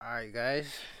Alright,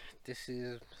 guys, this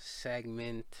is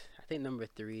segment, I think number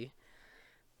three.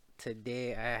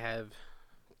 Today, I have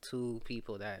two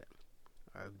people that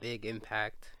are a big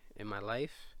impact in my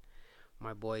life,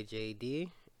 my boy JD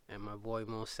and my boy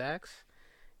Mo Sax.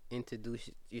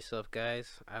 Introduce yourself,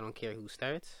 guys. I don't care who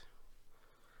starts.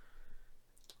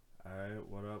 Alright,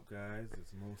 what up, guys?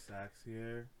 It's Mo Sax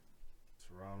here,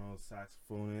 Toronto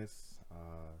saxophonist,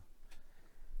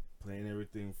 playing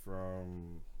everything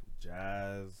from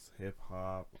jazz, hip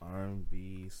hop,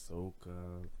 R&B,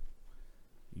 soca,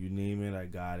 you name it, I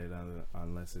got it.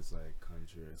 Unless it's like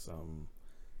country or something.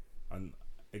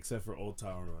 Except for Old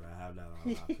Town Road, I have that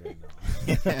on lock right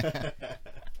now.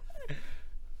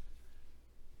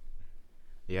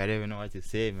 Yeah, I don't even know what to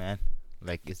say, man.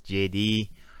 Like, it's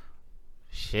JD.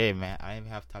 Shit, man, I don't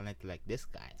even have talent like this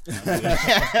guy.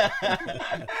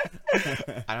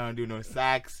 I don't do no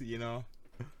sax,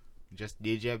 Just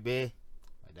DJ a bit.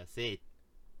 But that's it.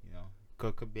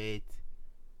 Cook a bit.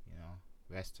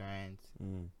 Restaurant.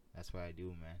 That's what I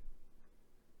do, man.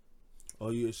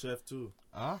 Oh, you a chef too?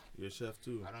 Huh? You're a chef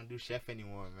too? I don't do chef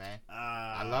anymore, man.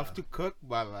 I love to cook,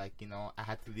 but I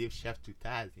had to leave chef to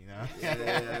Taz, Yeah,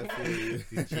 I feel you.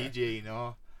 to GJ, I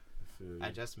feel you.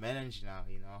 I just manage now,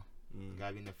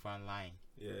 Gotta be in the front line.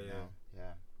 Yeah.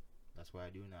 Yeah. That's what I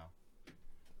do now.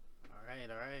 Alright.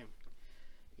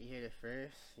 You hear it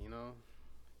first,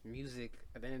 music,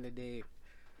 at the end of the day,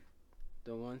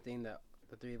 the one thing that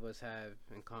the three of us have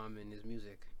in common is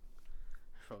music.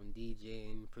 From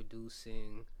DJing,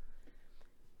 producing,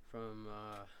 from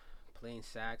playing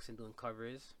sax and doing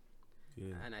covers.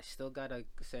 Yeah. And I still gotta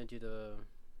send you the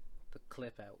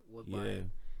clip at Woodbine. Yeah.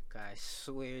 'Cause I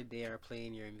swear they are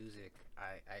playing your music.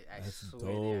 I That's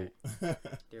swear dope.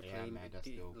 they're Yeah, playing man, that's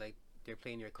dope. they're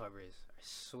playing your covers. I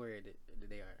swear that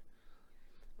they are.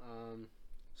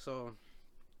 So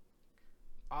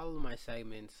all of my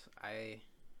segments, I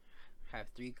have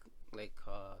three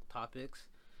topics.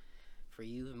 For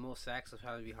you, most sax will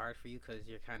probably be hard for you because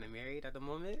you're kind of married at the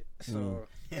moment, so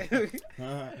it'd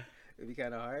be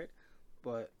kind of hard.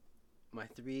 But my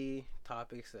three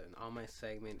topics and all my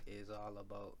segment is all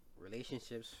about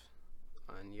relationships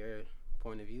on your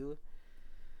point of view,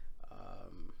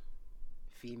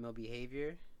 female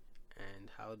behavior, and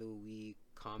how do we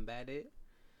combat it,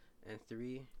 and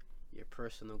three, your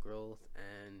personal growth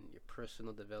and your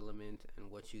personal development and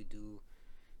what you do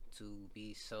to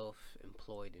be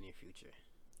self-employed in your future.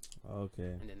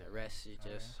 Okay. And then the rest is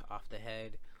just off the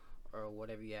head or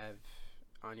whatever you have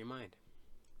on your mind.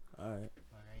 Alright.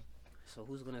 So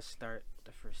who's gonna start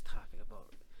the first topic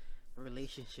about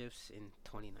relationships in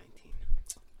 2019?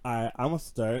 Alright, I'm gonna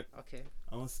start. Okay.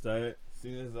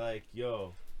 Seeing as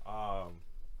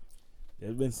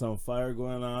there's been some fire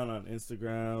going on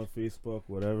Instagram, Facebook,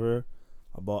 whatever,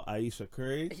 about Aisha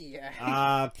Curry.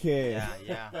 Yeah. Okay. Yeah.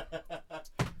 Yeah.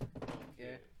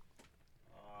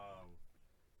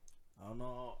 I don't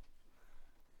know.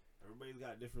 Everybody's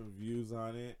got different views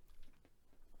on it.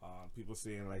 People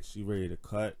saying like she ready to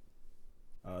cut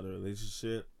the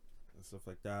relationship and stuff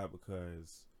like that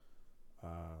because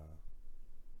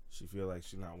she feel like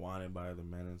she's not wanted by other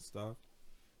men and stuff.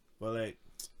 But like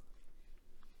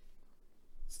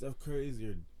Steph Curry's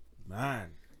your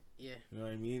man. Yeah. You know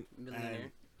what I mean? Millionaire.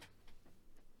 And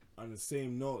on the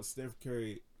same note, Steph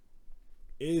Curry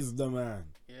is the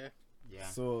man. Yeah.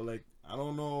 So like I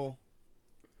don't know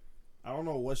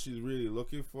what she's really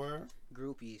looking for.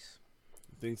 Groupies.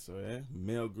 I think so, yeah?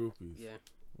 Male groupies. Yeah.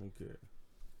 Okay.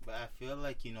 But I feel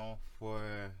like, for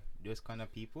those kind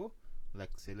of people,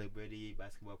 like celebrity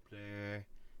basketball player,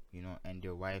 and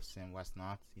their wives and what's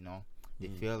not, they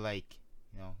feel like,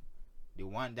 they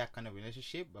want that kind of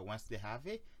relationship, but once they have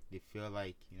it, they feel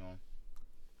like,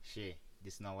 shit,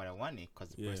 this is not what I wanted because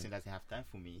the person doesn't have time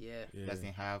for me. Yeah.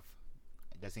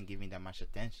 Doesn't give me that much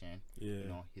attention.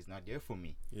 Yeah. He's not there for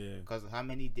me. Yeah. Because how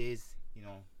many days,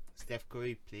 Steph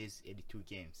Curry plays 82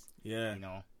 games. Yeah.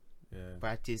 Yeah.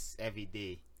 Practice every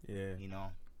day. Yeah.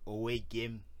 Away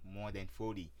game more than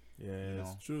 40. Yeah.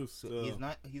 It's true. So still.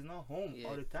 he's not home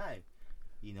all the time.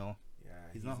 Yeah.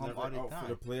 he's not home never all the out time. for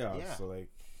the playoffs. Yeah. So like.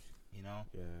 Yeah.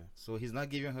 So he's not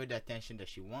giving her the attention that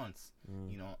she wants.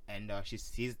 And she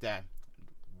sees that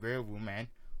rare women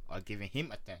are giving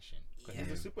him attention because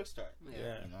he's a superstar.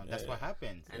 Yeah. That's what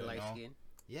happens. And light skin.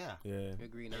 Yeah. Yeah.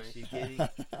 Agree, And nice. she getting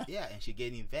and she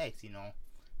getting vexed.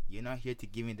 You're not here to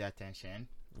give me the attention.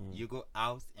 You go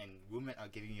out and women are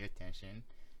giving you attention.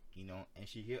 And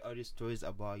she hear all these stories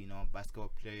about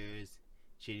basketball players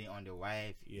cheating on their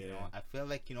wife. I feel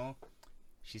like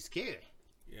she's scared.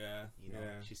 Yeah.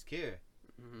 She's scared.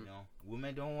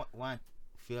 Women don't want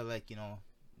feel like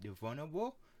they're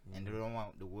vulnerable and they don't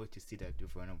want the world to see that they're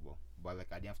vulnerable. But like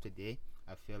at the end of the day,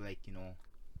 I feel like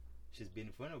she's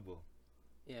been vulnerable.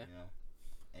 Yeah.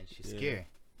 And she's Yeah. scared.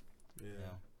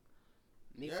 Yeah.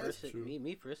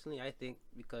 Me personally, I think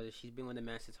because she's been with the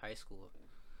man since high school,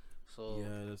 so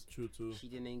Yeah, that's true too. she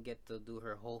didn't get to do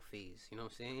her whole phase. You know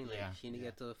what I'm saying? Like Yeah, she didn't yeah.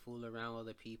 get to fool around with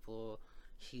other people.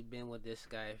 She's been with this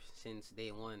guy since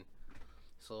day one,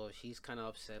 so she's kind of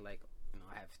upset. Like,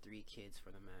 I have 3 kids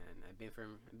for the man. I've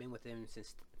been with him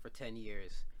for 10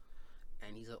 years,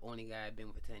 and he's the only guy I've been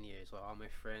with for 10 years. While all my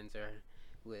friends are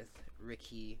with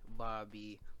Ricky,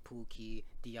 Bobby, Pookie,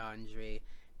 DeAndre.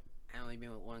 I only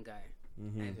been with one guy,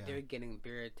 and Yeah. they're getting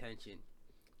bare attention,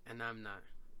 and I'm not.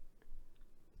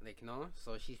 Like,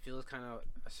 so she feels kind of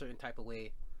a certain type of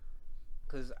way.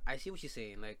 Cause I see what she's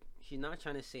saying. Like, she's not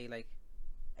trying to say like,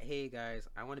 "Hey guys,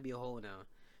 I want to be a hoe now."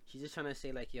 She's just trying to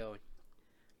say like, "Yo,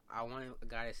 I want a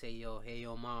guy to say, yo, hey,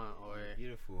 yo, mom," or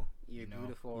Beautiful. "You're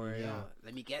beautiful," or Yeah. "Yo,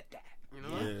 let me get that."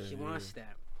 Yeah, She wants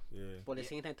that. Yeah. But at the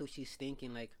same time, too, she's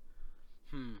thinking like,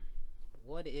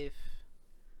 what if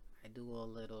I do a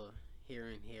little here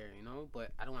and here,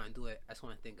 But I don't want to do it. I just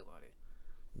want to think about it.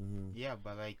 Yeah,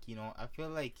 but like I feel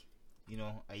like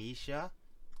Aisha,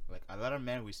 like a lot of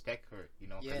men respect her,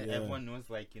 'cause Yeah. everyone knows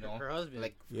like Her husband.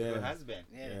 like Yeah. her husband.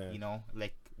 Yeah.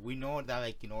 Like we know that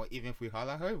like even if we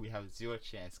holler her, we have 0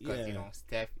 chance because Yeah.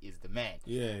 Steph is the man.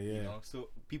 Yeah. So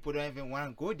people don't even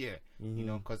want to go there,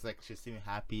 Mhm. because like she's seeming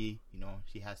happy,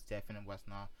 she has Steph and what's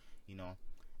not,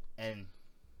 and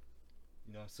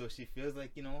so she feels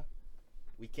like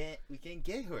we can't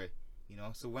get her,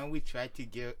 so when we try to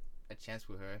get a chance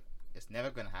with her, it's never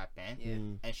gonna happen. Yeah.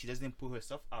 And she doesn't put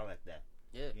herself out like that.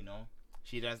 Yeah.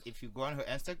 She does. If you go on her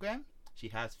Instagram, she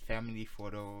has family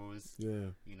photos.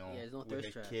 Yeah. there's no with thirst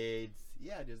her trap. kids.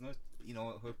 Yeah, there's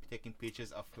no, her taking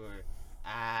pictures of her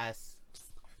ass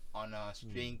on a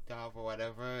string top or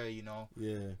whatever.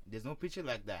 Yeah. There's no picture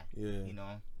like that.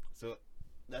 Yeah. So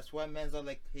that's why men's are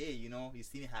like, hey, you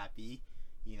seem happy.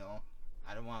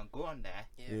 I don't want to go on that.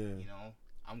 Yeah.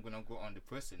 I'm gonna go on the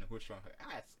person who's showing her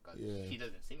ass because Yeah. she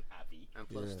doesn't seem happy. And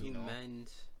plus, Yeah. too, men,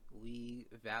 we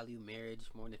value marriage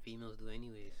more than females do,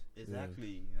 anyways.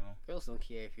 Exactly. Girls don't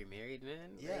care if you're married,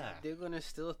 man. Like, Yeah. they're gonna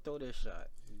still throw their shot.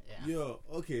 Yeah. Yo,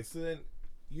 okay, so then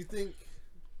you think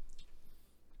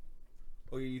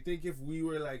if we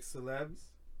were like celebs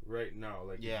right now,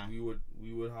 like Yeah. we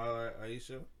would holler at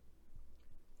Aisha?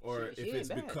 Or She if ain't it's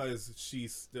bad. because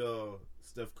she's still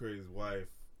Steph Curry's wife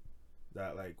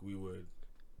that like we would.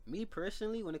 Me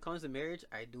personally, when it comes to marriage,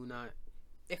 I do not.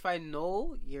 If I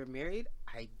know you're married,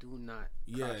 I do not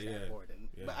cross that border.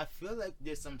 Yeah. But I feel like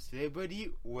there's some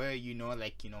celebrity where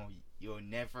like you'll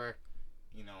never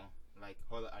like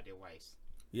holler at their wives.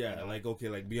 Yeah, like okay,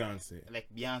 like Beyonce. Like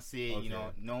Beyonce,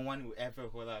 Okay. no one will ever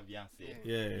holler at Beyonce.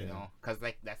 Yeah. Cause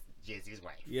like that's Jay-Z's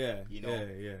wife. Yeah. You know?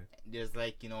 Yeah. There's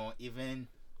like even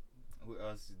who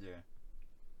else is there?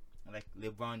 Like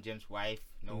LeBron James' wife.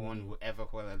 No one will ever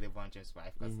holler at LeBron James'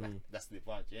 wife because that's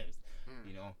LeBron James.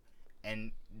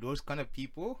 And those kind of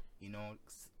people,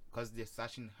 because they're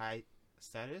such in high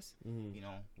status, we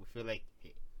feel like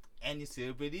any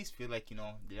celebrities feel like they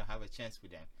don't have a chance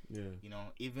with them. Yeah.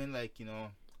 Even like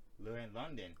Lauren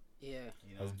London. Yeah.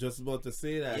 I was just about to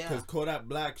say that Yeah. because Kodak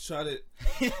Black shot it.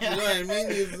 You know what I mean?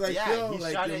 He's like, yo, he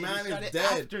like shot your it- man he shot is it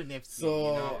dead. after Nipsey,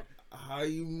 So how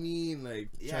you mean like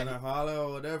Yeah, trying to holler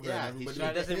or whatever? yeah, and he everybody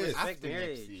shot He doesn't it pissed. respect after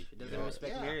marriage. Nipsey, He doesn't you know?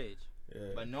 respect Yeah. marriage. Yeah.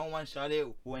 But no one shot it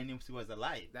when Nipsey was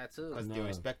alive That too. because they No.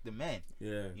 respect the man.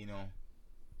 Yeah.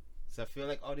 So I feel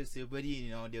like all the celebrity,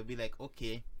 they'll be like,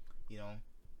 okay,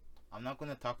 I'm not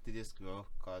gonna talk to this girl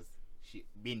because she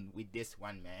been with this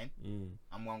one man.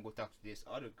 I'm gonna go talk to this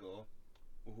other girl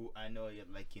who I know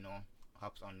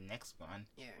hops on the next one,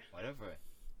 Yeah. whatever.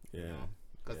 Yeah.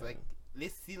 Because Yeah. like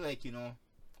let's see like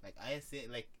like I say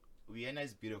like Rihanna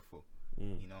is beautiful,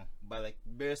 but like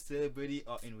best celebrity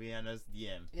are in Rihanna's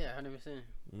DM, Yeah, 100%.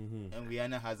 Mm-hmm. and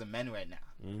Rihanna has a man right now,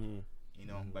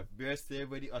 Mm-hmm. but best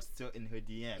celebrity are still in her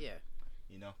DM, Yeah.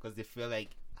 because they feel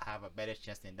like I have a better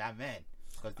chance than that man.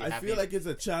 Because I feel like it's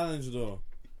a challenge though.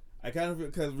 I kind of feel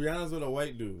because Rihanna's with a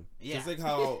white dude. Yeah. Just like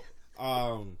how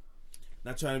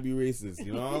not trying to be racist,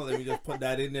 Let me just put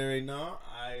that in there right now.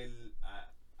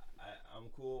 I'm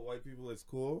cool. White people is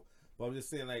cool, but I'm just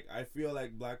saying like I feel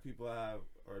like black people have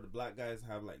or the black guys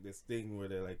have like this thing where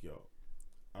they're like, yo,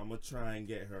 I'm gonna try and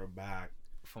get her back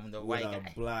from the with white a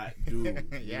guy. black dude.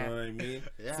 You Yeah. know what I mean?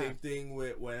 Yeah. Same thing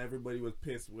with when everybody was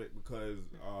pissed with because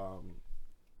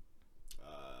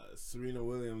Serena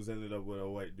Williams ended up with a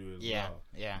white dude as Yeah, well.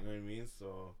 yeah. You know what I mean?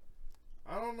 So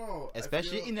I don't know.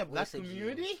 Especially in the black Waste of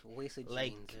community, jeans. Waste of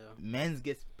like jeans, yo. men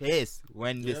gets pissed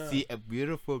when they Yeah. see a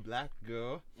beautiful black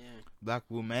girl, Yeah. black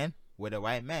woman with a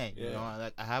white man. You Yeah. know,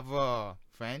 like I have a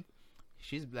friend,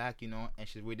 she's black, you know, and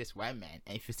she's with this white man.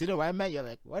 And if you see the white man, you're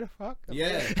like, what the fuck?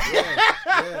 Yeah,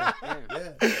 yeah,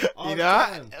 yeah. All You the know,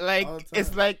 time. like All the it's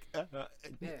time. like,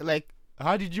 Yeah. like,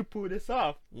 how did you pull this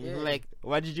off? Yeah. Like,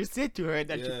 what did you say to her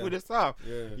that you Yeah. pulled this off?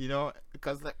 Yeah. You know,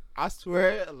 because like I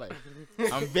swear, like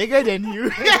I'm bigger than you.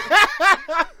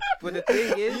 But the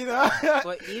thing is, you know,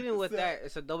 but even with that,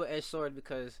 it's a double-edged sword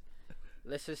because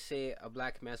let's just say a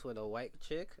black man's with a white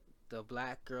chick. The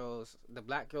black girls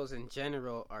in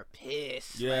general are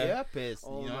pissed. Yeah. Like, yeah, pissed.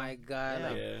 oh you know? my god, Yeah.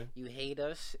 like, Yeah. you hate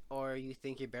us or you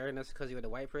think you're better than us because you're the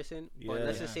white person. But Yeah.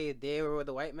 let's just say they were with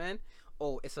the white man.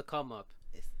 Oh, it's a come up.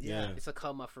 Yeah. It's a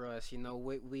come up for us. You know,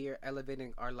 we are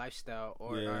elevating our lifestyle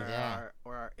or Yeah.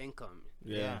 our income.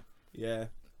 Yeah. Yeah.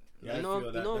 Yeah. You I know- feel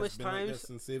you that. know how That's much been like times- that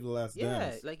since Save the Last Yeah,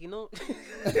 Dance. like you know.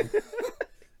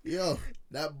 Yo,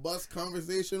 that bus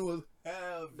conversation was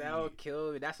heavy. That would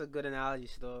kill me. That's a good analogy,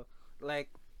 still. Like,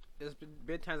 there's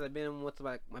been times I've been with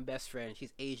like my best friend.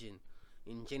 She's Asian,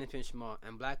 in Jane and Finch Mall,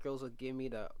 and black girls will give me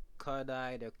the cut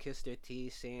eye, they'll kiss their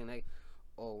teeth, saying like,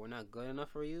 "Oh, we're not good enough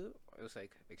for you." It was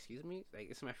like, "Excuse me, like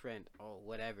it's my friend." "Oh,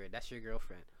 whatever. That's your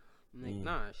girlfriend." I'm like,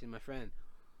 "Nah, she's my friend."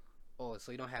 "Oh,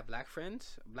 so you don't have black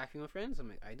friends, black female friends?" I'm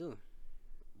like, "I do."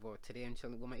 "Well, today I'm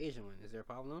chilling with my Asian one. Is there a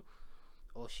problem?"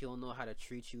 "Oh, she don't know how to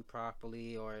treat you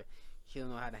properly, or she don't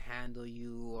know how to handle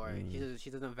you, or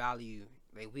she doesn't value you.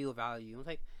 Like we will value you." I was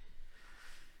like,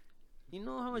 you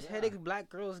know how much headache black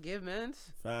girls give, man?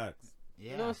 Facts.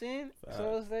 Yeah. You know what I'm saying? Facts. So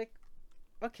I was like,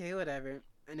 okay, whatever.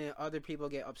 And then other people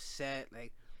get upset,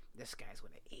 like, this guy's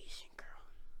with an Asian girl.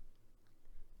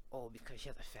 Oh, because she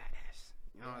has a fat ass.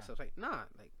 You know, Yeah. so it's like, nah,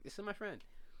 like, this is my friend.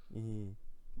 Mm-hmm.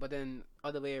 But then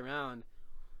other way around,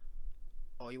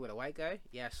 oh, you with a white guy?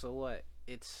 Yeah, so what?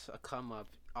 It's a come up.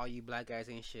 All you black guys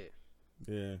ain't shit.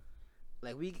 Yeah.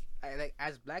 Like like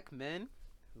as black men,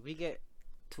 we get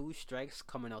 2 strikes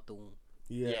coming out the womb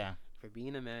Yeah. Yeah. for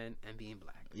being a man and being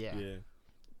black. Yeah. Yeah.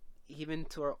 Even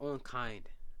to our own kind,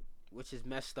 which is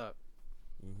messed up.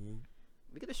 Mm-hmm.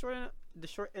 We get the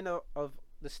short end of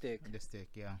the stick The stick.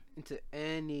 Yeah. into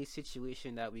any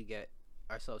situation that we get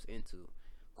ourselves into,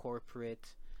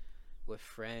 corporate, with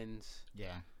friends,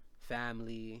 Yeah.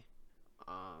 family,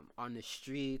 on the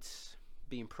streets,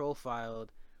 being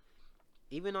profiled,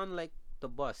 even on like the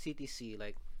bus, CTC.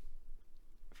 Like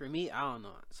for me, I don't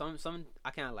know. Some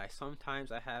I can't lie.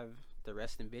 Sometimes I have the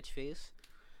resting bitch face,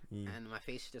 and my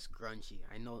face is just grungy.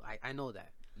 I know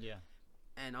that. Yeah.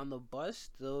 And on the bus,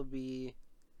 there'll be,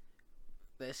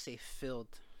 let's say, filled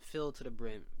to the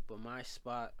brim, but my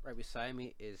spot right beside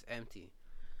me is empty.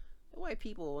 The white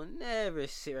people will never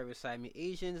sit right beside me.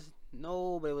 Asians,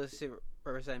 nobody will sit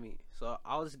right beside me. So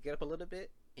I'll just get up a little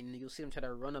bit, and you'll see them try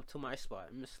to run up to my spot.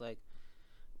 I'm just like,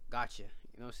 gotcha.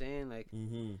 You know what I'm saying? Like,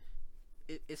 Mm-hmm.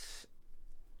 it's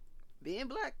being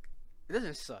black. It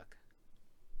doesn't suck,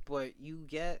 but you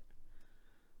get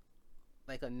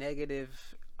like a negative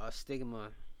stigma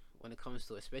when it comes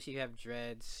to it, especially if you have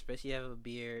dreads, especially if you have a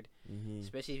beard, Mm-hmm.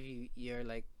 especially if you're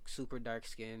like super dark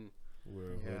skinned.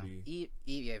 Wear a Yeah. hoodie.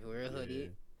 Yeah, if you wear a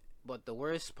hoodie. But the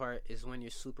worst part is when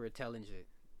you're super intelligent.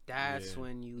 That's Yeah.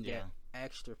 when you get Yeah.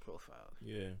 extra profile.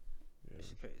 Yeah.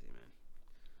 It's crazy, man.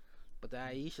 But the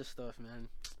Aisha stuff, man.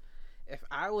 If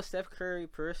I was Steph Curry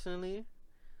personally,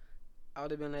 I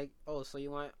would have been like, "Oh, so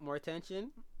you want more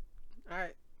attention? All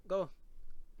right, go,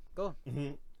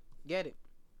 Mm-hmm. get it.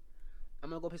 I'm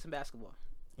gonna go play some basketball."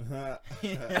 Yeah.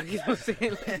 You know what I'm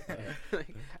saying?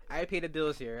 Like, I pay the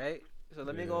bills here, right? So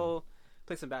let me Yeah. go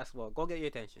play some basketball. Go get your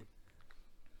attention.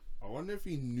 I wonder if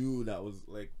he knew that was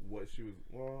like what she was.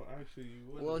 Well, actually, you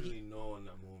wouldn't Well, really know in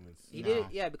that moment. He No.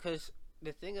 did, yeah, because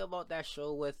the thing about that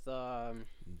show with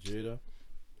Jada.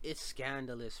 it's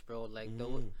scandalous, bro. Like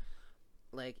Mhm.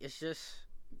 like it's just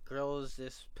girls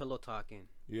just pillow talking.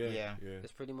 Yeah. Yeah. Yeah.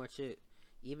 That's pretty much it.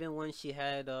 Even when she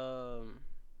had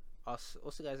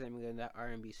what's the guy's name again? That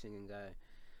R&B singing guy.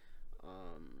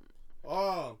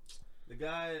 Oh, the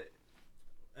guy,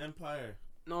 Empire.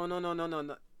 No, not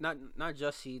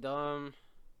Jussie.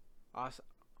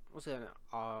 What's that?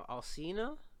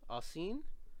 Alcina.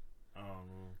 I don't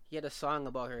know. He had a song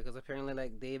about her because apparently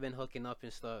like they've been hooking up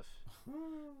and stuff,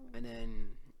 and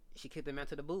then she kicked the man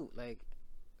to the boot. Like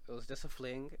it was just a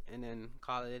fling, and then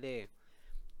call it a day.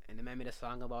 And the man made a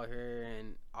song about her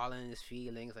and all in his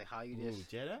feelings, like how you Ooh,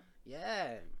 just Jada?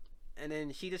 yeah. And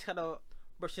then she just kind of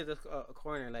brushed to the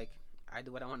corner, like I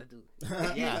do what I want to do.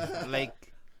 Yeah.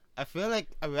 Like, I feel like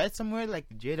I read somewhere like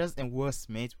Jada's and Will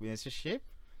Smith's relationship.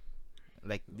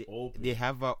 like Open. they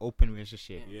have an open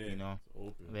relationship. Yeah, You know, it's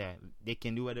open. yeah, they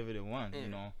can do whatever they want. Yeah. You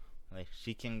know, like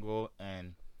she can go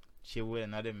and chill with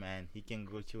another man. He can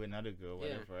go chill with another girl.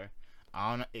 Yeah. Whatever. I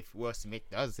don't know if Will Smith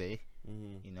does it.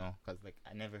 Mm-hmm. You know, cause like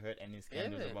I never heard any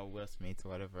scandals Yeah. about Will Smith or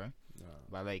whatever. Nah.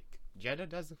 But like Jada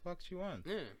does the fuck she wants.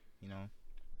 Yeah. You know.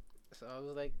 So I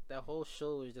was like, that whole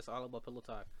show was just all about pillow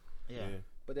talk. Yeah.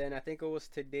 But then I think it was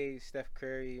today Steph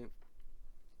Curry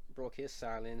broke his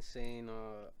silence, saying,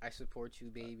 "I support you,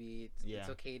 baby. It's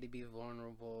okay to be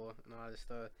vulnerable and all this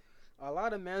stuff." A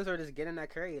lot of men are just getting at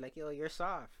Curry, like, "Yo, you're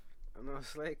soft," and I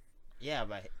was like, Yeah,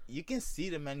 but you can see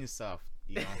the man is soft.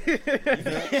 You know.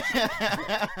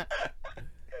 Yeah,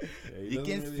 You he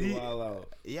can doesn't see- really wild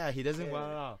out. Yeah, he doesn't Yeah.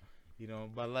 wild out. You know,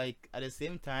 but like at the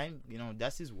same time, you know,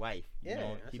 that's his wife. You Yeah,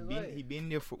 know, that's he his been wife. he been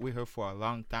there with her for a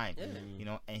long time. Yeah. Mhm. You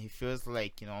know, and he feels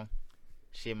like, you know,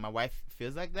 shit, my wife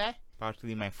feels like that.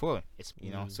 Partly my fault. It's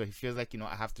you know, Mhm. so he feels like, you know,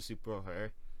 I have to support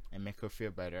her and make her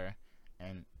feel better,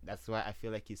 and that's why I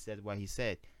feel like he said what he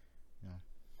said.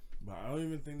 But I don't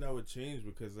even think that would change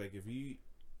because, like, if he,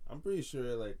 I'm pretty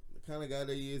sure, like, the kind of guy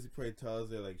that he is, he probably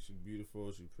tells her, like, she's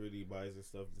beautiful, she's pretty, buys her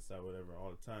stuff, this, that, whatever, all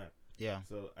the time. Yeah.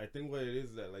 So I think what it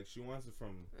is that, like, she wants it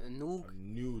from a new, a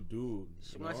new dude.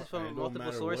 She you wants know? it from And it don't multiple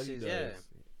matter what he sources, yeah.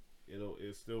 does,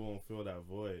 it still won't fill that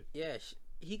void. yeah,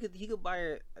 he could buy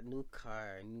her a new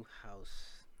car, a new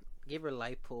house, give her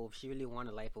lipo if she really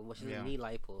wanted lipo, but she doesn't Yeah. need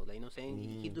lipo. Like, you know what I'm saying?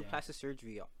 He do Yeah. plastic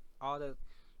surgery, all the.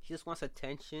 She just wants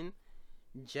attention,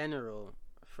 general,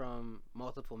 from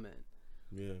multiple men.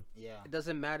 Yeah. Yeah. It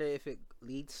doesn't matter if it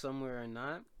leads somewhere or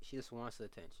not. She just wants the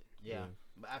attention. Yeah.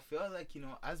 But I feel like, you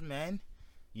know, as men,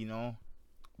 you know,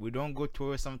 we don't go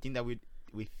towards something that we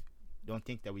don't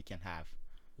think that we can have.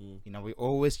 Mm. You know, we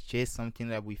always chase something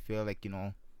that we feel like, you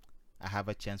know, I have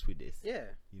a chance with this. Yeah.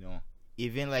 You know,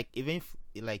 even if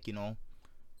like, you know,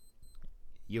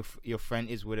 your friend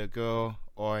is with a girl,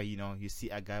 or, you know, you see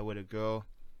a guy with a girl,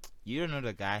 you don't know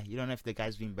the guy. You don't know if the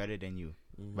guy's being better than you,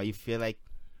 Mhm. but you feel like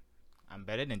I'm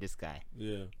better than this guy.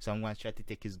 Yeah. So I'm gonna try to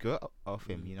take his girl off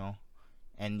him, Mhm. you know.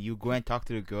 And you go and talk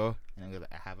to the girl, and I'm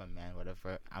like, I have a man,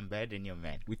 whatever. I'm better than your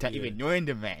man, without Yeah. even knowing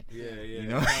the man. Yeah. You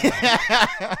know,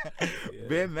 Yeah.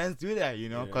 bare men do that, you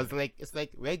know, Yeah. cause like it's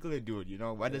like regular dude, you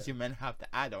know. What does Yeah. your man have that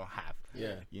I don't have?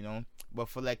 Yeah. You know. But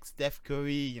for like Steph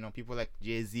Curry, you know, people like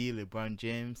Jay-Z, LeBron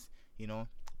James, you know,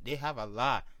 they have a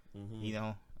lot. Mhm. You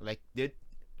know, like they're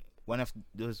one of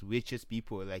those richest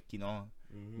people, like, you know,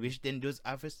 Mhm. rich than those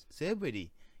average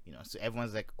celebrity. You know, so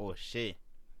everyone's like, oh shit,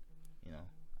 you know,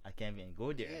 I can't even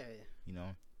go there. Yeah. You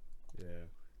know, Yeah.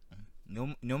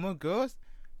 no more girls,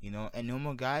 you know, and no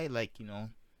more guy. Like, you know,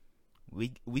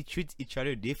 we treat each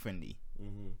other differently.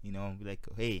 Mhm. You know, be like,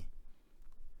 hey,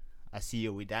 I see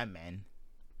you with that man.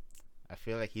 I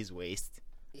feel like he's waste.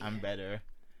 I'm Yeah. better.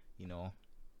 You know,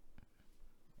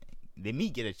 let me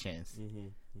get a chance.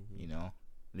 Mhm. Mhm. You know,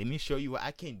 let me show you what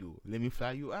I can do. Let me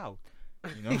fly you out.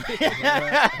 You know,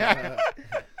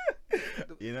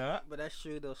 you know, But that's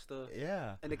true though, still.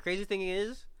 yeah, And the crazy thing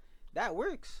is, that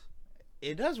works.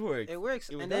 it does work. It works.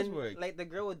 It and does then, work. like, the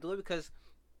girl would do it because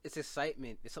it's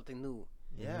excitement. It's something new.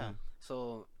 Yeah,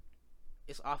 So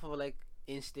it's off of like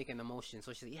instinct and emotion.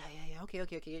 So she's like, yeah,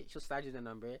 okay. She'll start you the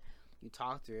number. You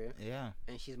talk to her, yeah,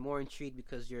 and she's more intrigued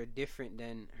because you're different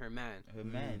than her man. her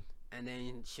man. And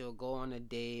then she'll go on a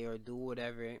date or do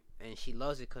whatever, and she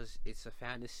loves it because it's a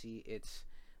fantasy. It's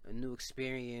a new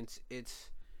experience. It's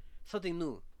something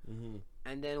new. Mhm.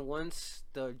 And then once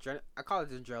I call it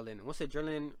the adrenaline. Once the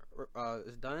adrenaline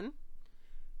is done,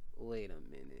 wait a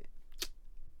minute.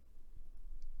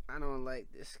 I don't like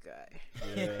this guy.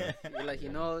 Yeah. You're like, you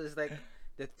know, it's like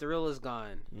the thrill is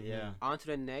gone. Mhm. Yeah, On to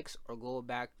the next, or go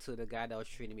back to the guy that was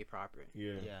treating me proper.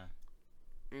 Yeah. yeah.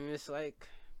 And it's like,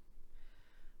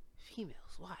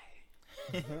 females, why?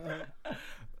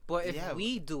 But if Yeah.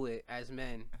 we do it as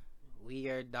men, we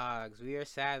are dogs. We are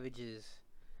savages.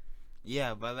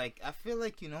 Yeah, but like I feel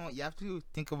like, you know, you have to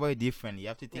think about it differently. You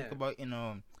have to think Yeah. about, you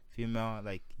know, female,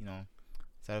 like, you know,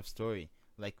 side of story.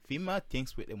 Like female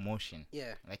thinks with emotion.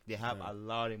 Yeah. Like they have Yeah. a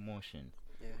lot of emotion.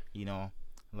 Yeah. You know,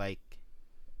 like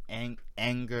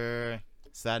anger,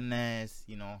 sadness,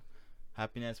 you know,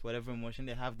 happiness, whatever emotion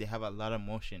they have a lot of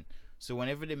emotion. So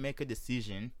whenever they make a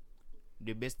decision,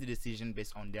 they base the decision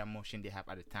based on the emotion they have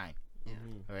at the time. Yeah.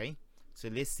 Mhm. Right? So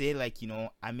let's say, like, you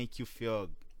know, I make you feel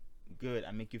good,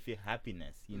 I make you feel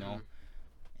happiness, you know.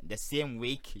 The same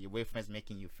week your boyfriend's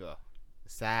making you feel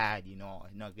sad, you know,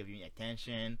 not giving you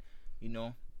attention, you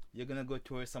know, you're gonna go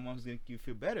towards someone who's gonna make you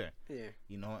feel better, Yeah.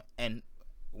 you know. And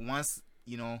once,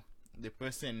 you know, the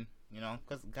person, you know,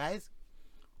 because guys,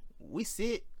 we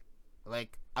see,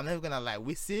 like, I'm never gonna lie,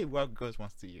 we see what girls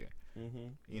wants to hear.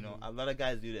 You know, a lot of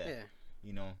guys do that. Yeah.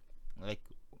 You know, like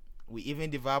we even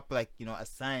develop like, you know, a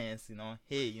science. You know,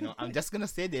 hey, you know, I'm just gonna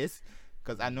say this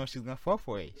because I know she's gonna fall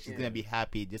for it. She's gonna be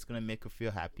happy. Just gonna make her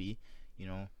feel happy. You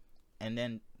know, and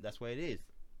then that's what it is.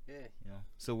 Yeah. You know,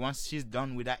 so once she's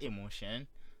done with that emotion,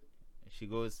 she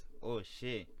goes, "Oh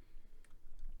shit,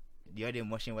 the other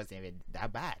emotion wasn't even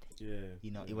that bad. Yeah.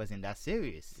 You know, it wasn't that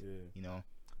serious. Yeah. You know,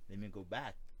 let me go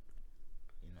back.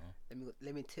 You know,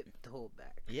 Let me tip the whole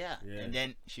back. yeah. Yeah. And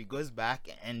then she goes back,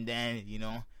 and then, you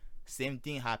know, same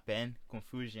thing happened,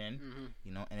 confusion.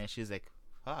 You know, and then she's like,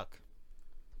 "Fuck,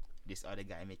 this other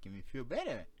guy making me feel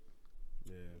better."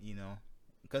 Yeah. You know,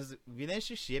 because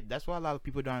relationship, that's why a lot of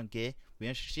people don't get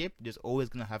relationship. There's always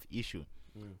gonna have issue.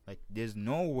 Like, there's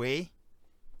no way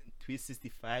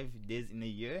 365 days in a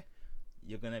year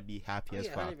you're gonna be happy as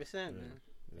fuck. 100%, man.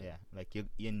 Yeah, like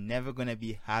you're never gonna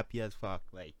be happy as fuck.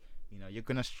 Like, you know, you're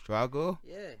gonna struggle,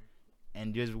 Yeah.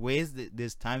 and there's ways that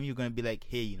there's time you're gonna be like,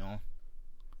 hey, you know,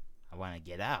 I wanna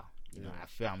get out. You know, I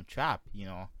feel I'm trapped. You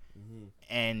know,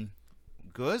 and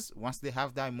girls, once they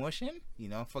have that emotion, you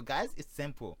know, for guys it's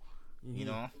simple. You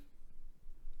know,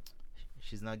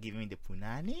 she's not giving me the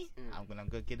punani. I'm gonna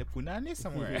go get the punani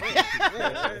somewhere.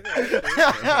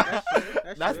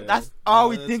 That's all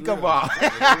we think about.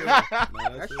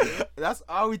 That's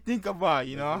all we think about.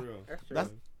 You know,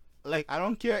 that's like, I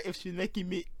don't care if she's making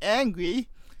me angry.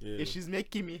 If she's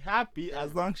making me happy,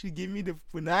 as long as she give me the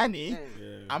punani,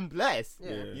 I'm blessed.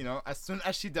 You know, as soon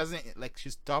as she doesn't, like,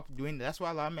 she stopped doing that. That's why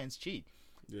a lot of men cheat,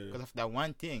 because of that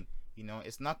one thing. You know,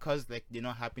 it's not cause like they're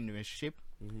not happy in the relationship.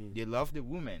 They love the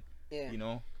woman. You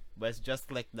know, but it's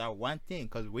just like that one thing,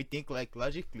 because we think like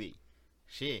logically,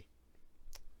 shit,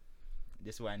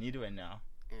 this is what I need right now,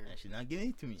 and she's not giving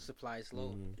it to me. Supply is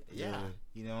low.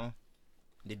 You know,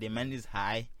 the demand is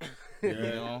high. You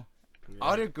know,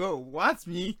 other girl wants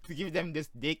me to give them this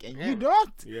dick, and you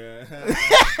don't.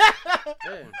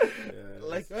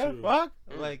 Like, what the fuck?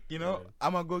 Like, you know,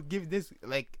 I'm gonna go give this.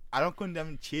 Like, I don't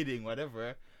condemn cheating,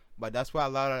 whatever, but that's what a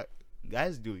lot of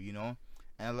guys do. You know,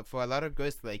 and for a lot of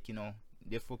girls, like, you know,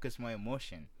 they focus more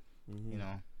emotion. You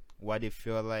know, what they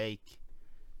feel like.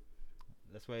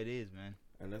 That's what it is, man.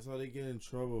 And that's how they get in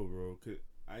trouble, bro. Cause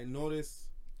I notice,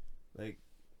 like,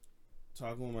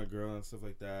 talking with my girl and stuff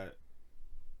like that.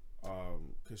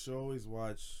 Cause she always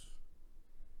watch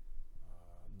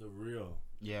The Real.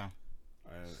 Yeah.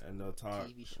 And they'll talk.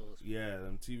 TV shows. Yeah,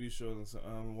 them TV shows and stuff.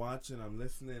 I'm watching. I'm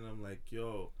listening. I'm like,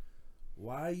 yo,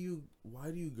 why do you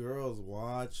girls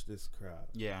watch this crap?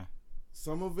 Yeah.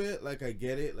 Some of it, like, I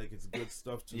get it. Like, it's good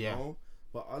stuff to know.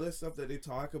 But other stuff that they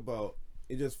talk about,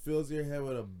 it just fills your head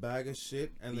with a bag of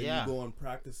shit, and then you go and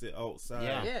practice it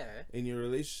outside in your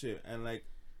relationship. And like,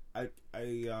 I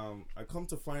come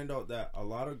to find out that a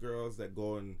lot of girls that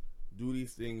go and do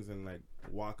these things and like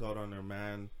walk out on their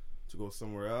man to go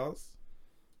somewhere else,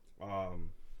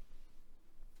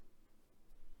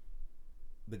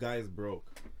 the guy is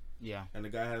broke. Yeah. And the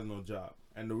guy has no job.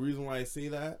 And the reason why I say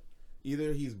that,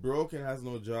 either he's broke and has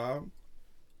no job,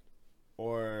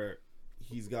 or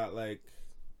he's got like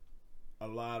a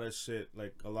lot of shit,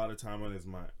 like a lot of time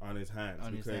on his hands.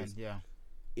 Because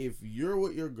if you're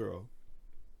with your girl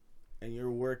and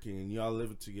you're working and y'all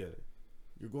live together,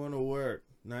 you're going to work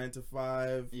 9 to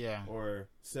 5 or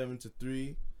 7 to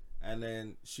 3, and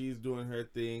then she's doing her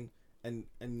thing, and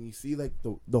you see like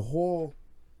the whole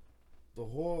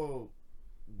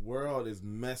world is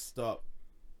messed up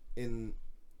in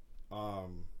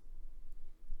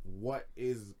what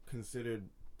is considered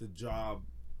the job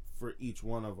for each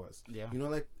one of us. You know,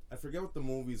 like, I forget what the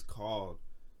movie's called.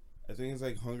 I think it's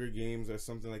like Hunger Games or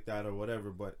something like that or whatever,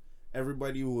 but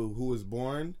everybody who is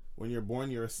born, when you're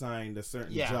born, you're assigned a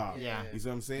certain job. You see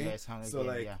what I'm saying? So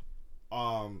like,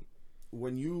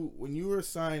 when you are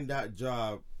assigned that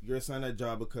job, you're assigned that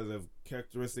job because of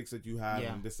characteristics that you have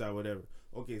and this, that, whatever.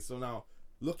 Okay, so now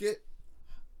look at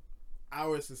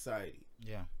our society.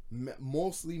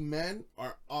 Mostly men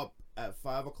are up at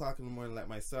 5 o'clock in the morning, like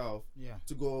myself,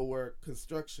 to go work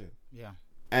construction.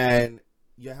 And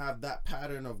you have that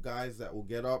pattern of guys that will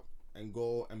get up and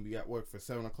go and be at work for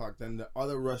 7 o'clock. Then the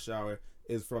other rush hour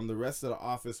is from the rest of the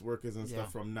office workers and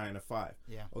stuff from 9 to 5.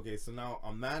 Okay, so now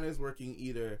a man is working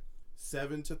either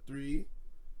 7 to 3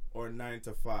 or 9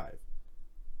 to 5.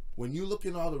 When you look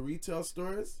in all the retail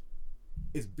stores,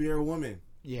 it's bare women.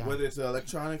 Whether it's an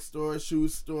electronics store, shoe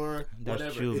store,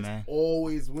 whatever, it's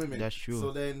always women. That's true.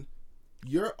 So then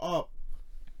you're up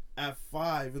at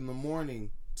 5 in the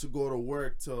morning to go to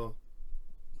work till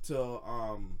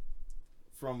from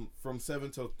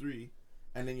 7 till 3,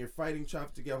 and then you're fighting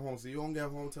traffic to get home, so you won't get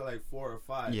home till like 4 or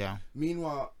 5.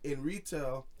 Meanwhile, in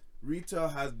retail, retail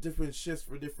has different shifts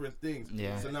for different things.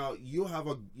 Yeah. So now you have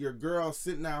your girl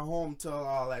sitting at home till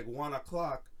like 1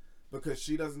 o'clock because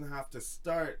she doesn't have to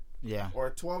start. Yeah. Or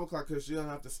 12 o'clock because she doesn't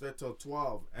have to start till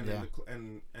 12, and Yeah.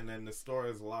 then and then the store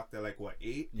is locked at like what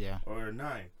 8 Yeah. or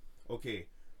 9. Okay,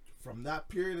 from that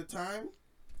period of time,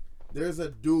 there's a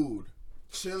dude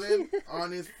chilling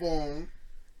on his phone,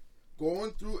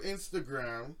 going through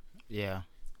Instagram, Yeah.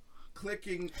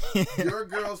 clicking your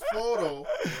girl's photo,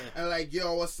 and like,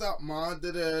 yo, what's up, man?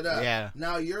 Da, da, da. Yeah.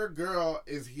 Now your girl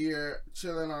is here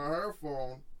chilling on her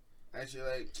phone, and she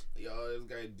like, yo, this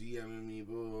guy DMing me,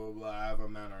 blah, blah, blah. I have a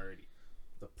man already.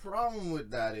 The problem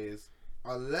with that is,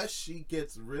 unless she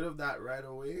gets rid of that right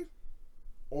away,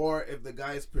 or if the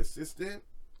guy is persistent,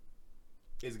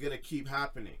 it's gonna keep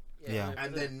happening. Yeah.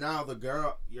 And then now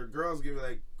your girl's gonna be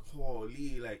like,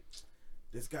 holy, like,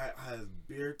 this guy has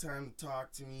bare time to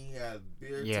talk to me. He has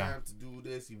bare time to do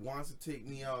this. He wants to take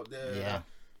me out there. Yeah.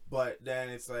 But then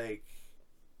it's like,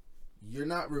 you're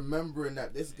not remembering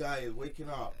that this guy is waking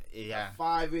up at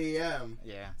 5 a.m.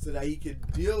 Yeah. so that he can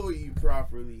deal with you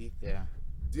properly, Yeah.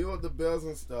 deal with the bills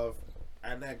and stuff,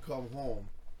 and then come home.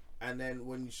 And then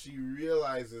when she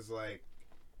realizes, like,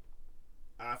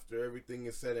 after everything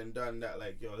is said and done, that,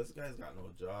 like, yo, this guy's got no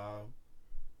job.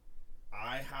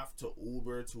 I have to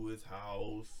Uber to his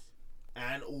house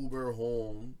and Uber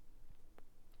home.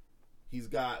 He's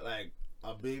got, like,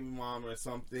 a baby mom or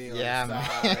something. Yeah, on the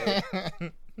side.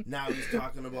 man. Now he's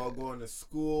talking about going to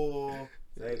school.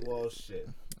 It's like, well, shit.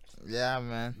 Yeah,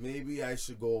 man. Maybe I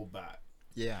should go back.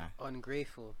 Yeah.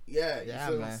 Ungrateful. Yeah, you Yeah,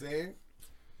 see what man. I'm saying?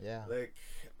 Yeah. Like,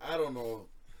 I don't know.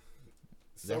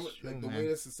 That's true, like the man. way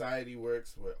the society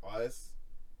works with us,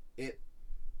 it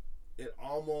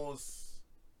almost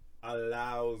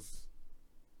allows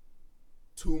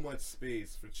too much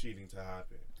space for cheating to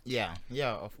happen. Yeah.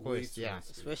 Yeah. Of Way course. too Yeah. much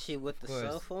space. Especially with the course.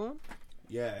 cell phone.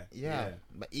 Yeah. Yeah.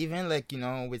 But even like, you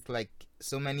know, with like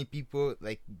so many people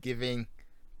like giving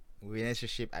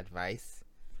relationship advice,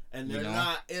 And you they're know,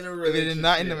 not in a they're relationship.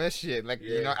 not in the relationship. Like,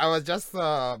 you Yeah. know, I was just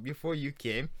before you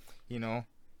came, you know,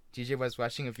 TJ was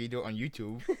watching a video on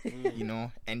YouTube, you know,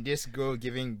 and this girl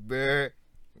getting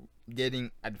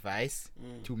advice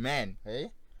to men,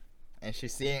 right? And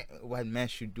she's saying what men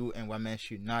should do and what men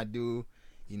should not do,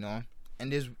 you know.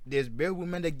 And there's bare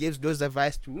women that gives those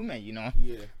advice to women, you know.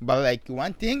 Yeah. But like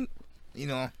one thing, you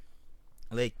know,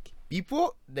 like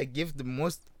people that give the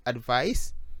most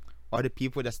advice are the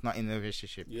people that's not in a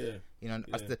relationship. Yeah. You know,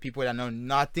 that's Yeah. the people that know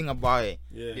nothing about it.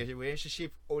 Yeah. Their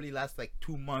relationship only lasts like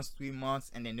 2 months, 3 months,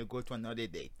 and then they go to another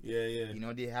date. Yeah. Yeah. You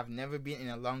know, they have never been in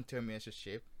a long-term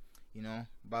relationship, you know.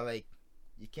 But like,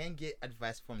 you can't get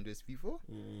advice from those people.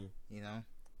 You know,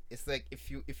 it's like if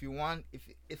you want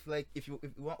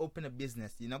to open a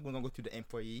business, you're not gonna go to the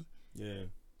employee. Yeah.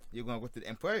 You're gonna go to the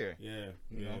employer. Yeah.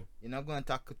 You Yeah. know, you're not gonna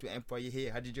talk to the employee. Hey,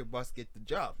 how did your boss get the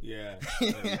job? Yeah.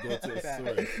 You go to a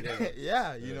source. Yeah.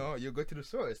 Yeah, you Yeah. know, you go to the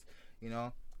source. You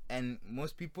know, and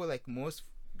most people, like most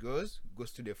girls,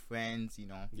 goes to their friends. You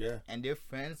know, Yeah. and their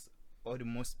friends are the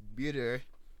most bitter,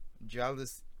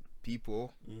 jealous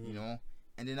people. You know,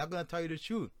 and they're not gonna tell you the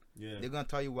truth. Yeah. They're gonna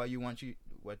tell you what they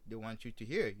want you to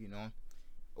hear. You know,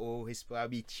 oh, he's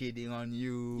probably cheating on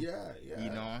you. Yeah. Yeah. You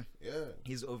know, Yeah.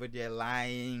 he's over there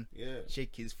lying. Yeah.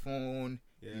 Check his phone.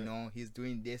 Yeah. You know, he's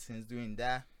doing this and he's doing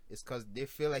that. It's because they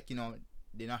feel like, you know,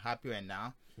 they're not happy right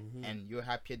now, and you're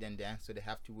happier than them, so they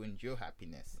have to win your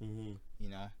happiness. You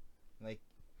know, like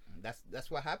that's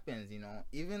what happens. You know,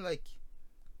 even like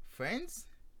friends,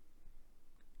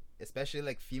 especially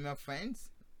like female friends.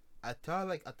 I thought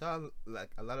like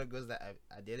a lot of girls that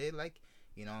I dated, like,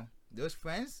 you know, those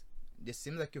friends, they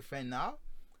seem like your friend now,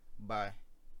 but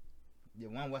they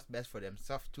want what's best for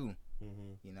themselves too.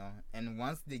 You know, and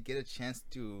once they get a chance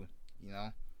to, you know,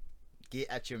 get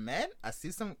at your man, I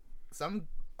see some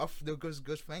of the girls'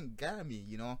 friend got at me,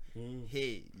 you know.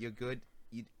 Hey, you're good.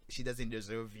 She doesn't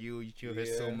deserve you. You treat her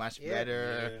so Yeah. much Yeah.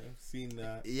 better. Yeah. I've seen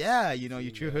that. Yeah, you know, you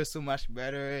Seen treat that. her so much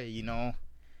better. You know,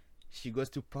 she goes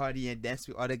to party and dance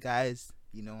with other guys.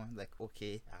 You know, like,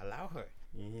 okay, allow her.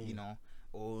 You know,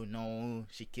 oh no,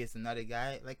 she kissed another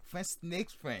guy. Like, friends,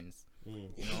 next friends. You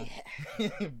know,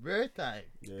 very time.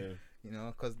 Yeah. You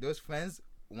know, because those friends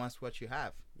wants what you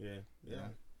have. Yeah. You Yeah. know,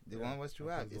 they Yeah. want what you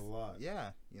have. Happens a lot.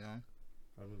 Yeah, you know.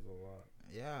 Happens a lot.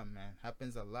 Yeah, man,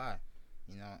 happens a lot.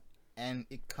 You know, and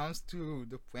it comes to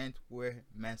the point where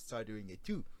men start doing it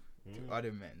too to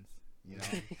other men. You know.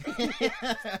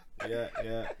 Yeah.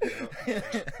 Yeah.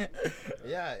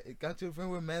 Yeah, it comes to the point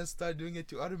where men start doing it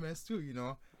to other men too. You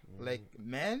know, like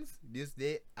men this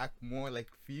day act more like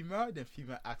female than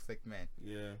female acts like men.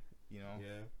 Yeah. You know.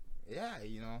 Yeah. Yeah,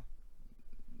 you know.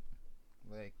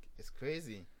 Like, it's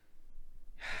crazy.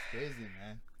 It's crazy,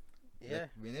 man. Yeah. Like,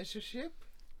 relationship.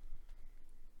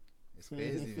 It's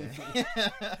crazy, man.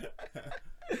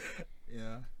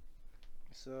 Yeah.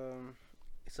 So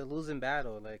it's a losing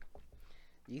battle. Like,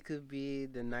 you could be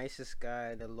the nicest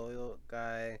guy, the loyal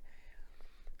guy,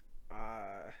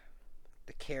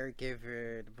 the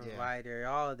caregiver, the provider,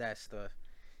 all of that stuff.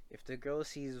 If the girl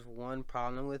sees one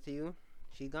problem with you,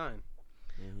 she gone.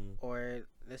 Or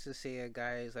let's just say a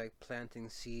guy is like planting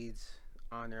seeds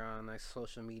on like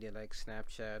social media, like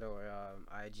Snapchat or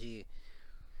IG.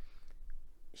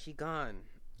 She gone.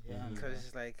 Yeah. Because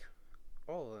it's like,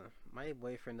 oh, my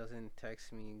boyfriend doesn't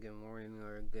text me good morning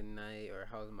or good night or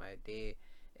how's my day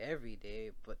every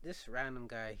day, but this random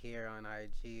guy here on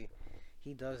IG,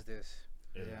 he does this.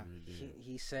 Yeah.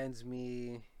 He sends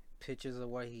me pictures of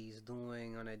what he's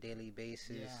doing on a daily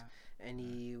basis, and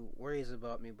he worries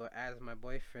about me. But as my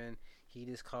boyfriend, he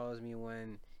just calls me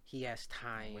when he has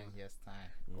time,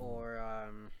 or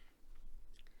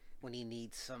when he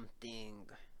needs something.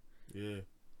 Yeah.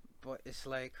 But it's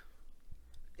like,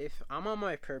 if I'm on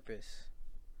my purpose,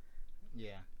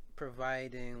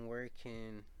 providing,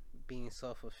 working, being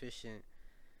self-efficient,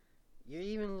 you're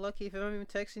even lucky if I'm even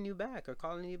texting you back or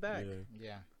calling you back.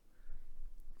 Yeah.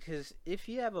 Because if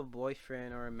you have a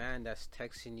boyfriend or a man that's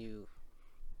texting you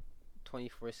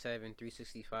 24/7,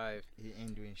 365, he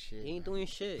ain't doing shit. He ain't doing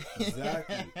shit.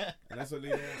 Exactly. And that's what they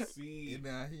don't see.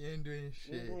 Nah, he ain't doing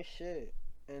shit. He ain't doing shit.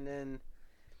 And then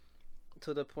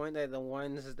to the point that the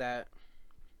ones that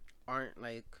aren't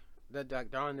like, they're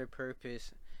on their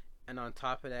purpose, and on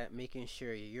top of that, making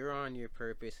sure you're on your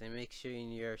purpose and make sure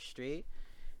you're straight,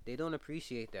 they don't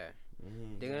appreciate that.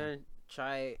 They're gonna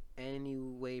try any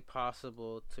way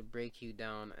possible to break you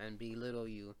down and belittle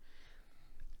you,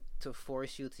 to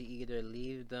force you to either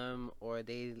leave them or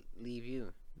they leave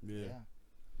you. Yeah.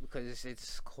 Because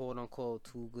it's quote unquote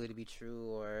too good to be true,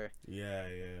 or Yeah,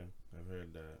 I've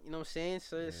heard that. you know what I'm saying?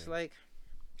 So it's like,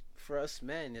 for us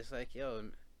men, it's like,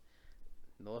 yo,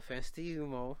 no offense to you,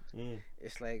 Mo,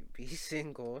 it's like, be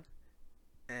single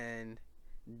and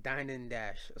dine and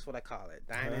dash. That's what I call it.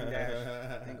 Dine and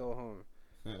dash and go home.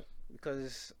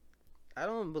 Because I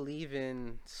don't believe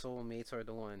in soulmates or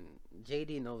the one.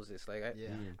 JD knows this. Like,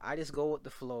 I just go with the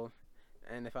flow,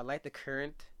 and if I like the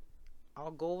current,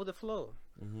 I'll go with the flow.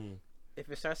 If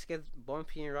it starts to get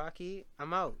bumpy and rocky,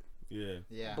 I'm out.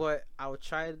 Yeah. But I would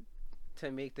try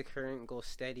to make the current go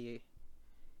steady,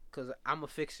 because I'm a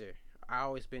fixer. I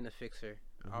always been a fixer.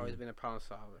 I always been a problem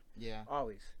solver. Yeah.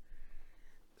 Always.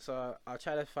 So I'll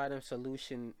try to find a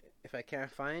solution. If I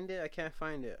can't find it, I can't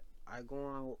find it. I go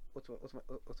on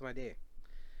with my day.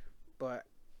 But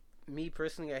me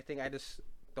personally, I think I just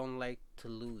don't like to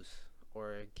lose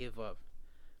or give up.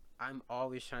 I'm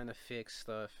always trying to fix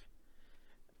stuff.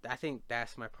 I think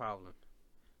that's my problem.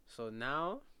 So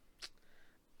now,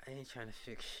 I ain't trying to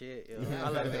fix shit, yo.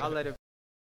 I'll let it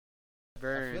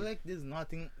burn. I feel like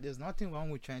there's nothing wrong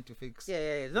with trying to fix. Yeah,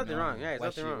 there's nothing wrong. Yeah, there's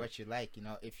nothing wrong. What you like,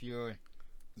 if you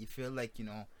feel like,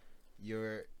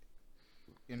 you're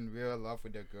in real love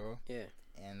with a girl. Yeah.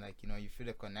 And like, you feel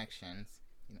the connections.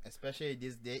 Especially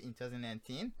this day in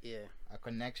 2019. Yeah. A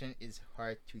connection is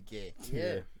hard to get.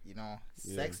 Yeah.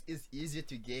 Sex is easier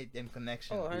to get than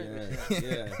connection. Oh, 100%.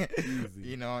 Yeah.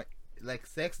 Easy. Like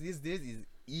sex these days is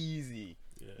easy.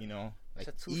 Yeah. Like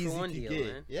it's a 2 easy for 1 to deal, get.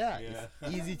 man. Yeah,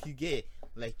 it's easy to get.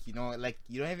 Like, like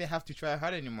you don't even have to try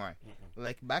hard anymore.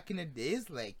 Like back in the days,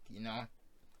 like,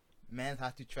 men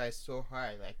had to try so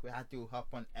hard. Like we had to hop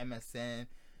on MSN,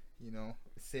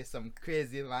 say some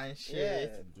crazy line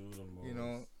shit. Yeah. Do the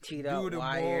most. Cheat out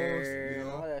wire,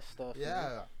 most, all that stuff.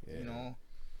 Yeah.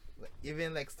 Like,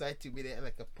 even like start to be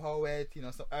like a poet,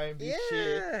 some R&B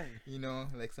Yeah. shit,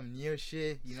 like some new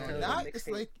shit, Send now a it's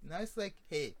mixtape. like,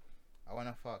 hey, I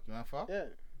wanna fuck. You wanna fuck?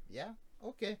 Yeah.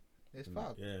 Okay. Let's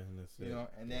fuck. Yeah, that's it.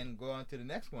 And then go on to the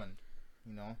next one.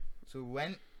 So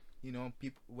when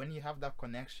people, when you have that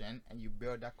connection and you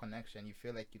build that connection, you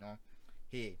feel like,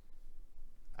 hey,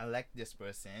 I like this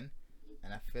person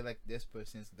and I feel like this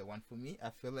person's the one for me.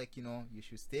 I feel like, you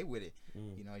should stay with it.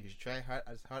 You should try hard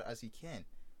as you can,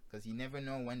 because you never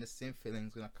know when the same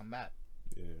feeling's gonna come back.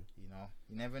 Yeah.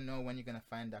 You never know when you're gonna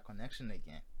find that connection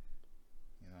again.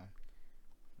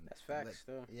 That's facts, like,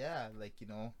 though. Yeah, like,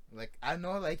 like I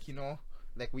know, like,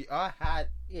 like we all had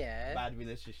bad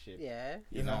relationship. Yeah.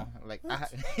 Like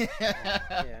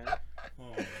Yeah.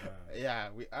 Oh, man. yeah,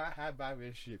 we all had bad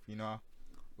relationship. We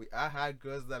all had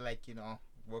girls that, like,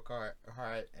 work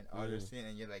hard and all this thing,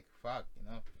 and you're like, fuck,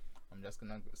 I'm just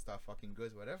gonna start fucking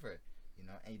girls, whatever,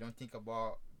 and you don't think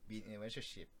about being in a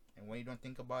relationship. And when you don't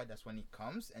think about it, that's when it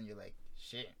comes, and you're like,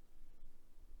 shit,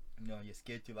 you're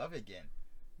scared to love again.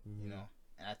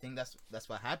 And I think that's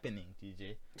what happening,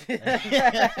 TJ.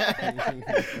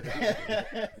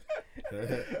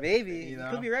 Maybe You you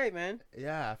know? could be right, man.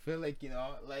 Yeah, I feel like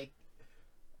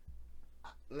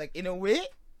like in a way,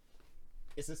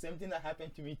 it's the same thing that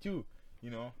happened to me too.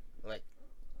 Like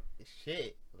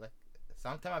shit. Like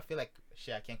sometimes I feel like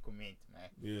shit. I can't commit, man.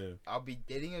 Yeah. I'll be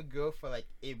dating a girl for like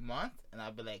 8 months, and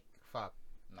I'll be like, fuck,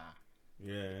 nah,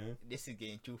 Yeah. this is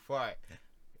getting too far.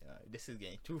 This is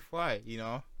getting too far. I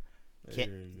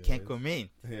Can't hear you can't guys. commit.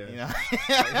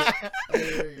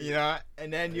 Yeah.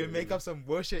 And then you make up some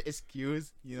bullshit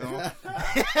excuse. This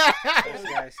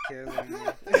guy's killing me.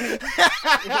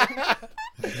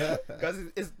 Because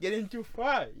it's getting too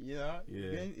far. Yeah.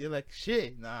 You're like,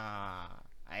 shit, nah,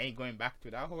 I ain't going back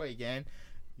to that hole again.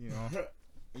 You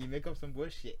make up some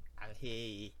bullshit.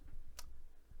 Hey,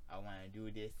 I want to do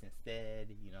this instead.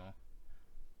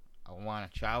 I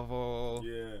want to travel.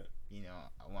 Yeah.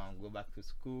 I want to go back to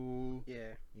school.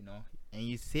 Yeah. And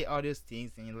you say all those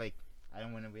things, and you're like, I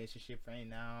don't want a relationship right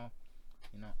now.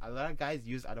 A lot of guys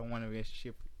use I don't want a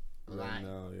relationship Right line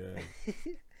now, yeah.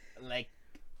 like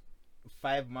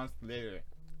 5 months later.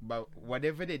 But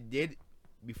whatever they did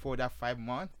before that 5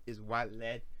 months is what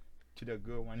led to the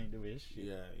girl wanting the relationship.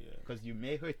 Yeah, yeah. Because you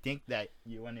made her think that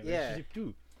you want a Yeah. relationship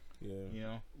too.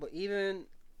 Yeah. But even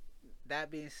that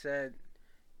being said,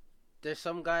 there's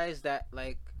some guys that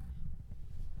like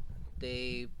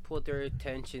they put their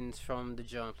intentions from the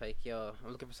jump. Like, yo,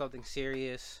 I'm looking for something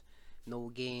serious, no No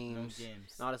games,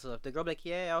 games. and all this stuff. The girl be like,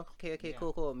 yeah, okay, Yeah.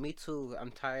 cool. Me too.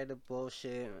 I'm tired of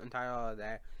bullshit. I'm tired of all of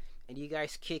that. And you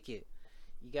guys kick it.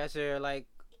 You guys are like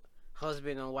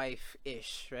husband and wife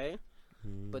ish, right?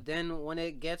 Mhm. But then when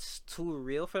it gets too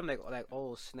real for him, like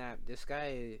oh snap, this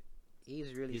guy,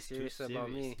 he's really He's too serious about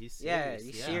serious. me. He's Yeah, serious,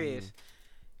 he's yeah. serious.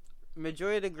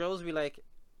 Majority of the girls be like,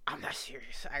 I'm not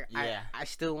serious. Yeah. I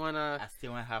still wanna. I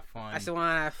still want to have fun. I still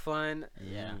wanna have fun.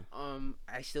 Yeah.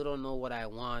 I still don't know what I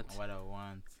want, What I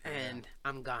want. and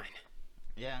I'm gone.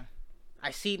 Yeah.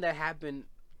 I seen that happen,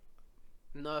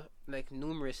 like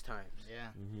numerous times. Yeah.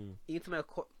 Mhm.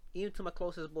 Even to my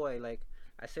closest boy. Like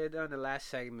I said on the last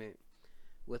segment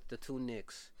with the two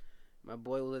Knicks, my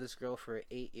boy was with this girl for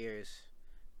 8 years,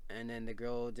 and then the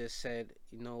girl just said,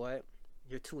 "You know what?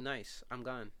 You're too nice. I'm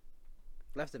gone."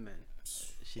 Left the man.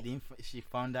 She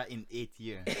found that in 8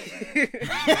 years.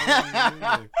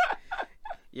 Yeah.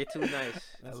 You're too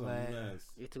nice. That's a Like- mess.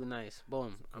 You're too nice.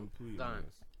 Boom. I'm Complete gone.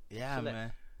 mess. Yeah, She left.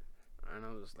 man. And I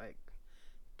was like,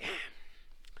 damn.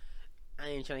 I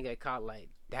ain't trying to get caught like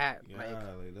that. Yeah, Like,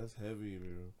 like that's heavy,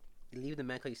 bro. leave the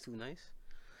man because he's too nice.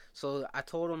 So I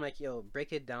told him, like, yo,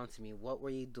 break it down to me. What were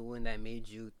you doing that made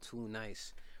you too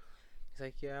nice? He's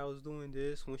like, yeah, I was doing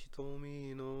this when she told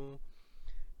me,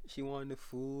 she wanted the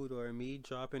food, or me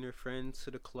dropping her friends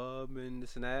to the club and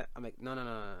this and that. I'm like,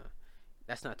 no.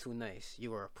 That's not too nice.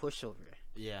 You were a pushover.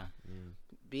 Yeah. Mm.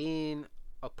 Being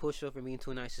a pushover and being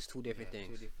too nice is two different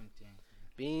things. Two different things.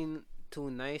 Being too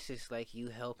nice is like you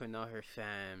helping out her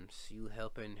fams, you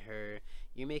helping her,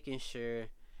 you're making sure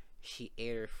she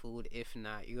ate her food. If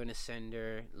not, you're gonna send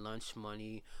her lunch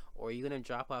money, or you're gonna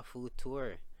drop off food to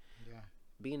her. Yeah.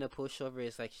 Being a pushover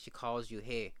is like she calls you,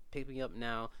 hey, pick me up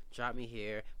now, drop me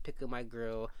here, pick up my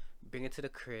girl, bring her to the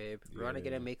crib, we're gonna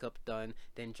get her Yeah. makeup done,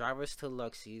 then drive us to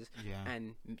Luxie's, Yeah.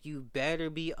 and you better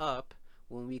be up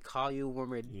when we call you when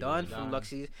we're done from Done.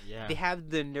 Luxie's. Yeah. They have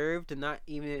the nerve to not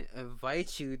even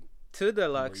invite you to the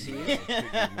Luxie, You gotta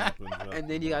pick them up and drop and then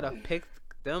them you gotta off. pick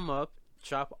them up,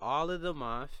 drop all of them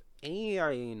off, and you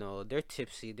already know they're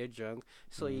tipsy, they're drunk.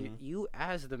 So Mhm. you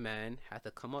as the man have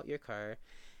to come out your car,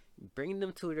 bring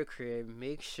them to the crib,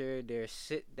 make sure they're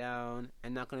sit down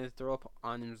and not gonna throw up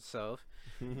on themselves.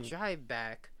 Drive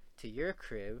back to your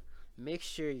crib, make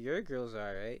sure your girl's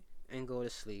alright, and go to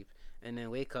sleep, and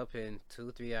then wake up in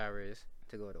 2-3 hours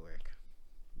to go to work.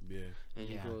 Yeah. And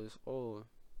Yeah. he goes, oh,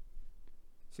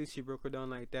 since she broke her down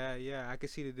like that, yeah, I can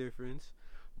see the difference.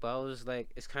 But I was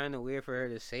like, it's kind of weird for her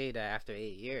to say that after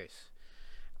 8 years.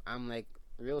 I'm like,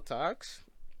 real talks?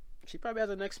 She probably has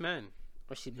the next man.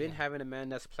 Or she been Yeah. having a man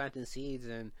that's planting seeds,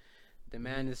 and the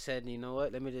man has said, you know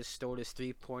what, let me just throw this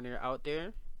 3-pointer out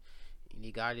there. And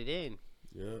he got it in.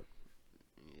 Yep.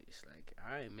 It's like,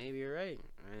 alright, maybe you're right.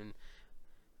 And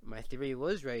my theory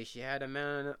was right. She had a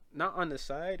man, not on the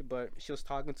side, but she was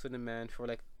talking to the man for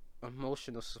like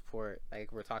emotional support,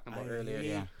 like we're talking about earlier. hate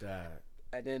Yeah. that.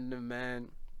 And then the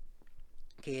man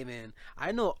came in.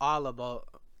 I know all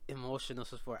about emotional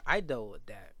support. I dealt with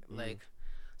that. Like,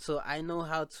 so I know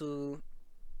how to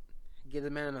give the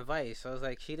man advice. I was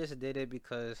like, she just did it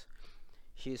because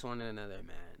she just wanted another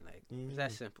man. Like, it's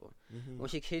that simple. Mhm. When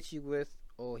she hits you with,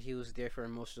 oh, he was there for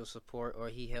emotional support, or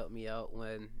he helped me out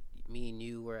when me and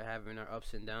you were having our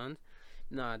ups and downs.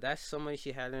 Nah, that's somebody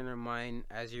she had in her mind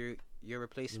as your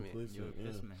replacement. Your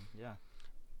replacement, yeah.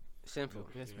 Simple.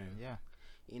 Replacement, yeah.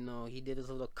 You know, he did his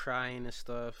little crying and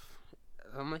stuff.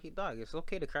 I'm like, dog, it's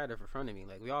okay to cry in front of me.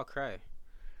 Like, we all cry.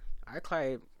 I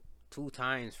cried 2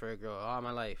 times for a girl all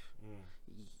my life.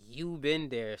 You been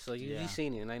there, so you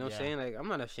seen it. Like, know what I'm saying? Like, I'm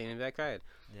not ashamed of that. I cried.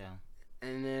 Yeah.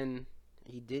 And then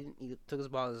he took his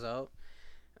balls out.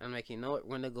 I'm like, you know what?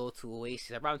 We're gonna go to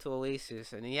Oasis. I brought him to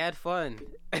Oasis, and he had fun.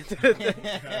 and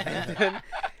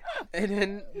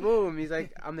then boom, he's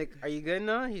like, I'm like, are you good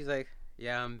now? He's like,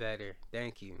 yeah, I'm better.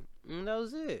 Thank you. And that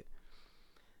was it.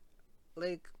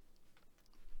 Like,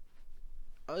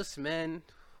 us men,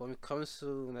 when it comes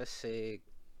to, let's say,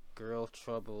 girl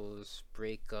troubles,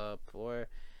 breakup, or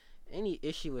any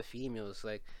issue with females,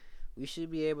 like, we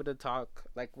should be able to talk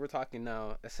like we're talking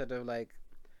now, instead of like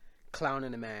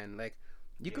clowning a man. Like,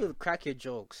 you could crack your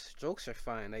jokes. Jokes are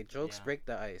fine. Like, jokes break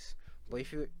the ice. But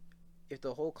if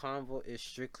the whole convo is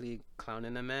strictly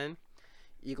clowning a man,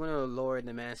 you're gonna lower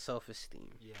the man's self-esteem.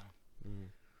 Yeah.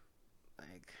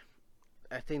 Like,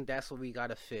 I think that's what we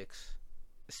gotta fix,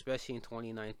 especially in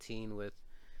 2019 with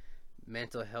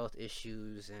mental health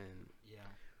issues and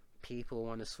people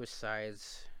want to switch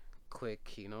sides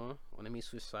quick. You know, when I mean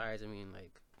switch sides, I mean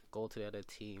like go to the other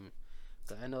team.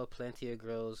 So I know plenty of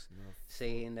girls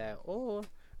saying that, oh,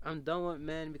 I'm done with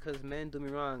men because men do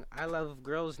me wrong. I love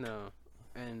girls now,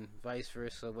 and vice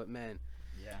versa with men.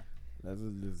 Yeah. That's a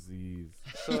disease.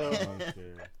 So, I don't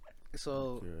care.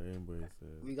 So Anybody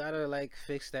says. we gotta like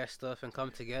fix that stuff and come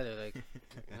together, like,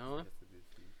 you know.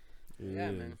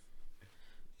 Yeah, man.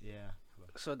 Yeah.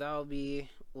 So that'll be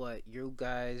what you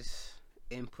guys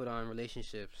input on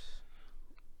relationships.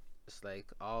 It's like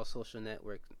all social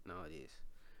network nowadays.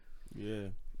 Yeah.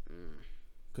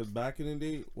 Cause back in the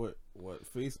day, what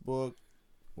Facebook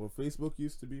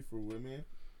used to be for women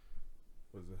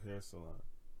was a hair salon.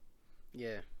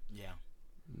 Yeah. Yeah.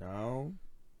 Now,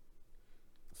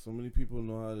 so many people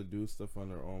know how to do stuff on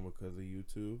their own because of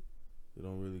YouTube. They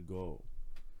don't really go,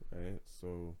 right?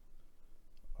 So,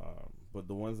 but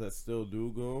the ones that still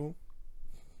do go,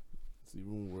 it's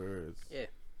even worse. Yeah.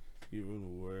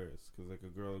 Even worse, cause like a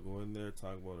girl will go in there,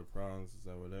 talk about her problems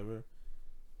and whatever,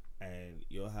 and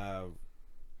you'll have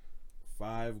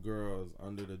 5 girls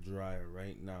under the dryer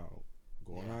right now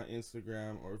going on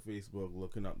Instagram or Facebook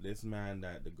looking up this man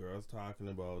that the girl's talking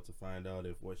about to find out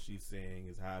if what she's saying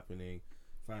is happening,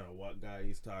 find out what guy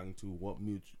he's talking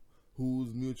to,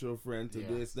 who's mutual friend to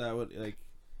this, that, what, like,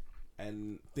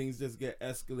 and things just get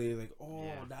escalated.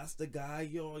 Like, that's the guy,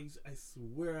 yo, I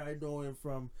swear I know him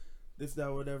from this,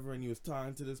 that, whatever, and he was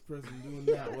talking to this person doing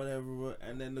that, whatever,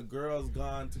 and then the girl's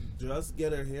gone to just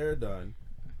get her hair done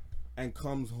and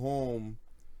comes home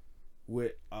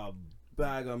with a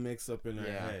bag of mix-up in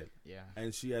her head. Yeah.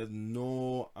 And she has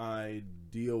no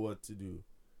idea what to do.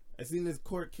 I seen this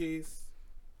court case,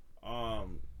 I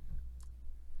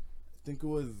think it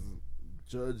was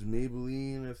Judge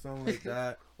Maybelline or something like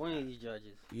that. One of these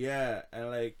judges. Yeah, and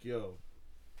like, yo,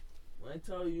 when I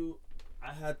tell you,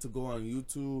 I had to go on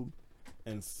YouTube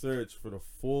and search for the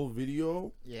full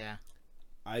video. Yeah.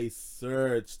 I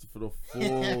searched for the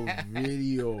full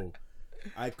video.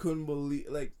 I couldn't believe,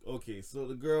 like, okay, so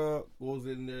the girl goes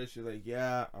in there, she's like,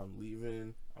 yeah, I'm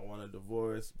leaving, I want a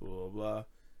divorce, blah, blah, blah.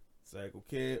 It's like,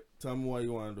 okay, tell me why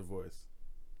you want a divorce.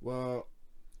 Well,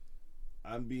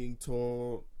 I'm being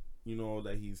told, you know,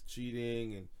 that he's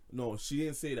cheating, and no, she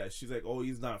didn't say that. She's like, oh,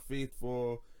 he's not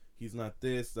faithful, he's not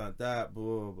this, not that, blah,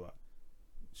 blah, blah.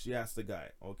 She asked the guy,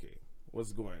 okay,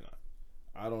 what's going on?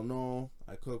 I don't know.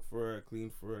 I cook for her, I clean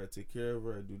for her, I take care of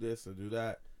her, I do this, I do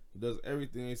that. He does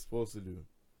everything he's supposed to do.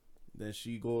 Then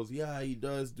she goes, yeah, he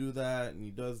does do that, and he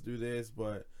does do this,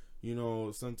 but, you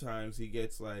know, sometimes he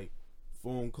gets, like,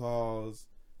 phone calls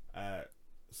at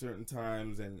certain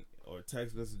times and or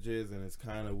text messages, and it's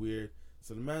kind of weird.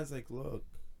 So the man's like, look,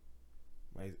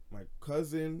 my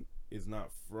cousin is not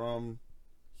from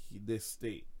this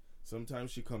state.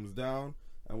 Sometimes she comes down,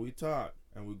 and we talk,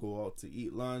 and we go out to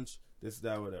eat lunch, this,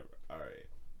 that, whatever. All right.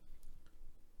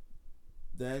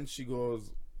 Then she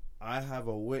goes, I have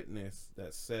a witness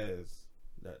that says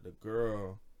that the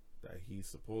girl that he's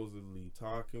supposedly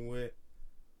talking with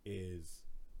is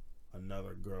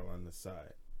another girl on the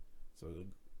side. So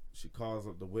she calls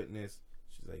up the witness.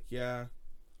 She's like, yeah,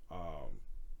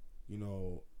 you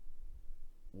know,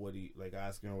 what he, like,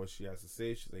 asking her what she has to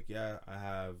say. She's like, yeah, I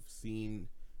have seen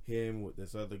him with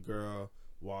this other girl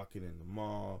walking in the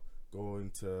mall, going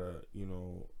to, you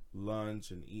know, lunch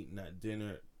and eating at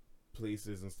dinner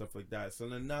places and stuff like that. So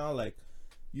then now, like,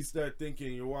 you start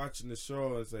thinking, you're watching the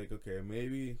show, it's like, okay,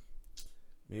 maybe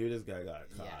maybe this guy got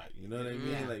caught. Yeah. You know what I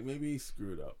mean? Yeah. Like maybe he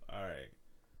screwed up. All right.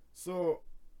 So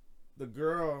the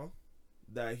girl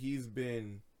that he's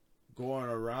been going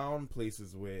around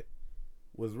places with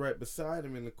was right beside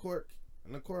him in the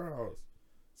courthouse.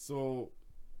 So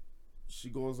she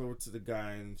goes over to the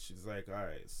guy and she's like, all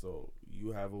right, so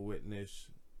you have a witness.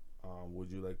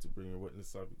 Would you like to bring your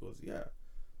witness up? He goes, yeah.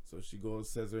 So she goes,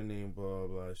 says her name, blah, blah,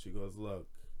 blah. She goes, look,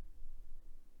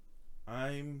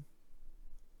 I'm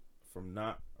from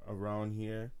not around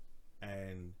here,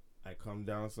 and I come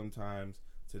down sometimes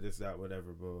to this, that,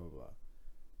 whatever, blah, blah, blah.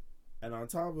 And on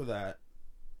top of that,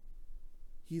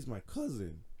 he's my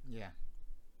cousin. Yeah.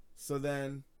 So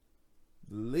then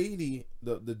the lady,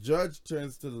 the judge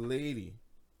turns to the lady,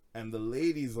 and the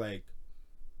lady's like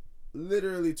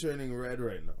literally turning red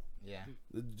right now. Yeah.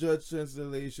 The judge turns to the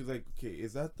lady. She's like, okay,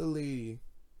 is that the lady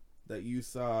that you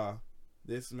saw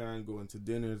this man going to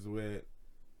dinners with,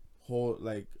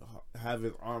 have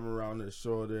his arm around her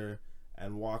shoulder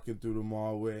and walking through the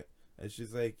mall with? And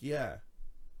she's like, yeah.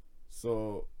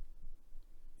 So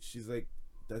she's like,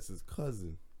 that's his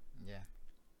cousin. Yeah.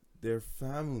 They're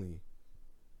family.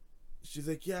 She's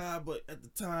like, yeah, but at the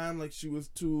time, like, she was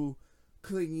too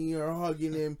clingy or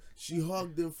hugging him. She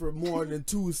hugged him for more than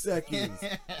 2 seconds.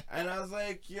 And I was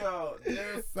like, yo,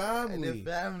 they're family.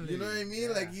 They're family. You know what I mean?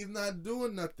 Yeah. Like, he's not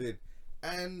doing nothing.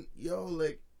 And, yo,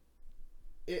 like,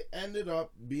 it ended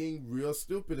up being real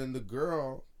stupid. And the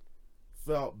girl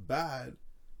felt bad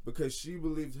because she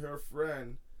believed her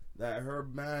friend that her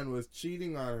man was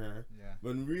cheating on her. Yeah.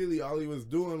 When really all he was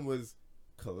doing was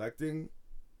collecting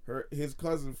his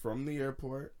cousin from the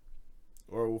airport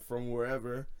or from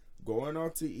wherever, going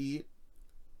out to eat,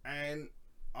 and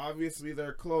obviously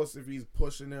they're close if he's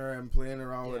pushing her and playing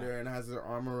around with her and has her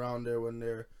arm around her when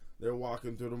they're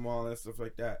walking through the mall and stuff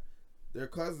like that. They're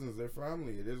cousins, they're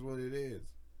family. It is what it is.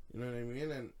 You know what I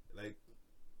mean? And like,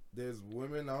 there's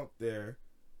women out there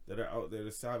that are out there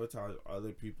to sabotage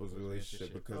other people's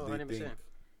relationship because they 100%. think,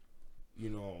 you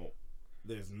know,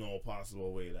 there's no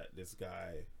possible way that this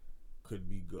guy could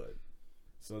be good.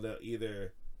 So they'll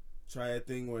either try a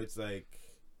thing where it's like,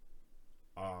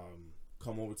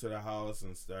 come over to the house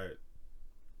and start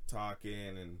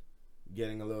talking and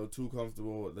getting a little too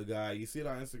comfortable with the guy. You see it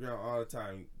on Instagram all the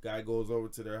time. Guy goes over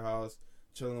to their house,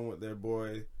 chilling with their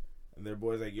boy, and their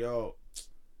boy's like, yo,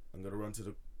 I'm gonna run to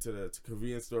the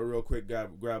convenience store real quick,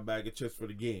 grab a bag of chips for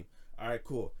the game. Alright,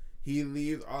 cool. He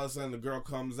leaves, all of a sudden the girl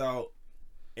comes out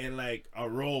in like a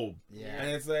robe. Yeah. And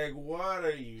it's like, what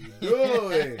are you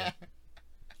doing?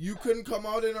 You couldn't come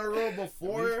out in a robe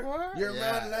before your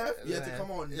man left? You had to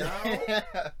come out now?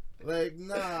 Like,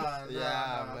 nah,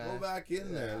 man. go back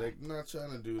in there. Like, not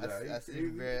trying to do that. That's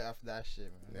very off that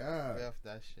shit, man. Yeah. Very off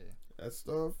that shit. That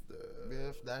stuff. Very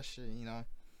off that shit, you know.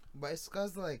 But it's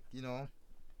cause, like, you know,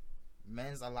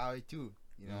 men's allow it too,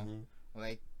 you know. Mm-hmm.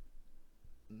 Like,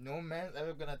 no man's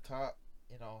ever gonna talk,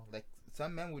 you know, like,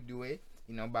 some men would do it,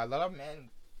 you know, but a lot of men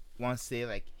won't say,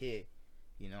 like, hey,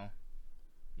 you know,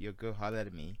 your girl hollered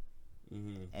at me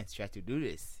and tried to do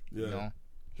this, you know.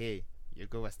 Hey, your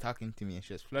girl was talking to me and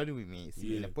she was flirting with me. It's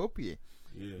inappropriate.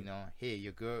 You know, hey,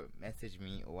 your girl messaged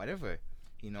me or whatever,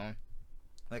 you know.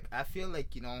 Like, I feel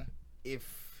like, you know,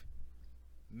 if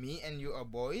me and you are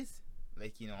boys,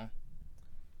 like, you know,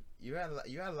 you're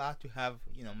allowed to have,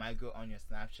 you know, my girl on your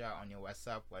Snapchat, on your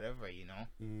WhatsApp, whatever, you know.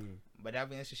 But that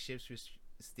relationship should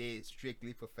stay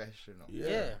strictly professional.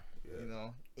 Yeah. You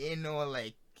know, ain't no,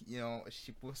 like, you know,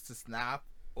 she posts to Snap,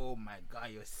 oh my god,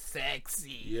 you're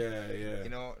sexy. Yeah. You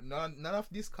know, none of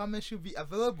these comments should be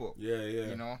available. Yeah.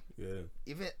 You know. Yeah.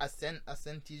 Even I sent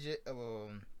TJ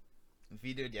a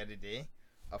video the other day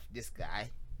of this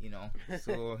guy, you know.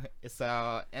 So it's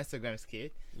a Instagram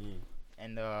skit,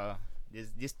 and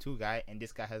there's this two guy, and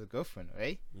this guy has a girlfriend,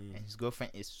 right? And his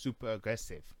girlfriend is super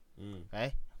aggressive,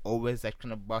 right? Always like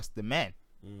trying to boss the man,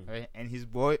 right? And his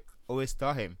boy always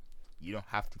tell him, you don't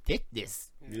have to take this.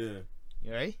 Yeah.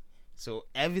 Right? So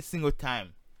every single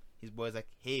time, his boy's like,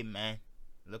 hey man,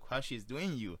 look how she's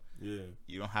doing you. Yeah.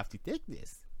 You don't have to take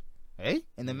this. Right?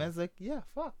 And the man's like, yeah,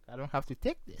 fuck, I don't have to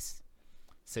take this.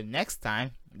 So next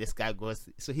time, this guy goes,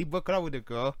 so he broke up with the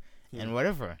girl and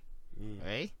whatever.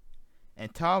 Right?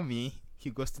 And tell me,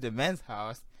 he goes to the man's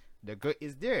house, the girl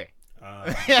is there.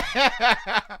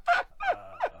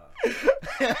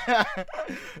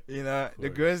 You know, the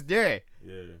girl's there.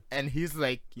 Yeah. And he's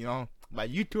like, you know, but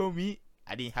you told me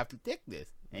I didn't have to take this.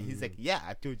 And he's like, yeah,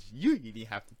 I told you didn't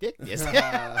have to take this.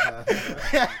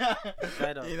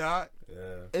 You know,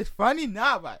 it's funny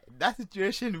now, but that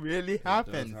situation really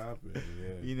happens.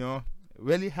 You know,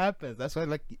 really happens. That's why,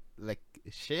 like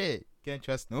shit, can't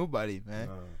trust nobody, man.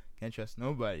 Can't trust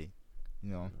nobody.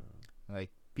 You know, like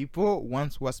people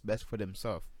want what's best for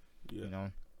themselves. Yeah. You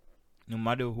know, no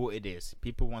matter who it is,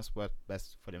 people want what's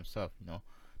best for themselves. You know,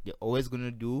 they're always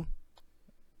gonna do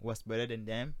what's better than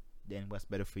them, than what's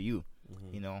better for you.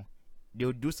 Mhm. You know,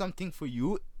 they'll do something for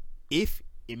you if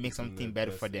it makes It's in something their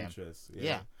better for best them. interest.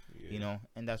 Yeah. You know,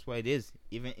 and that's why it is.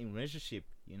 Even in relationship,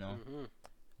 you know, Mhm.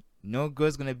 no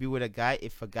girl's gonna be with a guy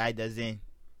if a guy doesn't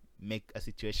make a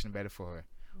situation better for her,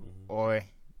 Mhm. or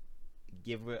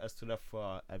give her a sort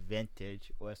of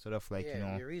advantage, or a sort of like, yeah, you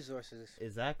know, your resources.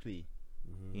 exactly.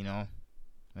 Mhm. You know,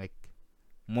 like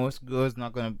most girls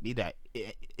not gonna be that.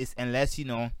 It's unless, you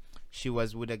know, she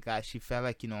was with a guy, she felt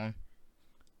like, you know,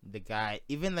 the guy,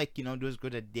 even like, you know, those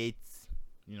girls that dates,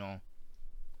 you know,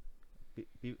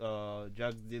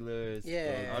 drug dealers,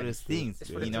 Yeah, all those Shit. things, It's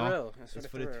for Yeah. the you know. thrill. It's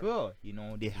for the thrill, you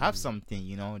know. They have something,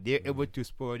 you know. They're able to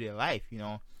spoil their life, you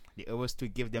know. They're able to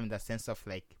give them that sense of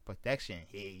like protection.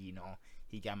 Hey, you know,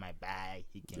 he got my bag.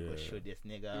 He can go Yeah. shoot this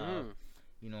nigga up, Mhm.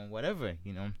 you know, whatever,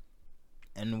 you know.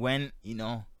 And when, you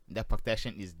know, that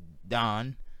protection is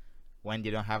done, when they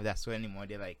don't have that sweat anymore,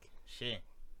 they're like, shit,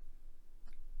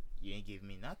 you ain't give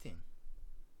me nothing,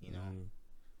 you know. Mhm.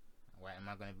 Why am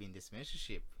I gonna be in this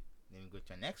relationship? Let me go to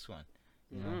the next one.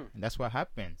 You know, Mhm. and that's what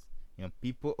happens. You know,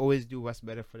 people always do what's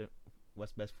better for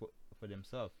what's best for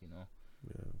themselves. You know,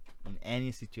 Yeah. in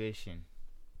any situation,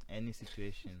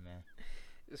 man.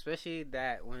 Especially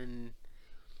that when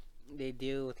they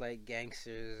deal with like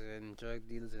gangsters and drug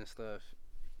dealers and stuff.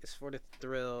 It's for the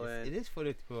thrill, It and is for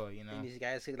the thrill, you know. these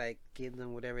guys who like give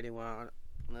them whatever they want.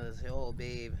 They'll say, "Oh,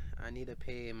 babe, I need to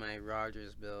pay my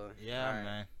Rogers bill. Yeah, Alright,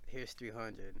 man. Here's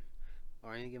 300,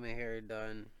 or I need to get my hair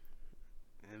done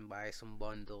and buy some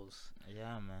bundles.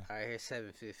 Yeah, man. Alright, here's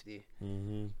 750."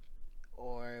 Mhm.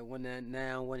 Or when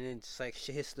it's like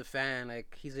shit hits the fan,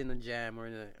 like he's in a jam or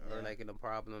Yeah. like in a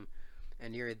problem,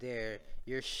 and you're there,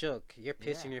 you're shook, you're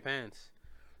pissing Yeah. your pants.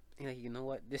 You're like, you know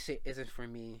what, this shit isn't for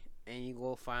me, and you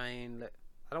go find, like,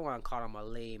 I don't want to call him a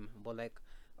lame, but like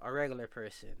a regular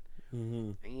person,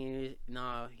 Mhm.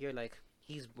 and you're like,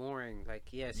 he's boring.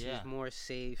 Like, yes, Yeah. he's more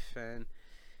safe and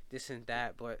this and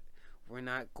that, but we're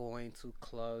not going to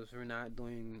clubs. We're not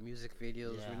doing music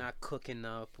videos. Yeah. We're not cooking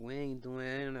up. We ain't doing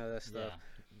any of that stuff.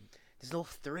 Yeah. There's no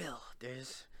thrill.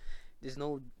 There's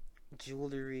no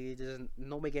jewelry. There's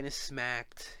nobody getting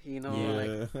smacked. You know,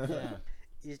 like Yeah.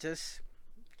 you just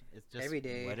It's just every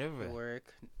day whatever.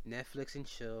 work, Netflix and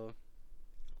chill.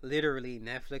 Literally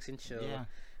Netflix and chill. Yeah.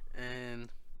 And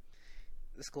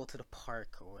let's go to the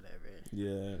park or whatever.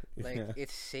 Yeah. Like Yeah.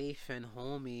 it's safe and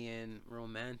homey and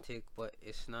romantic, but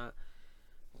it's not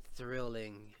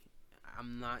thrilling.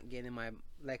 I'm not getting my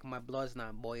blood's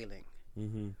not boiling,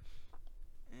 Mhm.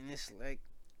 and it's like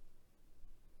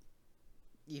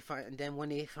then when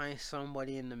they find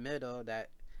somebody in the middle that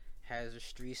has a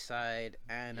street side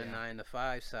and a Yeah. 9 to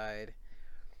 5 side,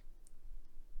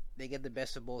 they get the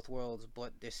best of both worlds,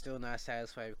 but they're still not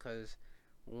satisfied because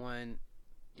one,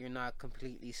 you're not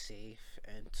completely safe,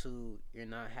 and two, you're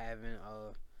not having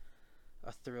a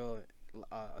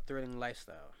thrilling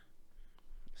lifestyle.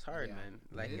 It's hard, Yeah, man.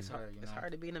 it Like is it's hard. hard, you It's know.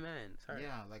 hard to be a man. It's hard.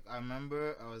 Yeah, like I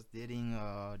remember I was dating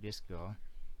this girl,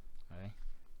 right?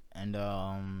 And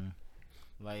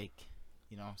like,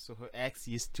 you know, so her ex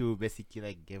used to basically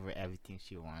like give her everything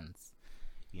she wants,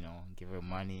 you know, give her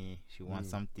money, she wants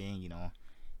something, you know,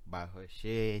 buy her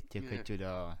shit, take her Yeah. to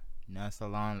the nail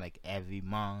salon like every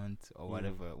month or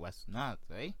whatever it was not,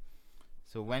 right?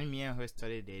 So when me and her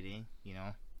started dating, you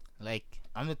know, like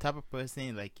I'm the type of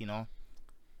person like, you know,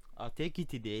 I'll take you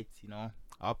to dates, you know,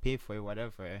 I'll pay for it,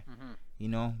 whatever, Mhm. you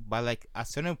know. But like at a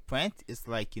certain point, it's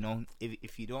like, you know,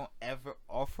 if you don't ever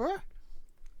offer,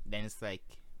 then it's like,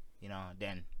 you know,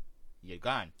 then you're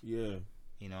gone, Yeah.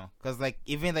 you know. Cause like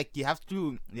even like you have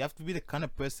to be the kind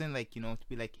of person like, you know, to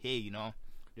be like, hey, you know,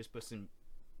 this person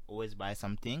always buy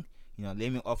something, you know,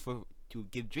 let me offer to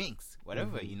give drinks,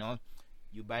 whatever, Mhm. you know.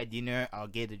 You buy dinner, I'll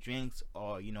get the drinks,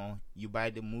 or you know, you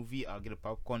buy the movie, I'll get a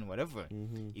popcorn, whatever.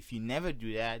 Mhm. If you never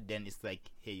do that, then it's like,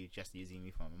 hey, you're just using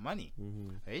me for my money,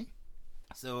 Mhm. right?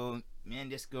 So me and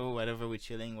this girl, whatever, we're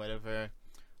chilling, whatever.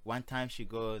 One time she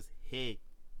goes, hey,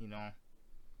 you know,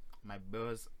 my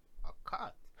bills are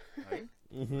cut, right?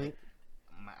 Mhm. Like,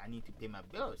 I need to pay my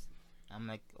bills. I'm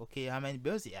like, okay, how many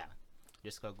bills you have?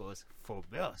 This girl goes, 4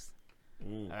 bills.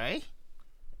 Mm. All right.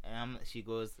 And she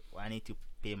goes, well, I need to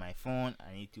pay my phone.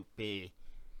 I need to pay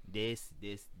this,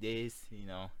 you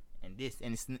know, and this,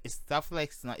 and it's stuff like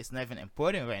it's not even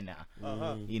important right now.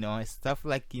 Uh-huh. Mhm. You know, it's stuff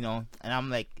like, you know, and I'm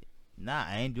like, nah,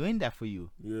 I ain't doing that for you.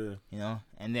 Yeah. You know,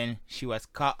 and then she was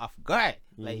caught off guard.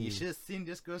 Like, you Mhm. should have seen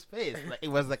this girl's face. Like, it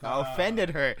was like I offended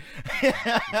her.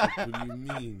 What do you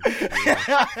mean?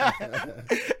 Yeah.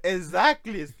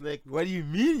 Exactly. It's like, what do you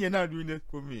mean you're not doing this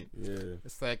for me? Yeah.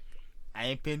 It's like, I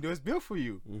ain't paying those bills for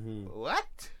you. Mm-hmm.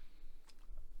 What?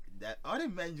 That other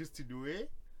man used to do it.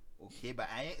 Okay, but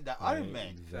I ain't that other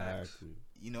man. Exactly.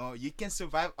 You know, you can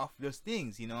survive off those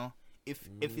things. You know, if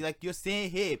Mhm. like you're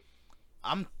saying, hey,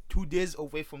 I'm 2 days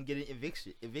away from getting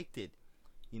evicted.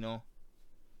 You know,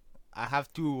 I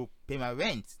have to pay my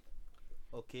rent.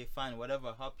 Okay, fine,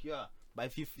 whatever, help you out. But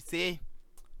if you say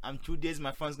I'm 2 days,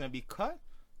 my phone's gonna be cut.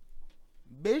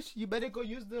 Bitch, you better go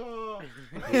use the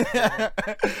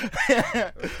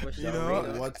you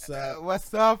know, WhatsApp.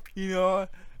 what's up, you know,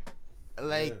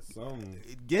 like Yeah, something.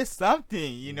 get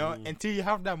something, you know, Mhm. until you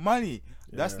have that money.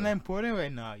 That's Yeah. not important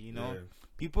right now, you know. Yeah.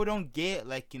 People don't get,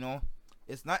 like, you know,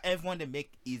 it's not everyone that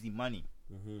make easy money,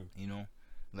 Mm-hmm. you know.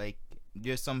 Like,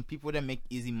 there's some people that make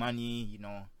easy money, you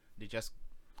know, they just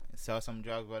sell some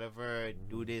drugs, whatever,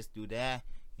 do this, do that,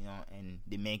 you know, and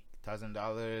they make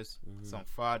 $1,000, Mhm. some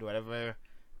fraud, whatever,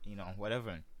 you know,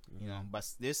 whatever, you know. But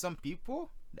there's some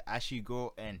people that actually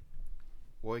go and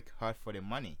work hard for the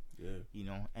money, Yeah. you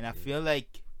know. And I feel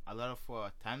like a lot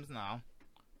of times now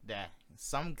that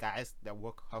some guys that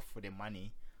work hard for the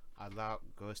money allow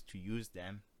girls to use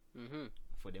them Mm-hmm.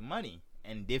 for the money,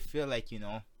 and they feel like, you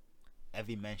know,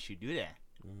 every man should do that.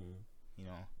 Mm-hmm. You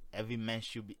know, every man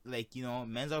should be like, you know,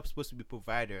 men are supposed to be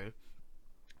provider,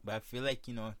 but I feel like,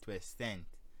 you know, to extent,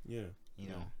 Yeah. you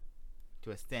know,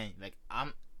 to extent, like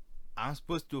I'm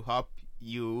supposed to help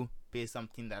you pay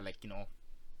something that, like, you know,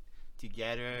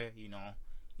 together, you know,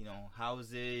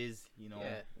 houses, you know,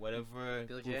 Yeah. whatever,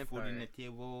 Build put your food in empire. the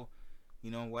table,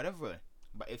 you know, whatever.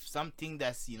 But if something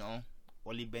that's, you know,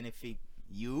 only benefit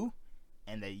you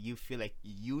and that you feel like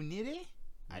you need it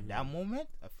at that moment,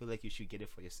 I feel like you should get it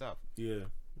for yourself. Yeah.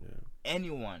 Yeah.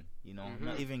 Anyone, you know,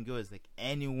 not Mhm. even girls, like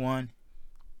anyone,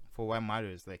 for what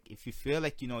matters. Like, if you feel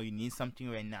like, you know, you need something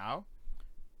right now,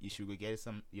 you should go get it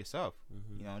some yourself.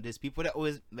 Mm-hmm. You know, there's people that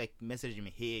always like message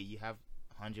me, hey, you have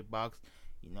 $100,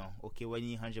 you know, okay, what do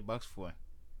you need $100 for?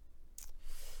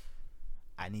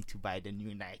 I need to buy the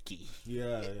new Nike.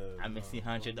 Yeah. I'm missing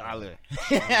 $100.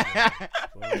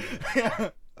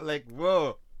 Funny. Like,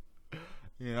 whoa,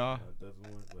 you know, That doesn't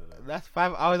work like that. that's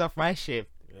 5 hours of my shift,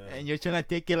 Yeah. and you're trying to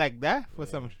take it like that for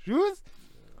some shoes?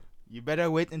 You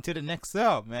better wait until the next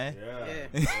sale, man. Yeah.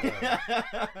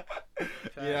 Yeah.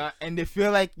 Yeah, and they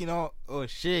feel like, you know, oh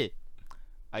shit,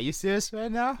 are you serious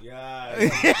right now? Yeah.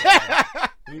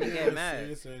 They get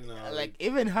mad. Like,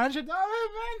 even $100,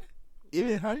 man,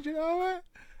 even $100,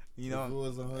 you if it know.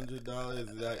 was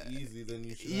 $100 that easy, then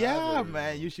you should. Yeah, have it,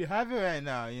 man, know. you should have it right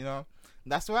now, you know.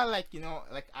 That's why, like, you know,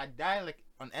 like I die, like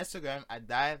on Instagram, I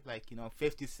die like, you know,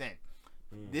 50 Cent.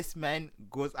 This man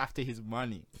goes after his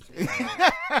money. He's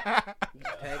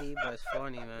petty, but it's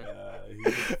funny, man.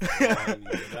 He's funny.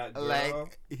 That girl,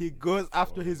 Like, he goes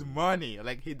after his money.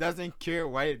 Like, he doesn't care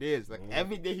what it is. Like, Mhm.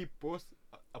 every day he posts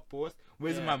a post,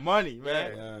 where's Yeah. my money,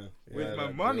 man? yeah, with my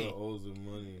that money. girl owes him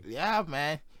money. Yeah,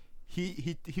 man.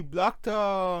 He blocked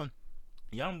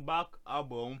Young Buck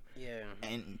album Yeah.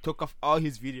 and took off all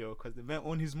his video because the man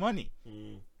owned his money.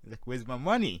 Mm. Like, where's my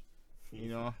money? You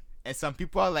know. And some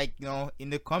people are like, you know,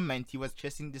 in the comment, he was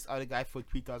chasing this other guy for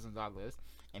 $3,000,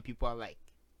 and people are like,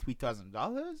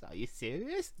 $3,000? Are you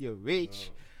serious? You're rich.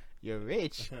 Oh. You're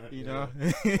rich. You Yeah. know.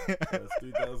 That's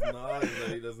 $3,000 that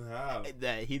he doesn't have.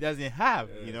 That he doesn't have.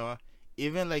 Yeah. You know.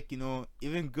 Even like, you know,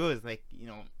 even girls like, you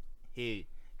know, hey,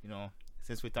 you know,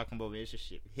 since we're talking about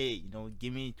relationship, hey, you know,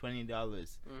 give me $20.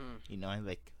 Mm-hmm. You know,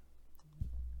 like,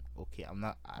 okay, I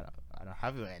don't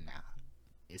have it right now.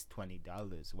 It's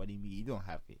 $20. What do you mean you don't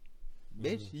have it?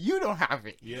 Bitch, you don't have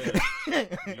it. Yeah.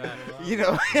 You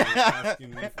know. You're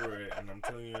asking me for it, and I'm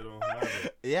telling you I don't have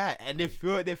it. Yeah, and they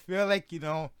feel like, you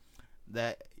know,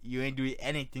 that you ain't doing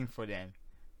anything for them.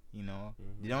 You know,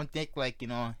 Mhm. they don't think like, you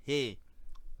know, hey,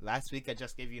 last week I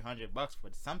just gave you $100 for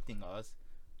something else.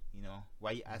 You know,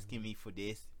 why you asking me for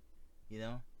this? You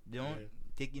know, they don't Yeah.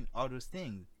 take in all those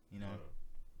things. You know,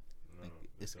 No, like,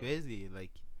 they it's don't. crazy.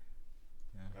 Like,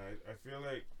 I feel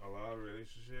like a lot of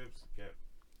relationships get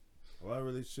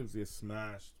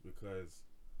smashed because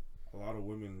a lot of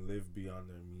women live beyond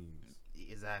their means.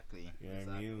 exactly. You know what I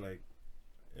exactly. mean? Like,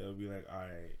 it'll be like,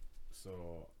 alright,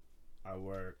 so I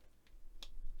work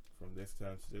from this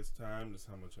time to this time. This is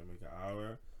how much I make an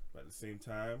hour. But at the same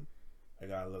time, I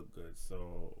gotta look good.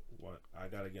 So what? I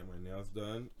gotta get my nails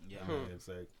done. Yeah. And it's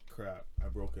like, crap, I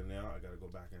broke a nail. I gotta go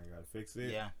back and I gotta fix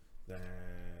it. Yeah.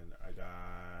 Then I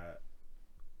gotta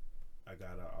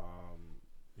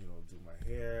you know, do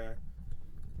hair,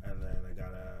 and then I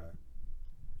gotta,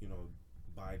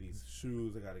 buy these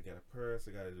shoes. I gotta get a purse.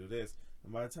 I gotta do this.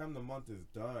 And by the time the month is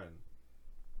done,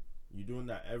 you're doing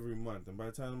that every month. And by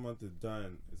the time the month is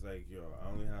done, it's like, yo, I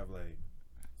only have like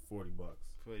 $40.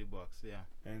 $40, yeah.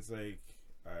 And it's like,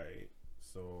 all right,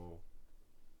 so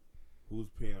who's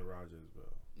paying the Rogers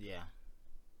bill? Yeah.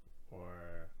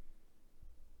 Or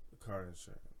the car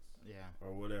insurance? Yeah.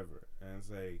 Or whatever. And it's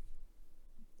like,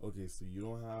 okay, so you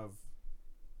don't have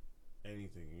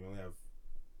anything. You only have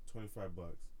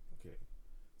 $25. Okay.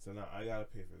 So now I gotta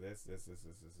pay for this.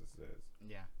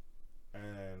 Yeah.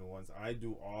 And once I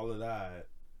do all of that,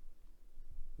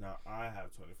 now I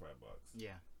have $25.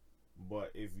 Yeah.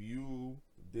 But if you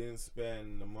didn't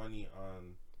spend the money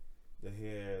on the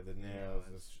hair, the nails,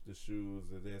 the shoes,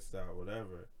 the this, that,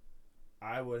 whatever,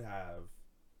 I would have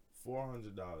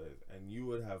 $400 and you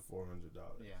would have $400.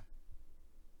 Yeah.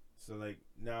 So like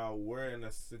now we're in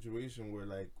a situation where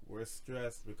like we're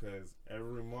stressed because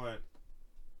every month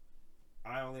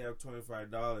I only have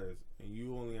 $25 and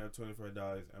you only have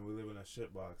 $25 and we live in a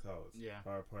shitbox house. Yeah.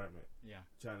 Our apartment. Yeah.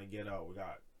 Trying to get out. We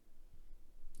got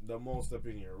the most up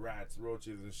in here, rats,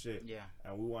 roaches and shit. Yeah.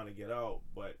 And we want to get out,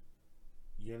 but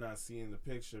you're not seeing the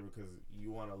picture because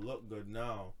you want to look good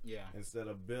now. Yeah. Instead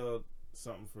of build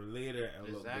something for later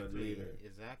and look good later.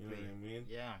 Exactly. You know what I mean?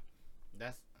 Yeah.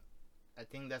 I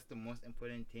think that's the most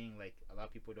important thing. Like a lot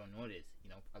of people don't notice.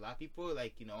 A lot of people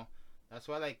like that's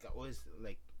why like I always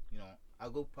like I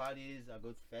go parties, I go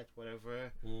to fest,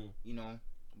 whatever.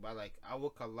 But like I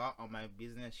work a lot on my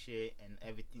business shit and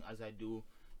everything as I do.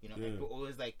 And people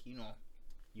always like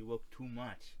you work too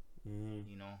much.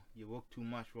 You work too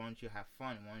much. Why don't you have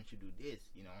fun? Why don't you do this?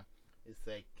 It's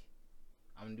like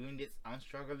I'm doing this. I'm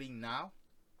struggling now,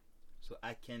 so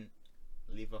I can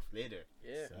live off later.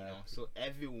 Yeah. Exactly. So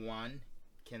everyone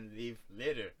can live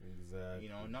later. Exactly.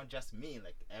 Not just me,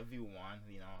 like everyone,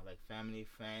 like family,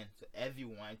 friends, so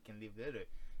everyone can live later.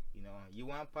 You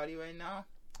want to party right now?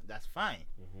 That's fine.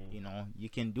 You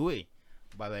can do it.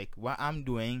 But like what I'm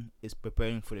doing is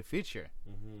preparing for the future.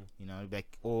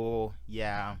 Like, oh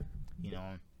yeah,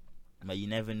 but you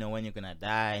never know when you're gonna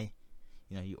die.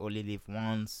 You only live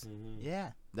once.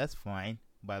 Yeah, that's fine.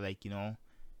 But like, you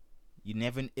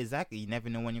never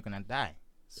know when you're gonna die.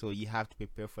 So you have to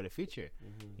prepare for the future.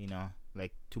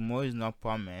 Like tomorrow is not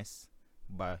promised,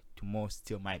 but tomorrow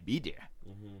still might be there.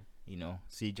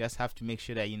 So you just have to make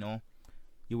sure that you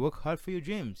work hard for your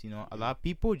dreams. A lot of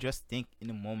people just think in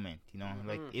the moment.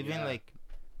 Like even like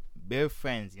bare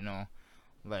friends.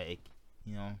 Like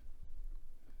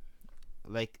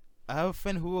like I have a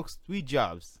friend who works 3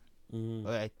 jobs.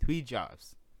 Like 3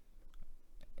 jobs.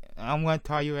 I'm gonna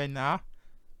tell you right now.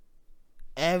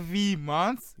 Every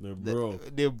month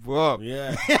they're broke.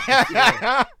 Yeah.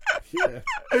 Yeah.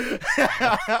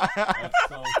 That's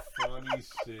some funny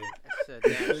shit.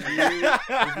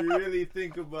 If you really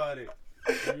think about it.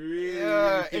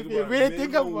 If you really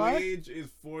think about it, wage is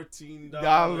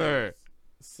 $14.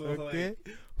 So okay,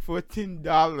 $14.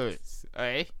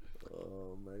 Alright.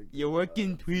 Oh my God. You're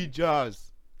working 3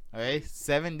 jobs. Alright,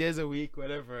 7 days a week,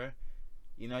 whatever.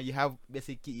 You have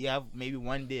maybe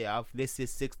one day off. Let's say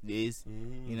 6 days.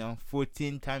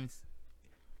 14 times.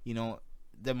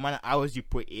 The amount of hours you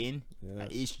put in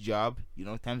at each job.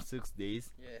 Times 6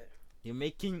 days. Yeah. You're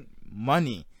making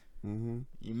money.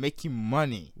 You're making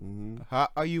money. How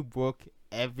are you broke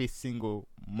every single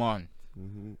month?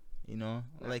 Not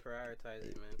like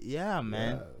prioritizing, man. Yeah,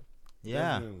 man.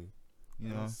 Yeah.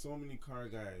 There's so many car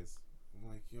guys. I'm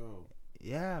like, yo.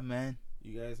 Yeah, man.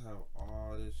 You guys have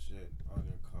all this shit on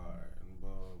your car and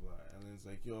blah blah blah, and then it's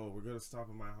like, yo, we're gonna stop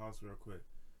at my house real quick.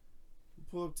 You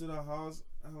pull up to the house,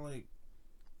 I'm like,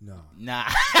 nah.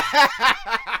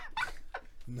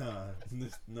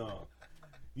 No.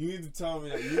 You need to tell me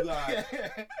that you got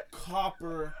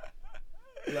copper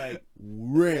like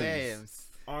rims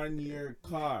on your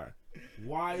car.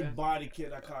 Wide body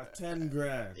kit that costs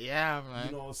 $10,000. Yeah,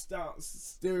 man.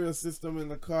 Stereo system in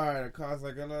the car that costs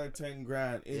like another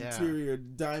 $10,000. Interior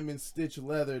diamond stitch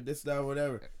leather, this, that,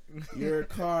 whatever. Your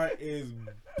car is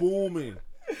booming.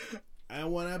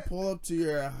 And when I pull up to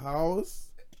your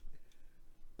house,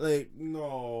 like,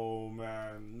 no,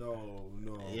 man, no.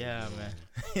 Yeah, man.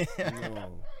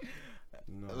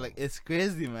 No. Like, it's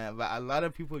crazy, man. But a lot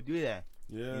of people do that.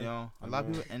 Yeah. A lot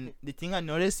of people. And the thing I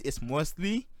noticed is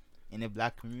mostly in the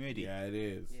black community. Yeah, it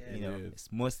is. Yeah.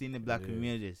 It's mostly in the black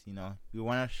communities. We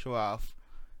want to show off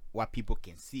what people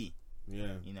can see.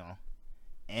 Yeah.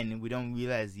 And we don't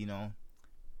realize,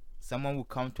 someone will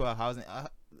come to our house and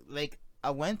like I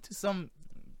went to some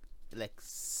like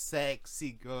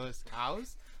sexy girl's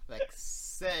house, like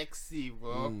sexy,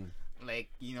 bro. Like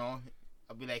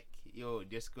I'll be like, yo,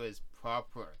 this girl is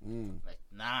proper. Mm. Like,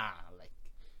 nah, like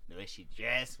the way she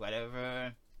dressed,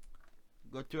 whatever.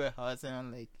 Go to her house and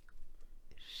I'm like,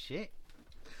 shit.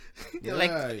 Yeah,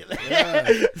 Like, yeah,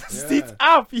 sit yeah.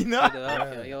 up, you know.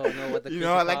 Yeah. You don't know what the You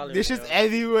know, like dishes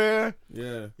everywhere.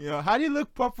 Yeah. You know, how do you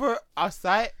look proper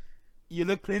outside? You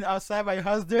look clean outside, but your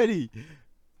house dirty.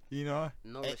 You know.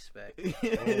 No respect.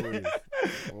 Always.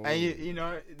 And you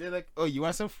know, they're like, oh, you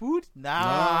want some food?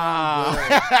 Nah.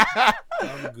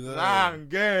 I'm good. Nah, I'm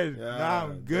good. Yeah, nah,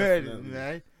 I'm good, definitely.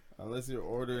 man. Unless you're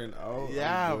ordering out.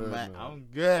 Yeah, I'm good, man, I'm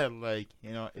good. Like,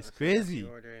 you know, it's crazy. You're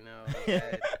ordering out. I'm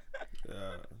dead.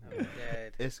 Yeah. I'm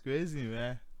dead. It's crazy,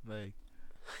 man. Like,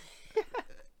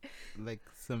 like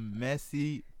some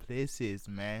messy places,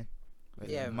 man. Like,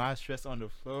 Yeah. mattress on the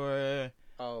floor.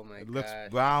 Oh my It looks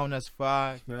god. brown as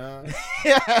fuck. Yeah.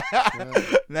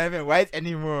 Not even white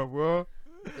anymore, bro.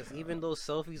 Because even those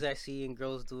selfies I see in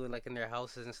girls doing like in their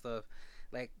houses and stuff,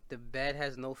 like the bed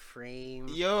has no frame.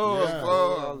 Yo, Yeah.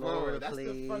 All bro, over the that's the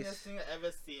place. funniest thing I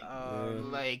ever seen. Yeah.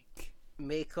 Like,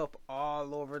 Makeup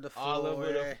all over the floor. all over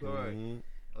the floor. Mhm.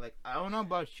 Like, I don't know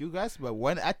about you guys, but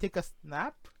when I take a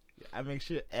snap, I make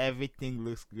sure everything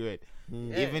looks good.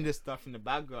 Mhm. Yeah. Even the stuff in the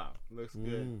background looks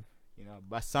good. Mhm. You know,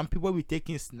 but some people be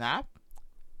taking snap,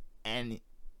 and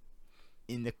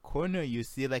in the corner you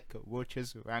see like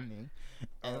roaches running,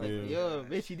 and like, Yeah. yo,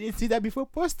 bitch, you didn't see that before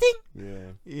posting,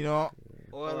 Yeah. you know,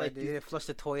 or Or like they didn't flush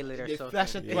the toilet or they something.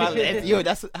 flash a Yeah. toilet. Yo,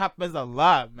 that's what happens a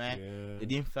lot, man. Yeah. They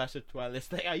didn't flash a toilet.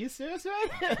 It's like, are you serious,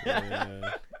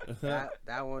 man? Yeah.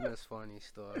 That one is funny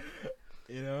stuff.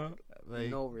 You know, like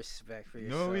No respect for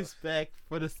yourself. no respect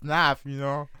for the snap, you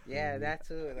know. Yeah, Mhm. that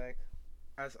too. Like,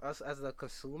 as us as the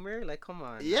consumer, like, come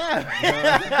on. Yeah.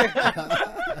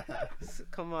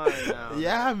 Come on now.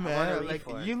 Yeah, I want a man. Like,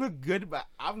 refund. you look good, but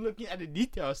I'm looking at the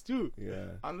details too.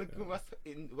 Yeah. I'm looking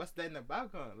what's there in the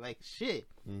background. Like, shit,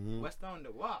 Mhm. what's down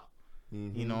the wall?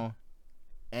 Mhm. You know,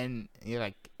 and you're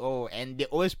like, oh, and they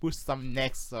always put some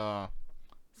next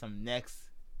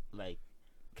like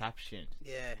caption.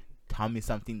 Yeah, Tell me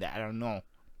something that I don't know.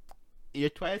 Your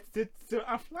toilet still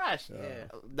a flash. yeah.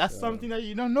 That's Yeah. something that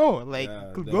you don't know. Like,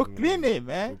 Yeah, go clean definitely. it,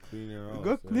 man. Go clean your house.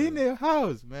 Go clean your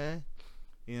house, man.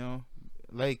 You know,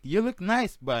 like, you look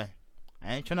nice, but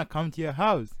I ain't trying to come to your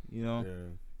house. You know,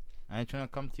 Yeah. I ain't trying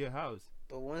to come to your house.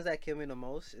 The ones that kill me the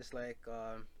most is like,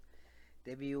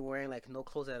 they be wearing like no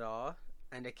clothes at all,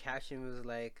 and the caption was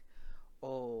like,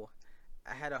 "Oh,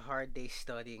 I had a hard day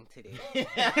studying today."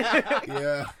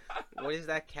 Yeah. What does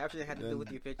that caption have to do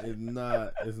with your picture?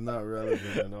 It's not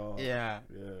relevant at all. Yeah.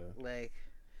 Yeah. Like,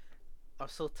 I'm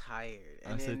so tired,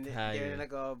 I'm and so then they're tired. in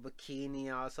like a bikini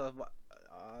and all stuff,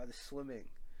 swimming.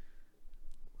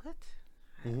 What?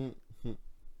 Mhm.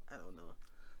 I don't know.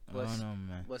 I don't know,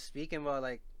 man. But speaking about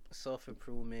like self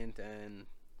improvement and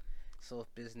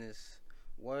self business,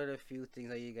 what are the few things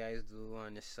that you guys do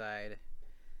on the side?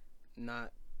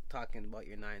 Not talking about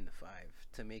your 9 to 5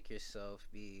 to make yourself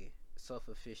be self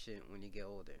efficient when you get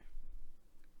older.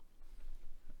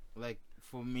 Like,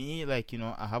 for me, like, you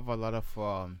know, I have a lot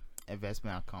of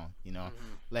investment account. You know,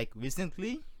 Mhm. like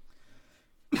recently,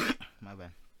 my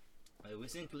bad. Like,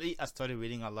 recently, I started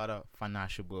reading a lot of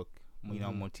financial book. You know,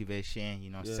 Mhm. motivation. You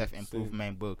know, Yeah, self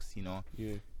improvement books. You know.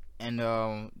 Yeah. And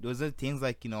those are things,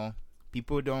 like, you know,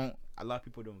 a lot of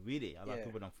people don't read it. A lot of Yeah.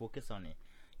 people don't focus on it,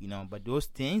 you know. But those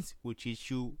things will teach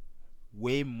you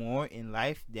way more in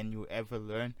life than you ever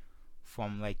learn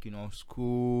from, like, you know,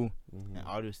 school Mhm. and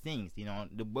all those things. You know,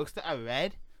 the books that I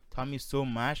read taught me so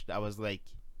much that I was like,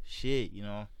 shit, you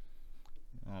know,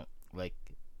 like,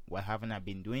 why haven't I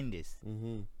been doing this?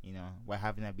 Mhm. You know, why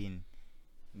haven't I been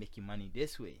making money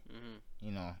this way? Mhm.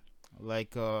 You know,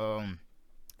 like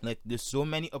there's so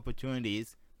many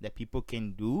opportunities that people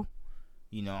can do,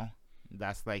 you know,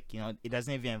 that's like, you know, it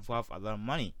doesn't even involve a lot of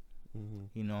money. Mhm.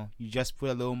 You know, you just put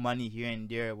a little money here and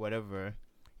there, whatever,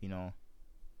 you know,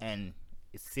 and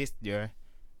it sits there,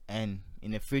 and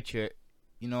in the future,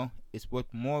 you know, it's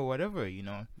worth more, whatever, you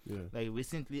know. Yeah. Like,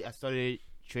 recently I started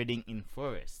trading in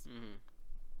Forex, Mhm.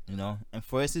 you know, and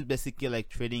Forex is basically like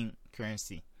trading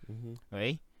currency, Mhm.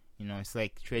 right? You know, it's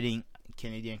like trading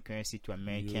Canadian currency to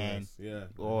American, US, yeah.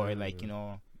 or Yeah, like, yeah. you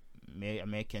know,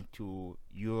 American to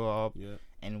Europe, Yeah.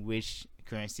 and which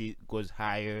currency goes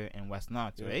higher and what's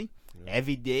not, Yeah. right? Yeah.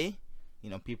 Every day, you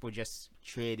know, people just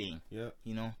trading, Yeah.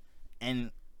 you know,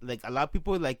 and like a lot of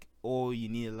people like, oh, you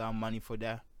need a lot of money for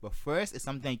that. But first, it's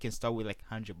something you can start with, like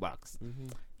 $100.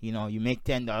 Mhm. You know, you make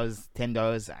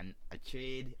 $10 and a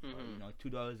trade, or, Mhm. you know,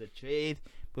 $2 a trade.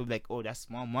 People be like, oh, that's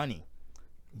small money.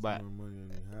 It's But more money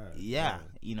than you have. yeah,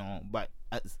 you know, but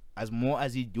as more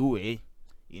as you do it,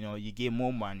 you get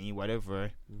more money,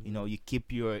 whatever. You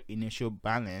keep your initial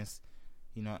balance,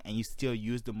 and you still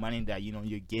use the money that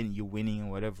you're getting, you're winning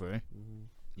and whatever.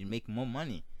 You make more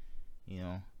money,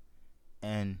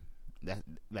 and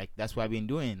that's what I've been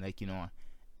doing,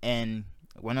 and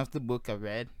one of the book I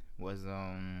read was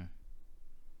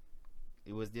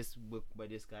it was this book by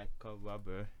this guy called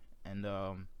Robert, and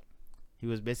he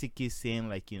was basically saying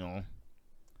like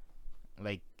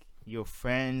your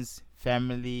friends,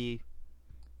 family,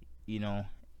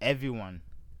 everyone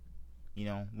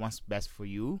wants best for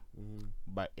you,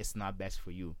 but it's not best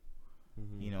for you.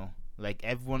 Like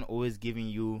everyone always giving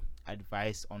you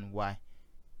advice on why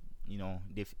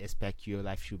they expect your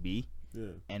life should be,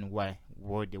 and what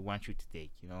they want you to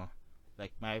take.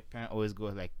 Like my parents always go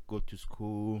to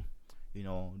school,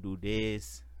 do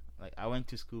this. Like I went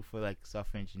to school for like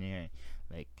software engineering.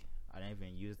 Like I don't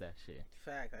even use that shit.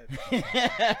 Fact.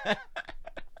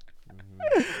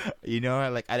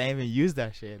 Like I don't even use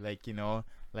that shit. Like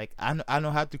like I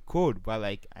know how to code, but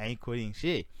like I ain't coding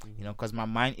shit. Because my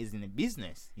mind is in the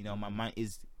business. My mind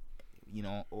is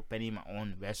opening my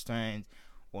own restaurants,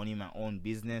 owning my own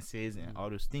businesses, and all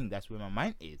those things. That's where my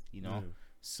mind is.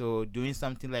 So doing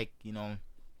something like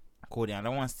coding, I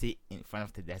don't want to sit in front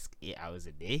of the desk 8 hours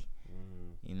a day.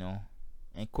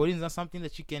 And coding is not something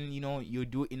that you can you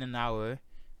do in an hour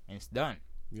and it's done.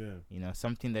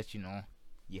 Something that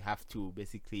you have to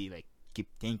basically like keep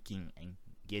thinking and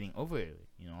getting over it.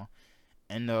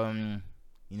 And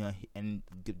and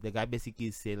the guy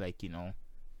basically said like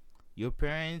your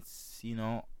parents,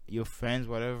 your friends,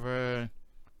 whatever,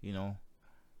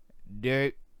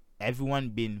 they're everyone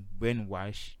been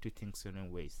brainwashed to think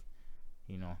certain ways.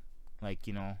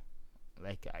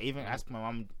 Like I even asked my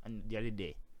mom the other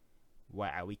day, why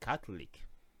are we Catholic?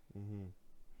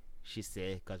 She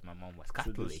said because my mom was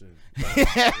Catholic. Tradition.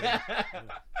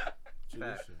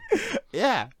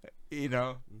 Yeah,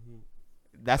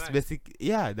 that's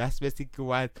that's basically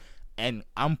what. And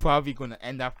I'm probably gonna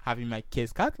end up having my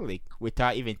kids Catholic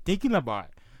without even thinking about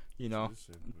it.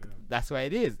 That's what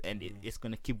it is, and it's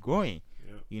gonna keep growing.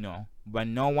 But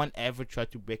no one ever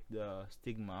tried to break the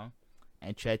stigma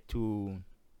and try to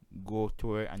go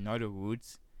toward another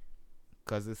route,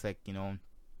 because it's like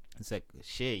it's like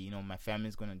shit. My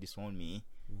family's gonna disown me.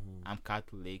 I'm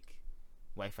Catholic.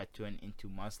 What if I turn into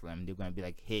Muslim? They're gonna be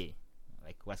like, hey,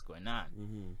 like what's going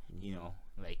on?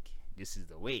 Like this is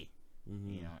the way.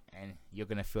 And you're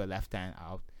gonna feel left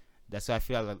out. That's why I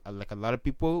feel like a lot of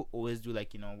people always do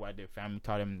like what their family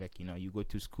taught them, like you go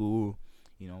to school,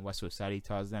 what society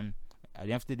tells them. At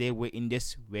the end of the day, we're in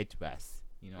this red race,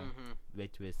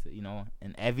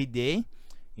 and every day,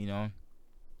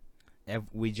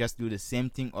 we just do the same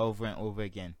thing over and over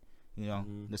again.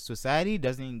 The society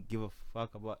doesn't give a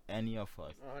fuck about any of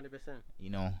us.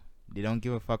 100%. They don't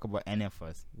give a fuck about any of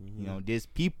us. There's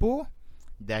people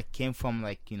that came from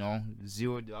like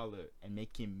 $0 and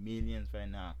making millions right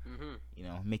now.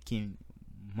 Making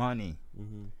money.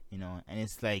 And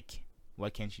it's like, why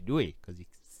can't you do it? Because you're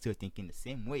still thinking the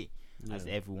same way as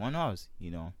everyone else.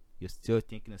 You're still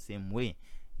thinking the same way.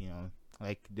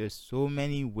 Like there's so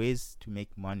many ways to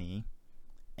make money,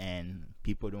 and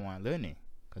people don't want to learn it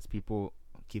because people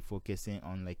keep focusing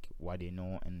on like what they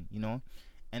know, and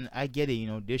and I get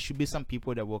it. There should be some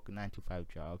people that work 9-to-5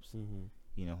 jobs.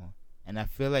 And I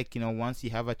feel like once you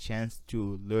have a chance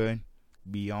to learn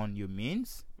beyond your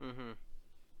means,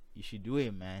 you should do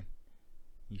it, man.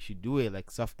 You should do it, like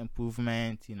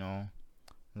self-improvement.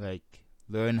 Like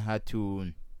learn how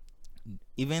to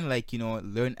even like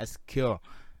learn a skill.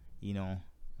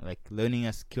 Like learning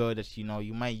a skill that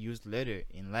you might use later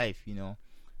in life.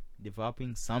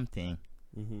 Developing something.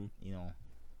 And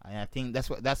I think that's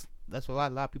what a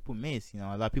lot of people miss. A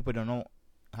lot of people don't know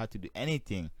how to do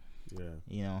anything.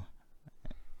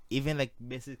 Even like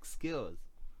basic skills.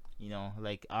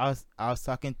 Like I was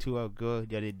talking to a girl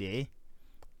the other day,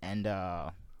 and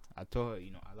I told her,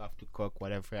 I love to cook,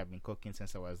 whatever. I've been cooking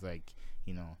since I was like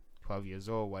 12 years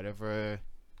old, whatever.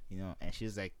 And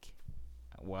she's like,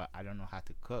 well, I don't know how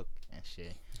to cook and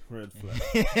shit. Red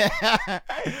flag.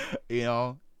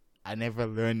 I never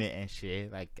learned it and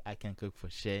shit. Like I can cook for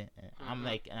shit. And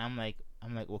I'm like,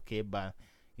 okay, but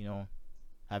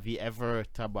have you ever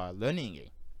thought about learning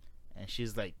it? And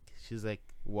she's like,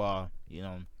 well,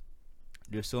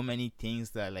 there's so many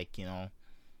things that like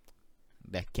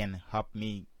that can help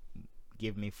me,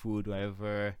 give me food,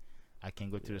 whatever. I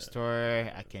can go to the store.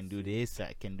 I can do this.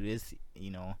 I can do this.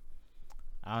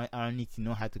 I don't need to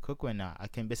know how to cook right now. I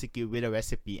can basically read a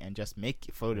recipe and just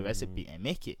follow the recipe and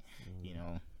make it.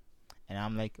 And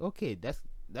I'm like, okay,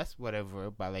 that's whatever.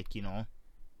 But like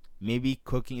maybe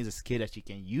cooking is a skill that you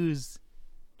can use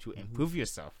to improve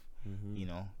yourself, you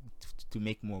know, to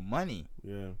make more money.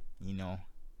 Yeah. You know,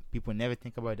 people never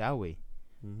think about it that way.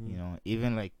 Mm-hmm. You know,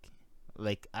 even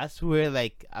like I swear,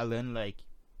 like I learned like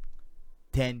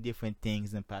 10 different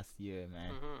things in the past year,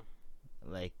 man.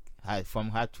 Like how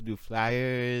to do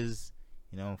flyers,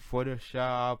 you know,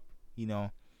 Photoshop, you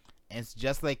know, and it's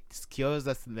just like skills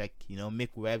that's like, you know,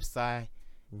 make website,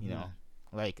 you know,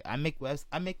 like I make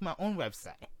my own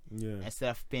website. Yeah. Instead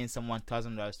of paying someone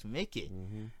 $1,000 to make it,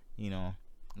 you know,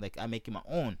 like I make it my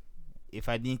own. If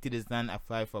I need to design a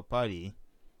flyer for a party,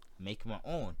 I make my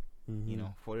own, you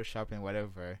know, Photoshop and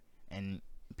whatever. And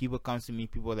people come to me,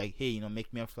 people are like, hey, you know,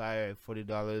 make me a flyer,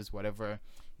 $40, whatever,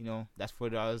 you know, that's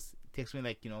 $40. It takes me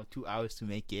like, you know, 2 hours to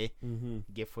make it.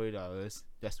 Get $40,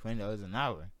 that's $20 an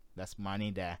hour. That's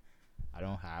money that I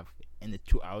don't have. In the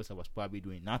 2 hours I was probably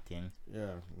doing nothing.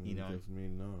 Yeah. You know, just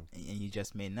made now. And you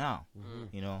just made now.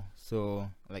 You know, so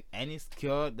like any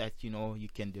skill that, you know, you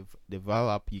can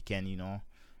develop, you can, you know,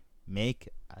 make,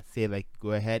 I say like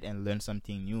go ahead and learn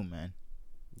something new, man.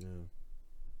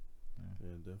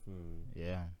 Yeah, definitely.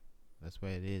 Yeah, that's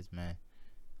what it is, man.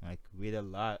 Like read a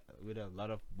lot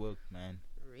of books, man.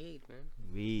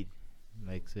 Read,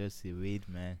 like seriously, read,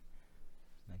 man.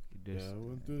 Like I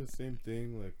went through the same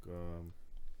thing. Like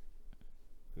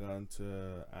got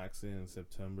into accident in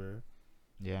September.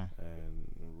 Yeah. And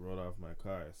rolled off my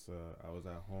car. So I was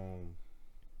at home.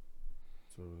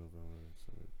 So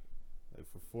like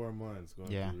for 4 months going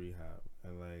through rehab,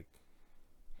 and like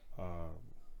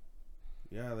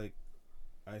yeah, like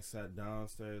I sat down,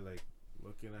 started like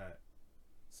looking at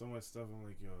so much stuff. I'm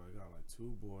like, yo, I got like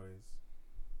 2 boys.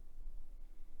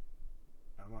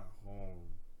 I'm at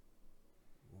home.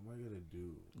 What am I gonna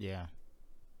do? Yeah.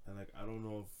 And like I don't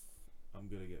know if I'm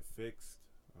gonna get fixed.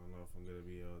 I don't know if I'm gonna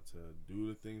be able to do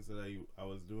the things that I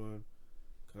was doing.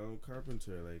 Cause I'm a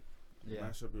carpenter. Like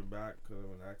mash up your back because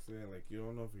of an accident. Like you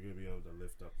don't know if you're gonna be able to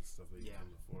lift up the stuff that you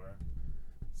done before.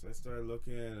 So I started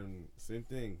looking, and same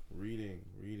thing, reading,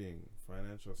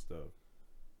 financial stuff.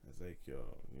 I was like,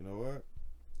 yo, you know what?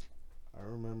 I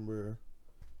remember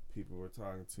people were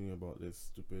talking to me about this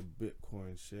stupid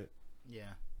Bitcoin shit.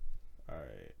 Yeah.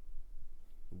 Alright.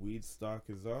 Weed stock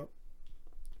is up.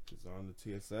 It's on the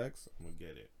TSX. I'm gonna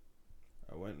get it.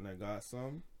 I went and I got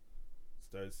some.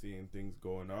 Started seeing things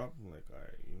going up. I'm like,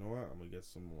 alright, you know what? I'm gonna get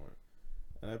some more.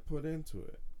 And I put into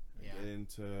it. I get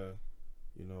into,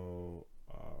 you know,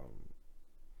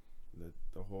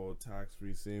 the whole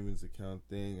tax-free savings account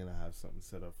thing, and I have something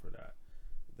set up for that.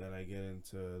 Then I get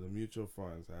into the mutual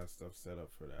funds. I have stuff set up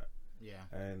for that. Yeah.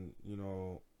 And, you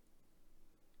know,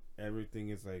 everything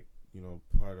is like, you know,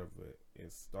 part of it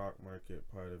is stock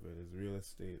market, part of it is real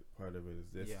estate, part of it is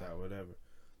this, that, whatever.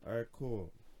 All right,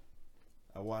 cool.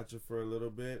 I watch it for a little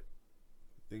bit.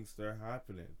 Things start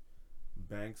happening.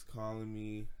 Banks calling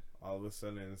me all of a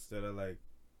sudden, instead of like,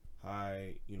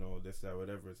 hi, you know, this, that,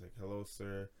 whatever. It's like, hello,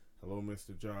 sir. Hello,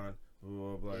 Mr. John. Blah,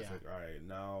 blah, blah. It's like, all right,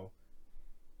 now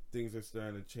things are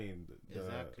starting to change.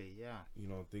 Exactly, You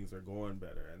know, things are going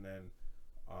better. And then,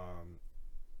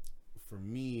 for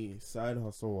me, side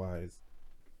hustle wise,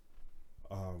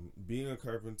 being a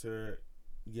carpenter,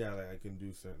 yeah, like I can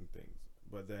do certain things.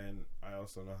 But then I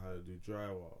also know how to do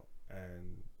drywall,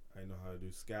 and I know how to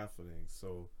do scaffolding.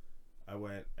 So I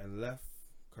went and left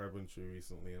carpentry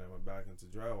recently, and I went back into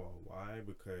drywall. Why?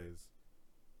 Because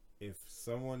if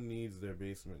someone needs their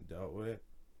basement dealt with,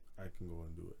 I can go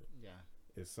and do it. Yeah.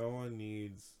 If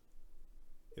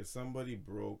somebody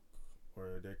broke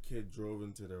or their kid drove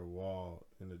into their wall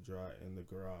in the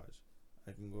garage,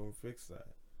 I can go and fix that.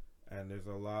 And there's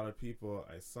a lot of people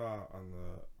I saw on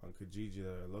Kijiji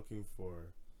that are looking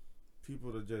for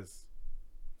people to just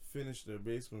finish their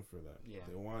basement for them. Yeah.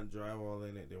 They want drywall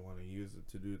in it. They want to use it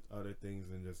to do other things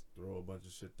and just throw a bunch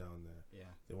of shit down there.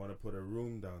 Yeah. They want to put a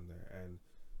room down there. And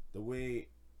the way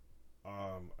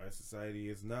our society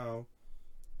is now,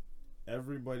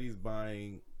 everybody's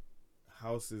buying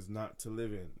houses not to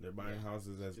live in. They're buying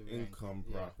houses as income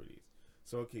properties.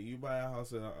 So, okay, you buy a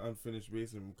house in an unfinished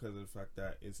basement because of the fact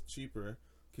that it's cheaper.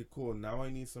 Okay, cool. Now I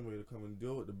need somebody to come and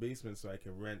deal with the basement so I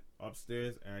can rent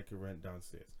upstairs and I can rent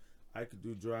downstairs. I could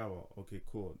do drywall. Okay,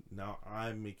 cool. Now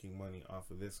I'm making money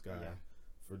off of this guy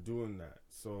for doing that.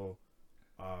 So,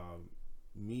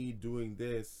 me doing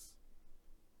this,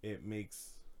 it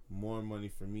makes more money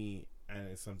for me, and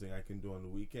it's something I can do on the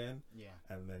weekend. Yeah.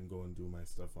 And then go and do my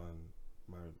stuff on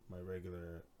my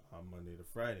regular Monday to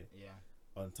Friday. Yeah.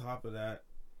 On top of that,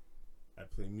 I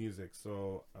play music.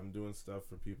 So I'm doing stuff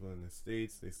for people in the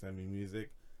States. They send me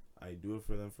music. I do it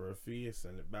for them for a fee. I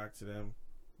send it back to them.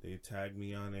 They tag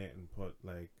me on it and put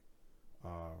like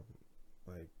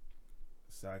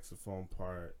saxophone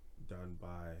part, done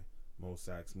by Mo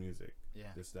Sax Music.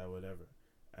 Yeah. This, that, whatever.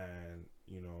 And,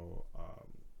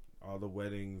 all the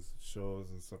weddings,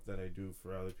 shows, and stuff that I do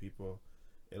for other people,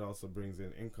 it also brings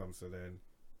in income. So then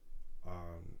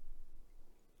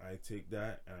I take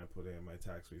that and I put it in my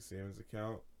tax-free savings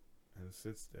account, and it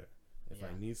sits there. If I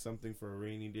need something for a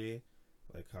rainy day,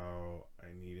 like how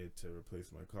I needed to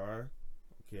replace my car,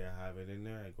 okay, I have it in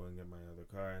there. I go and get my other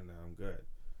car, and now I'm good.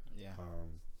 Yeah.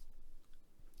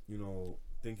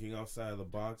 Thinking outside of the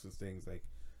box is things like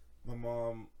my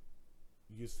mom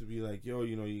used to be like, yo,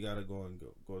 you gotta go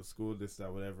to school, this,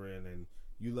 that, whatever, and then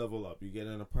you level up. You get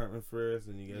an apartment first,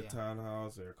 and you get a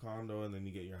townhouse or a condo, and then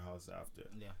you get your house after.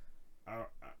 Yeah.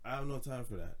 I have no time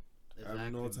for that. Exactly, I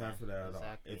have no time for that at all.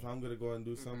 Exactly. If I'm gonna go and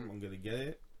do something, I'm gonna get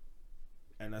it,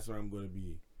 and that's where I'm gonna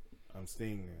be. I'm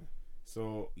staying there.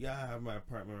 So yeah, I have my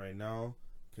apartment right now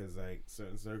because like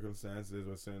certain circumstances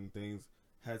or certain things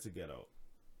had to get out,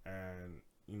 and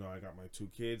I got my 2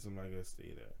 kids. I'm not gonna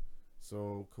stay there.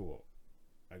 So cool.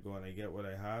 I go and I get what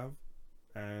I have,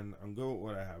 and I'm good with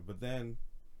what I have. But then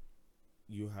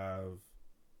you have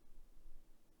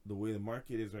the way the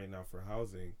market is right now for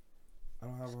housing. I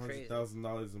don't have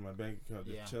 $100,000 in my bank account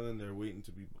just chilling there waiting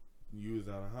to be used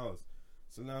on a house.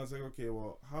 So now it's like, okay,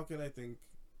 well, how can I think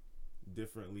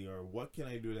differently, or what can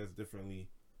I do that's differently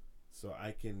so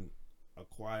I can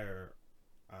acquire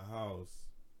a house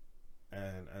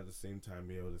and at the same time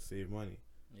be able to save money?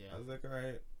 I was like, all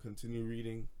right, continue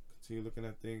reading, continue looking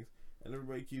at things, and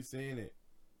everybody keeps saying it.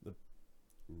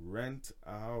 Rent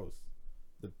a house.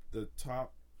 The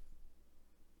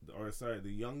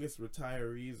youngest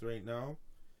retirees right now,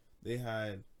 they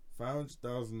had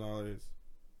 $500,000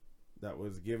 that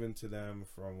was given to them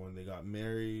from when they got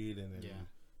married, and then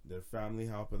their family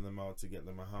helping them out to get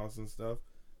them a house and stuff.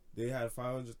 They had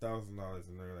 $500,000,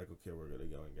 and they're like, okay, we're gonna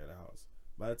go and get a house.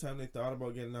 By the time they thought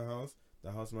about getting a house,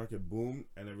 the house market boomed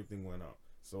and everything went up.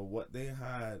 So what they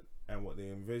had and what they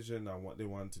envisioned on what they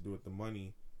wanted to do with the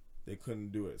money, they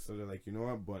couldn't do it. So they're like, you know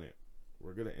what, bun it.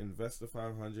 We're gonna invest the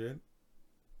 $500,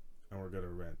 and we're gonna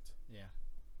rent. Yeah.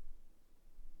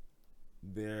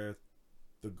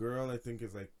 The girl, I think,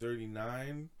 is like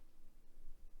 39,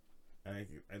 and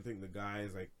I think the guy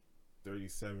is like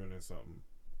 37 or something.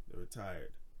 They're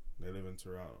retired. They live in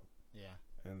Toronto. Yeah.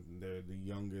 And they're the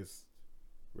youngest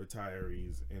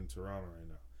retirees in Toronto right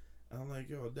now. And I'm like,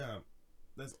 yo, damn,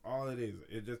 that's all it is.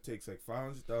 It just takes like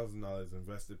 $500,000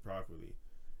 invested properly,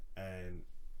 and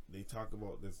they talk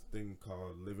about this thing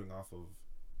called living off of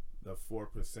the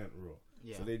 4% rule.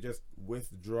 Yeah. So they just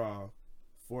withdraw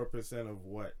 4% of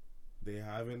what they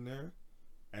have in there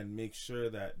and make sure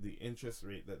that the interest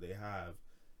rate that they have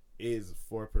is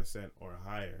 4% or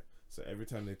higher. So every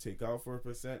time they take out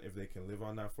 4%, if they can live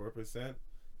on that 4%,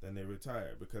 then they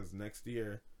retire, because next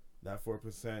year that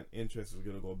 4% interest is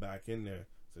going to go back in there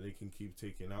so they can keep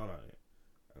taking out on it.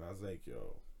 And I was like,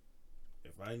 yo,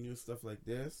 if I knew stuff like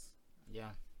this,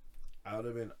 I would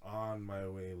have been on my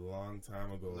way long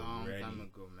time ago. Long time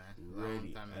ago, man.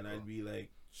 Ready. And I'd be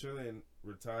like chilling,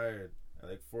 retired at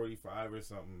like 45 or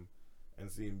something,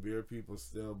 and seeing beer people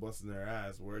still busting their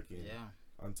ass working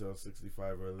until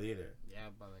 65 or later. Yeah,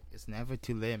 but like, it's never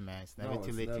too late, man. It's never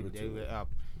too late to give it up.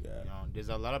 Yeah. There's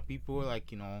a lot of people,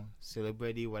 like,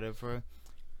 celebrity, whatever,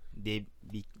 they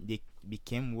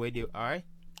became where they are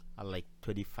at like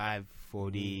 35,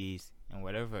 40s, and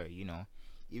whatever,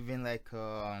 Even like,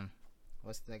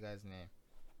 what's that guy's name?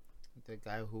 The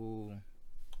guy who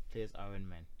plays Iron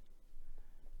Man.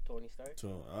 Tony Stark?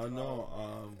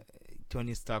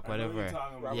 Tony Stark, whatever.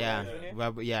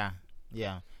 Robert Yeah.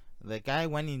 The guy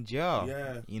went in jail.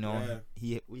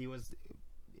 He was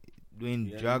doing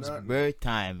drugs bare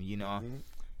time,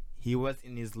 He was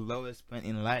in his lowest point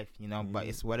in life, but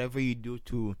it's whatever you do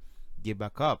to get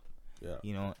back up.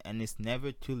 Yeah. And it's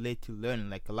never too late to learn.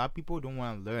 Like, a lot of people don't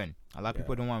want to learn. A lot of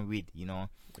people don't want to read, Yeah.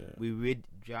 We read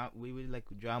like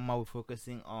drama. We're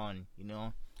focusing on,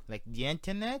 like the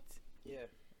internet. Yeah.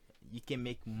 You can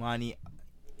make money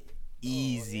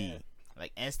easy.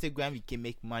 Like Instagram, you can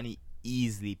make money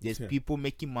easly. There's people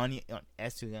making money on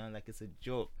Instagram like it's a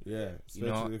joke. Yeah.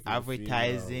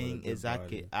 Advertising,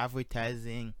 exactly.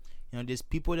 Advertising. There's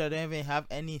people that don't even have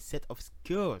any set of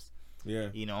skills. Yeah.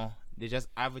 They just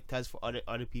advertise for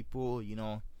other people,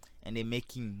 and they're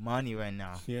making money right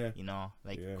now. Yeah.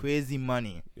 Crazy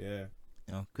money. Yeah.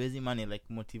 Crazy money, like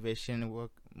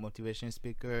motivation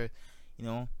speaker,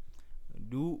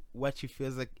 do what you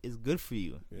feel like is good for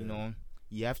you. Yeah.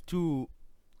 You have to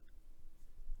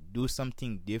do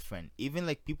something different. Even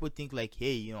like people think like,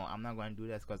 hey, I'm not going to do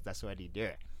that because that's already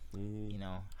there. Mm-hmm.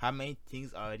 How many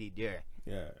things are already there?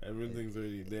 Yeah, everything's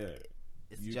already there.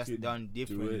 it's you just could done do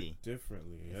differently. it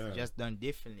differently. Yeah. It's just done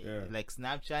differently. Yeah. Like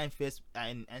Snapchat and Facebook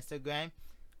and Instagram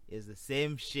is the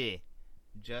same shit,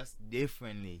 just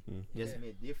differently. Just Yeah.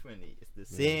 made differently. It's the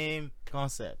Yeah. same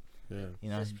concept. Yeah. You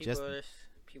know, Just just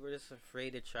people are just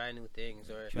afraid to try new things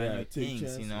or Try new take things,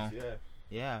 chances, you know. Yeah.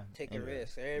 yeah. take a and,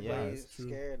 risk. Everybody's it's true.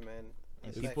 scared, man. and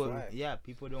It's like, people, why?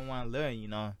 people don't want to learn. You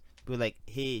know, people like,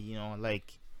 hey,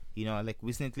 like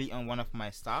recently on one of my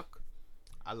stock,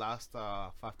 I lost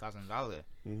 $5,000,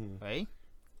 right?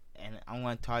 And I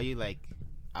want to tell you, like,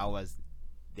 I was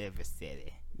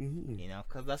devastated. You know,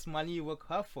 cause that's money you work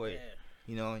hard for it.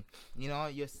 Yeah.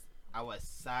 I was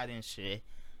sad and shit.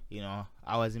 You know,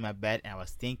 I was in my bed and I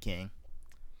was thinking,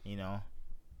 you know,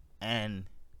 and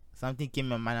something came in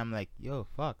my mind. I'm like, yo,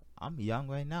 fuck, I'm young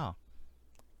right now.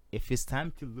 If it's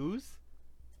time to lose,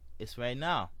 it's right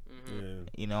now. Mm-hmm.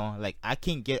 You know, like I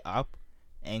can get up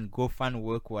and go find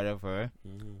work, whatever.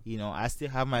 You know, I still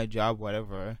have my job,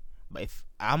 whatever. But if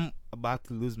I'm about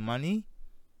to lose money,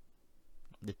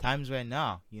 the time's right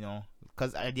now, you know,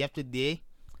 because at the end of the day,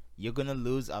 you're gonna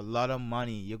lose a lot of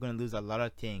money. You're gonna lose a lot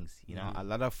of things, you know, a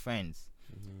lot of friends,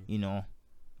 you know.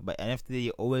 But at the end of the day,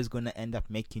 you're always gonna end up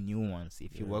making new ones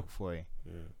if you work for it.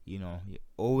 You know, you're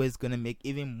always gonna make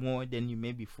even more than you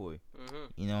made before.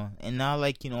 You know, and now,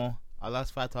 like, you know, I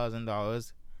lost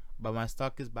 $5,000, but my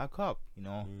stock is back up. You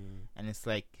know, and it's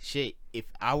like shit. If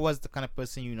I was the kind of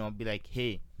person, you know, be like,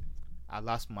 hey, I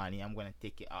lost money, I'm gonna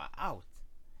take it out.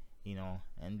 You know,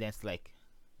 and that's like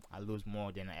I lose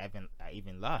more than I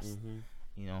even lost.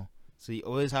 You know, so you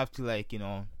always have to, like, you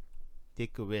know,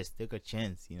 take a risk, take a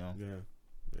chance. You know,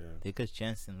 take a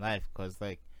chance in life, cause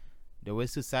like the way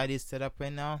society is set up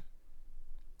right now,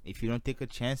 if you don't take a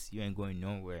chance, you ain't going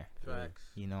nowhere. Facts.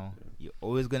 You know, you're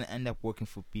always gonna end up working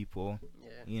for people. Yeah.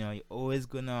 You know, you're always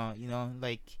gonna, you know,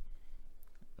 like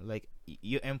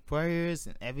your employers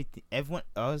and everyone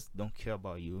else don't care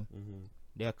about you.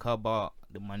 They care about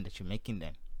the money that you're making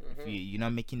them. If you're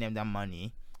not making them that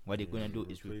money, what they're gonna do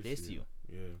is replace you.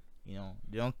 You know,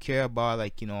 they don't care about,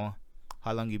 like, you know,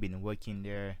 how long you've been working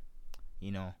there.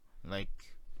 You know, like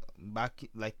back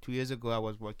like 2 years ago, I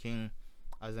was working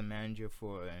as a manager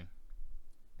for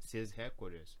sales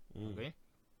headquarters. Okay,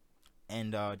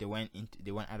 and they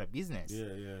went out of business.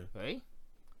 Right.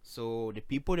 So the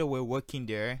people that were working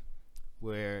there's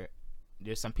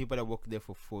some people that worked there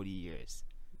for 40 years.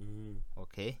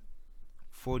 Okay,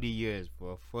 40 years,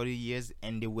 bro. 40 years,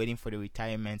 and they're waiting for the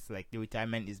retirements. Like, the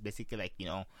retirement is basically, like, you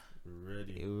know,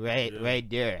 ready, right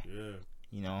there.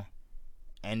 You know,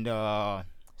 and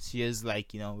she is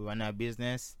like, you know, we run our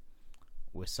business.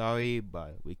 We're sorry,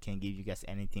 but we can't give you guys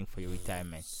anything for your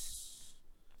retirement.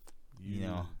 You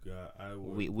know,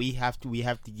 we have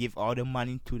to give all the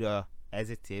money to the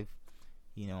executive,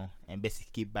 you know, and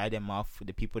basically buy them off for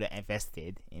the people that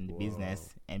invested in the business,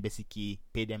 and basically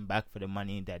pay them back for the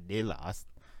money that they lost.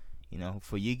 You know,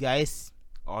 for you guys,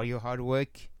 all your hard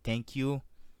work, thank you,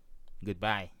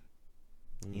 goodbye.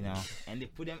 You know, and they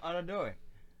put them out the door.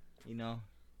 You know,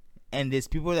 and there's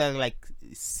people that are like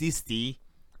 60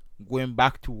 going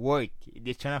back to work.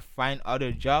 They're trying to find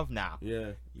other job now.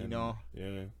 You know.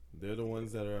 They're the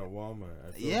ones that are at Walmart.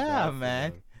 I feel Yeah, bad for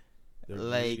man. them. They're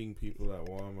Like, meeting people at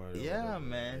Walmart. yeah,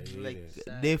 man. Like,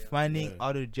 Sad, they're yeah. finding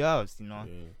other jobs. You know,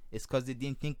 it's because they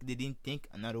didn't think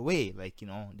another way. Like, you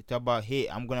know, they talk about, hey,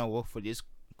 I'm gonna work for this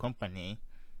company.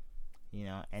 You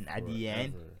know, and at the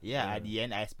end, at the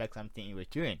end, I expect something in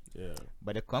return.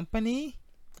 But the company,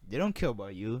 they don't care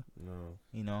about you. No.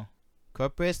 You know,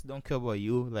 corporates don't care about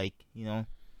you. Like, you know,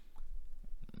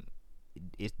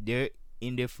 they're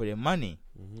in there for the money.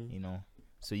 You know,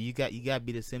 so you gotta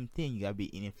be the same thing. You gotta be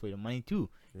in it for the money too.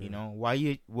 You know, while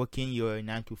you're working your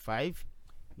 9 to 5,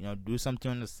 you know, do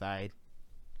something on the side.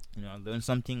 You know, learn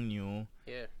something new.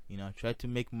 You know, try to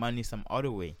make money some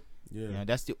other way. You know,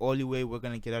 that's the only way we're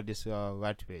gonna get out of this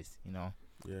rat race. You know,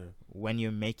 when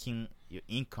you're making your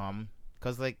income,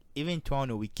 because, like, even in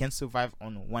Toronto, we can't survive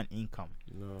on one income.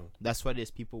 No. That's why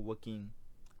there's people working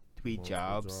 3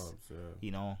 jobs.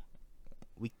 You know,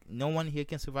 no one here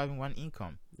can survive in one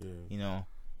income. You know,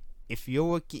 if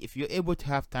you're able to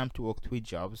have time to work 3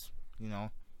 jobs, you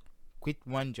know, quit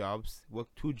 1 job, work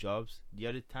 2 jobs, the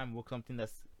other time work something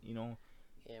that's, you know,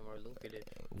 more lucrative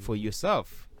for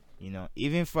yourself. You know,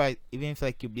 even if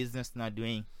like your business not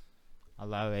doing a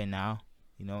lot right now,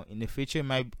 you know, in the future it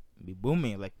might be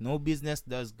booming. Like, no business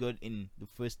does good in the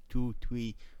first 2,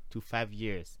 3 to 5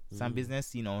 years. Some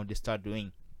business, you know, they start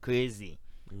doing crazy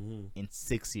in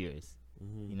 6 years.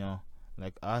 You know,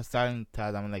 like, I was starting to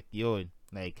tell them, like, yo,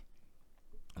 like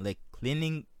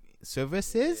cleaning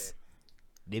services,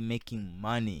 they're making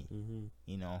money.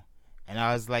 You know, and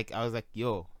I was like,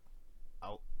 yo, I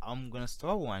I'm gonna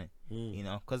start one. Mm. You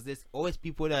know, because there's always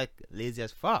people that lazy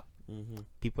as fuck. Mm-hmm.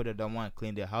 People that don't want to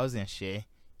clean their house and shit.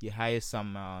 You hire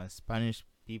some Spanish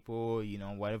people, you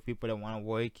know, whatever people that want to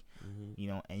work, Mm-hmm. you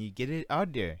know, and you get it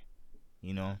out there,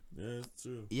 you know. Yeah, it's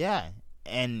true. Yeah,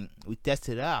 and we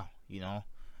tested it out, you know.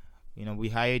 You know, we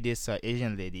hired this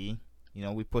Asian lady. You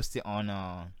know, we posted on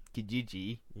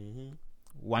Kijiji, Mm-hmm.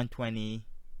 120,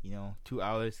 you know, 2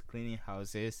 hours cleaning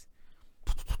houses.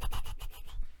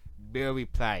 Bare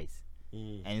replies.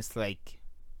 Mm. And it's like,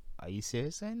 are you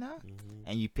serious right now? Mm-hmm.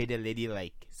 And you pay the lady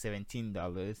like $17.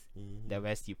 Mm-hmm. The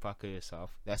rest you pocket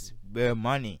yourself. That's bare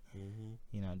money. Mm-hmm.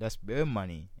 You know, that's bare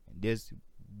money. There's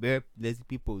bare lazy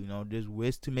people, you know, there's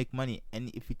ways to make money. And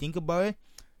if you think about it,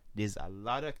 there's a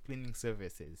lot of cleaning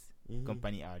services Mm-hmm.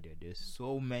 company out there. There's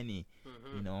so many,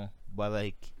 Mm-hmm. you know, but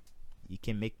like you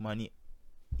can make money.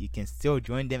 You can still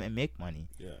join them and make money,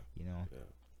 Yeah. you know.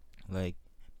 Yeah. Like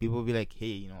people be like, hey,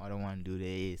 you know, I don't want to do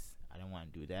this. I don't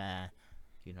want to do that.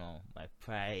 You know, my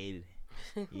pride,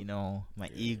 you know, my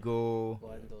Yeah. ego.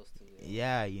 One, those two.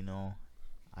 Yeah, you know,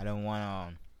 I don't want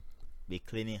to be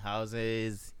cleaning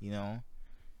houses, you know.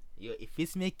 Yo, if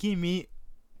it's making me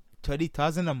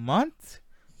 30,000 a month,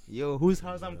 yo, whose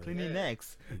house I'm cleaning Yeah.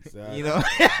 next? Exactly. You know,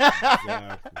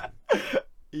 Exactly.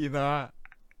 you know,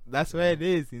 that's where it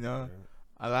is. You know,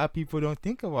 Yeah. a lot of people don't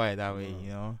think about it that way. No. You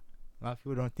know, a lot of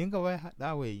people don't think about it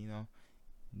that way. You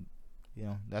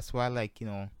know, that's why, like, you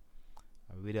know,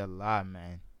 I read a lot,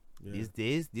 man. Yeah. These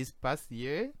days, this past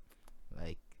year,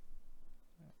 like,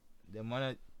 the amount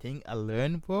of thing I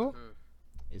learned, bro, Mm.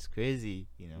 is crazy.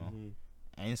 You know. Mm-hmm.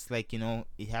 And it's like, you know,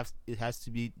 it has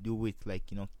to be do with,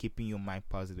 like, you know, keeping your mind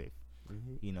positive.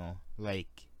 Mm-hmm. You know,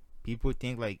 like, people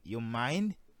think like your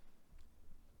mind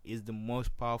is the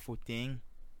most powerful thing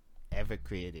ever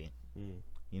created. Mm.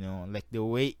 You know, like the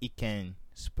way it can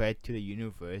spread to the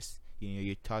universe. You know,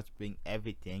 your thoughts bring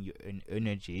everything, your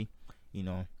energy. You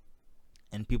know,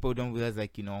 and people don't realize,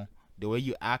 like, you know, the way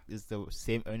you act is the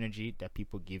same energy that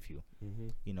people give you. Mm-hmm.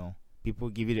 You know, people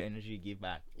give you the energy you give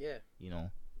back. Yeah. You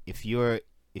know, if you're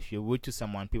rude to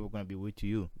someone, people are gonna be rude to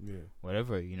you. Yeah.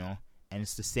 Whatever, you know. And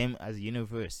it's the same as the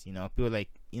universe. You know, people like,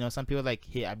 you know, some people like,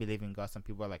 hey, I believe in God. Some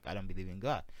people are like, I don't believe in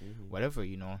God. Mm-hmm. Whatever,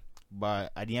 you know.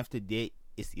 But at the end of the day,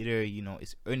 it's either, you know,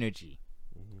 it's energy,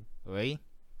 Mm-hmm. right?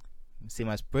 Same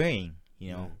as praying.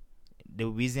 You know, the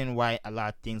reason why a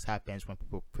lot of things happens when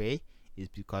people pray is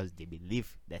because they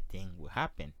believe that thing will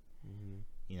happen. Mm-hmm.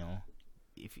 You know,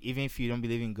 even if you don't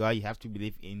believe in God, you have to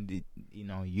believe in the, you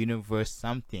know, universe,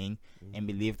 something, Mm-hmm. and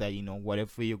believe that, you know,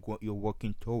 whatever you're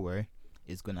working toward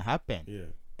is gonna happen. Yeah.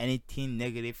 Anything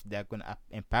negative that gonna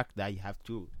impact that, you have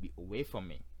to be away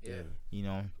from it. Yeah. You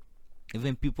know,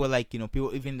 even people like, you know,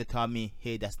 people even that tell me,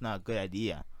 hey, that's not a good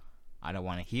idea, I don't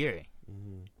want to hear it.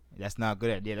 Mm-hmm. That's not a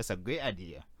good idea. That's a great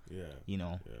idea. Yeah. You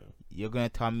know, Yeah. you're gonna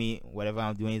tell me whatever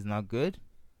I'm doing is not good.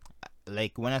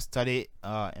 Like when I started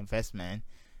investment,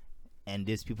 and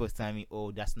there's people telling me,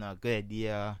 oh, that's not a good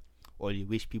idea, or you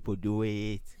wish people do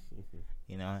it.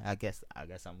 You know, I guess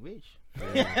I'm rich.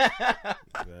 Yeah.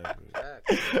 Exactly.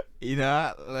 Facts. You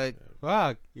know, like,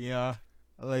 fuck, you know,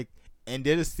 like, and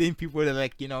they're the same people that,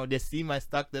 like, you know, they see my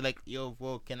stock, they're like, yo,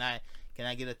 bro, can I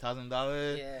get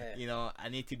 $1,000? Yeah. You know, I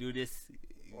need to do this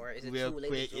Or is it real too late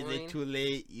quick. to Is join? it too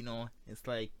late? You know, it's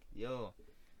like, yo,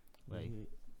 like, Mhm.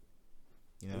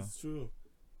 you know, It's true.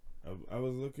 I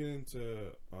was looking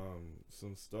into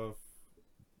some stuff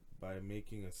by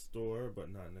making a store,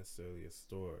 but not necessarily a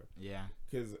store. yeah,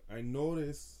 Because I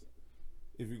notice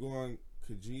if you go on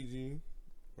Kijiji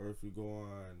or if you go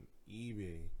on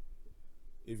eBay,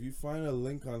 if you find a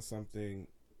link on something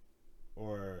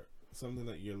or something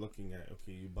that you're looking at,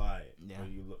 okay, you buy it, Yeah. or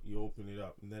you open it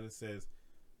up, and then it says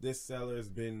this seller's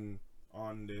been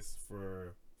on this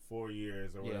for 4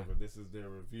 years or Yeah. whatever. This is their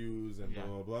reviews and Yeah.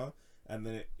 blah blah blah, and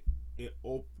then it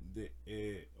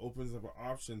opens up an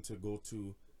option to go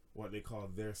to what they call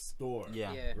their store.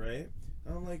 yeah, Yeah. Right?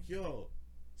 And I'm like, yo,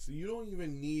 so you don't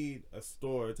even need a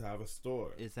store to have a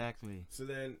store. exactly. So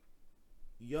then,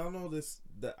 y'all know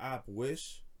the app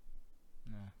Wish?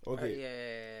 No. Okay.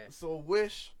 Yeah. So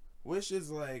Wish is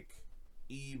like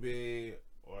eBay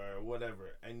or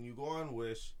whatever, and you go on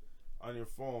Wish on your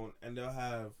phone, and they'll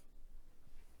have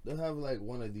like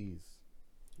one of these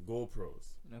GoPros,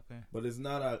 Okay. but it's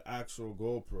not an actual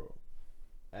GoPro,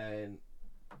 and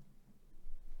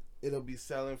it'll be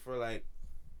selling for like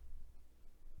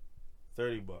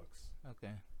 $30,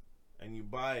 Okay. and you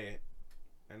buy it,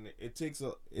 and it takes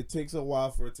a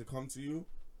while for it to come to you,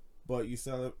 but you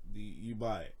sell it, you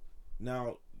buy it.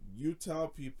 Now you tell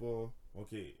people,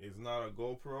 okay, it's not a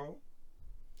GoPro,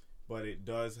 but it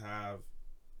does have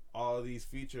all these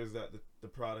features that the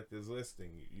product is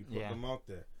listing. You put Yeah. them out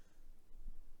there.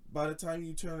 By the time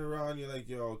you turn around, you're like,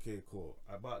 yo, okay, cool.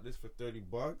 I bought this for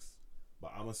 $30,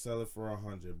 but I'm gonna sell it for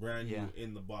 $100, brand Yeah. new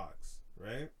in the box,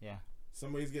 right? Yeah.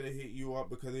 Somebody's gonna hit you up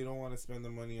because they don't want to spend the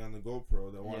money on the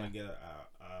GoPro. They want to Yeah. get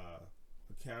a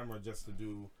camera just to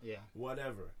do Yeah.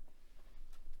 whatever.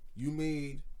 You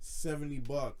made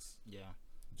 $70 Yeah.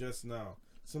 just now.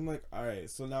 So I'm like, all right.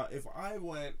 So now if I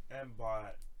went and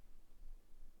bought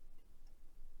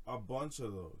a bunch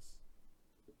of those,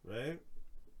 right?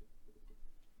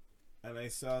 And I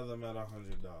sell them at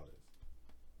 $100,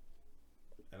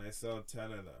 and I sell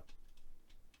 10 of them,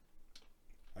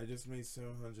 I just made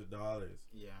 $700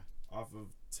 Yeah. off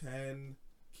of 10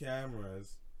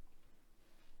 cameras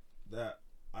that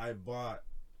I bought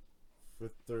for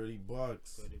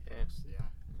 $30. $30. Yeah.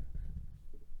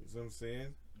 You see what I'm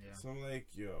saying? Yeah. So I'm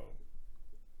like, yo,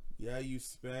 yeah, you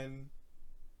spend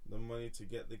the money to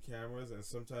get the cameras, and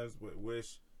sometimes with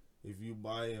Wish, if you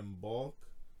buy in bulk,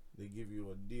 they give you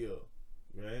a deal,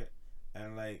 right?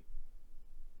 And like,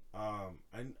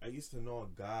 I used to know a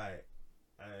guy,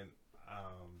 and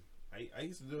I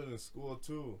used to do it in school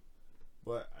too,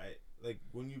 but I like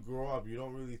when you grow up, you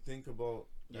don't really think about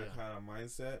that Yeah. kind of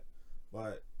mindset.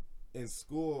 But in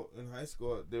school, in high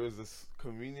school, there was this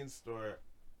convenience store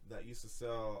that used to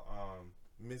sell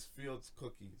Miss Fields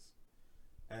cookies,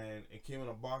 and it came in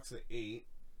a box of 8,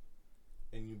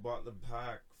 and you bought the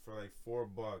pack for like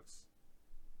 $4,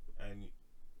 and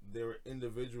they were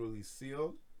individually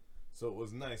sealed, so it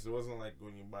was nice. It wasn't like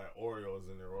when you buy Oreos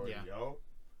and they're already out.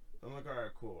 I'm like, all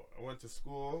right, cool. I went to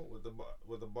school with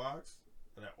the box,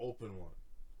 and I opened one.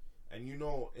 And you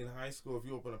know, in high school, if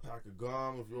you open a pack of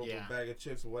gum, if you open Yeah. a bag of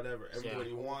chips or whatever, everybody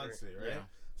Yeah. wants it, right? Yeah.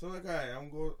 So I'm like, all right, I'm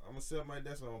gonna sit at my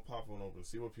desk and I'm gonna pop one open,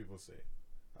 see what people say.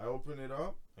 I open it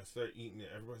up, I start eating it.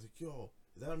 Everybody's like, yo,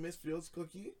 is that a Miss Fields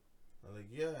cookie? I'm like,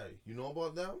 yeah. You know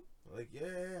about them? I'm like,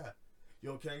 yeah.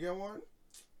 Yo, can I get one?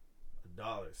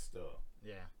 $1 still.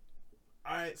 Yeah.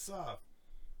 All right, soft.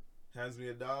 Hands me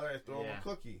 $1, I throw him Yeah. a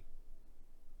cookie.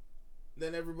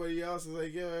 Then everybody else is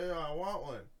like, yeah, I want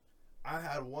one. I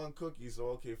had one cookie, so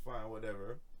okay, fine,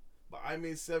 whatever. But I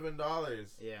made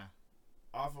 $7 Yeah.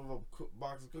 off of a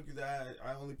box of cookies that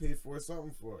I only paid for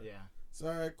something for. Yeah. So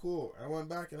alright, cool. I went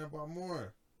back and I bought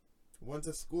more. Went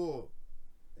to school.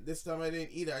 This time I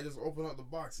didn't eat it. I just opened up the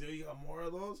box. Yo, you got more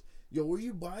of those? Yo, where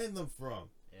you buying them from?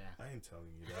 Yeah. I ain't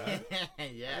telling you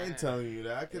that. Yeah. I ain't telling you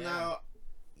that. Cause Yeah. now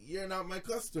you're not my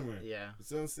customer. Yeah. You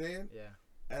see what I'm saying? Yeah.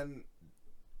 And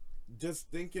just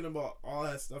thinking about all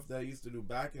that stuff that I used to do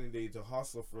back in the day to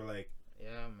hustle for like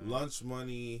Yeah, man. lunch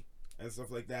money and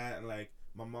stuff like that, and like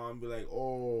my mom be like,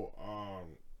 oh,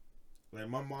 like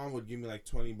my mom would give me like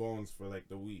 20 bones for like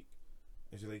the week,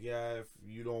 and she's like, yeah, if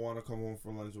you don't want to come home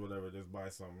for lunch or whatever, just buy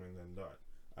something and then done.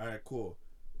 All right, cool.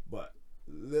 But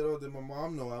little did my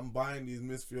mom know I'm buying these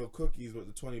Misfield cookies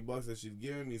with the $20 that she's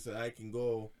giving me so I can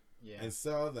go Yeah. and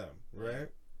sell them, right?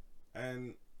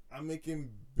 And I'm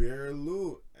making bare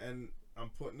loot, and I'm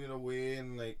putting it away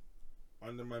and like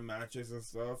under my mattress and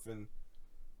stuff, and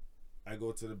I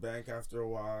go to the bank after a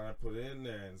while and I put it in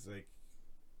there, and it's like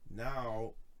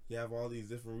now you have all these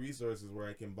different resources where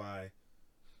I can buy,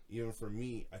 even for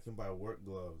me, I can buy work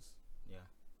gloves. Yeah.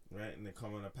 Right? And they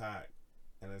come in a pack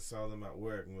and then sell them at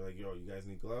work, and we're like, yo, you guys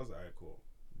need gloves? Alright, cool.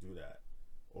 Do that.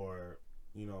 Or,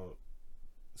 you know,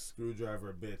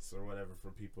 screwdriver bits or whatever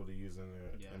for people to use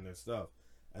in their stuff.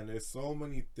 And there's so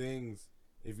many things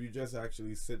if you just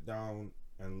actually sit down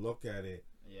and look at it.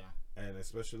 Yeah. And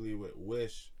especially with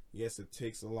Wish, yes, it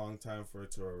takes a long time for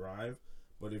it to arrive,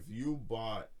 but if you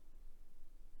bought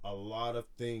a lot of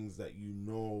things that you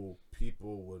know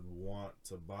people would want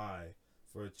to buy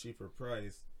for a cheaper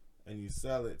price, and you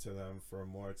sell it to them for a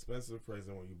more expensive price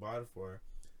than what you bought it for,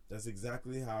 that's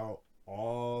exactly how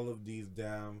all of these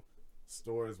damn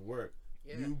stores work.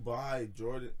 Yeah. You buy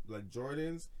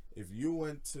Jordans. If you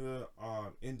went to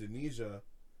Indonesia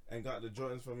and got the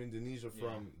Jordans from Indonesia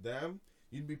from them,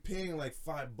 you'd be paying like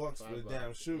 $5 for the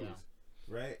damn shoes,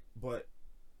 right? But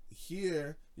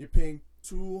here you're paying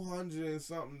 $200 and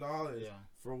something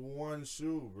for one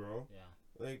shoe, bro.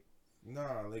 Yeah. Like,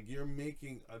 nah, like you're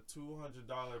making a $200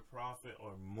 profit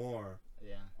or more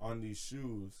on these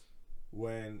shoes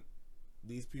when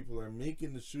these people are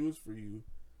making the shoes for you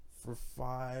for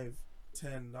 $5-10.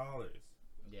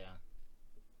 Yeah.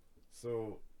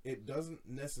 So it doesn't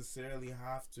necessarily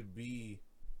have to be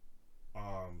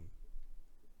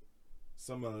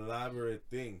some elaborate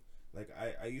thing. Like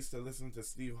I used to listen to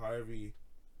Steve Harvey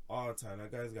all the time.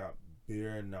 That guy's got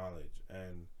bare knowledge,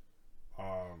 and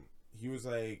he was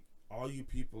like, all you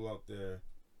people out there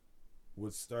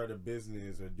would start a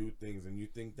business or do things, and you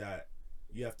think that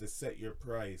you have to set your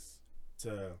price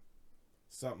to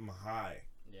something high.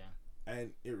 Yeah.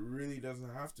 And it really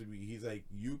doesn't have to be. He's like,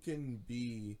 you can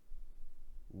be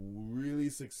really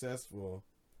successful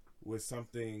with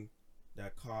something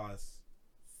that costs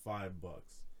 $5.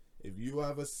 If you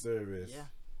have a service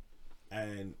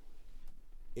and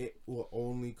it will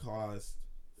only cost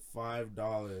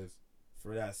 $5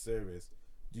 for that service,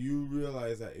 do you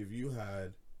realize that if you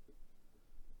had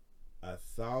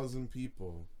 1,000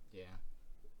 people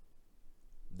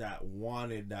that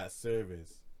wanted that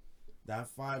service, that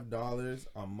 $5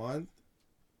 a month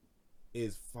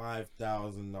is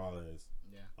 $5,000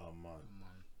 a month.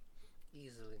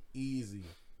 Easy.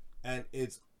 And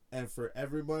for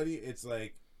everybody, it's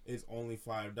like, it's only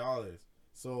 $5.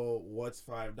 So what's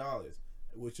 $5?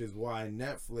 Which is why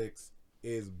Netflix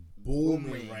is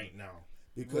booming right now,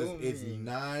 because it's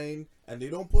 $9, and they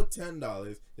don't put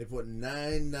 $10. They put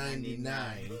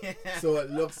 $9.99. So it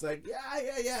looks like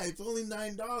it's only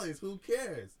 $9. Who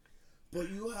cares? But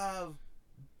you have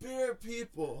bare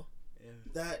people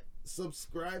that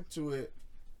subscribe to it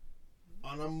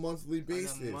on a monthly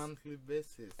basis.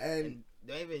 And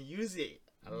don't even use it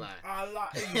a lot.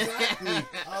 Exactly.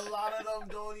 A lot of them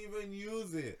don't even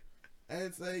use it. And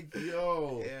it's like,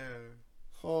 yo,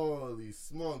 holy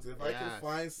smokes. If I can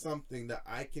find something that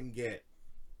I can get,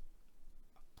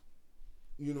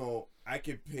 you know, I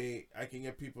can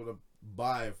get people to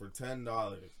buy for $10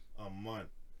 a month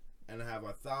and have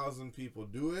 1,000 people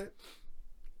do it,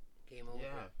 game over.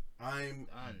 I'm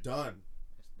done.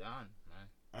 It's done, man.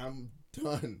 I'm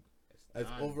done. It's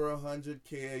over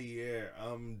 100K a year.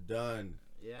 I'm done.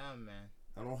 Yeah, man.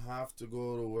 I don't have to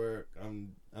go to work.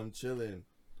 I'm chilling.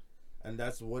 And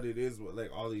that's what it is with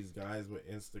like all these guys with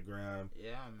Instagram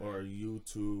or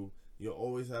YouTube. You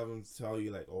always have them tell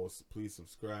you like, oh, please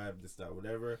subscribe, this, that,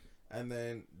 whatever. And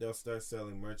then they'll start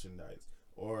selling merchandise.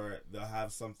 Or they'll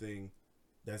have something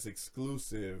that's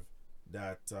exclusive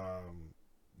that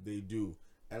they do.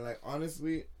 And like,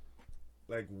 honestly,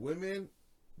 like women,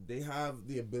 they have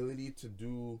the ability to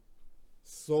do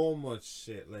so much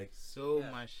shit, like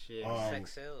much shit.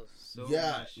 Sex sales. Much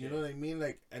shit. You know what I mean?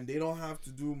 Like, and they don't have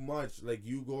to do much. Like,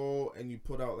 you go and you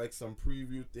put out like some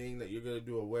preview thing that you're gonna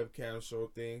do a webcam show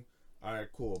thing. All right,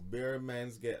 cool. Bare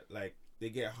men's get like, they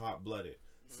get hot blooded.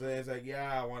 So it's like,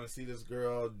 I want to see this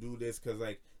girl do this, because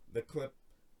like the clip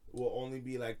will only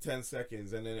be like 10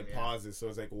 seconds and then it pauses. So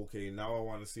it's like, okay, now I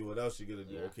want to see what else you're gonna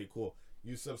do. Okay, cool.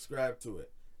 You subscribe to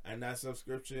it, and that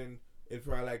subscription is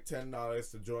probably like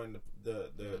 $10 to join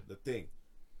the thing.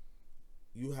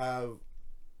 You have,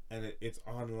 and it's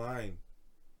online,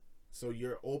 so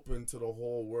you're open to the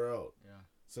whole world.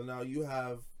 So now you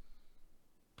have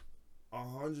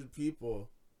 100 people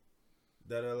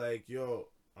that are like, yo,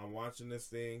 I'm watching this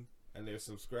thing, and they're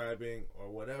subscribing or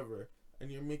whatever, and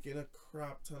you're making a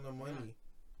crap ton of money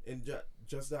in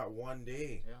just that one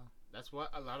day. That's what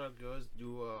a lot of girls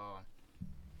do.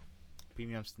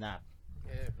 Premium Snap.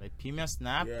 Like Premium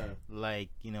Snap, like,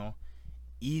 you know,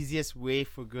 easiest way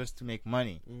for girls to make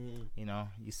money. You know,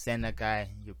 you send a guy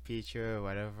your picture or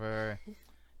whatever,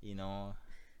 you know,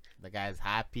 the guy's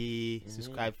happy,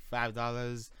 subscribe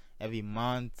 $5 every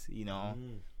month, you know,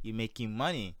 you're making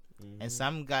money. And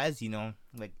some guys, you know,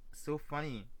 like, so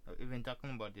funny, even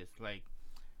talking about this, like,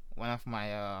 one of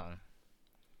my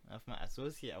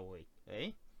associate at work,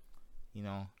 right? You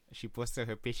know, she posted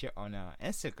her picture on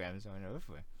Instagram or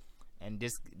whatever, and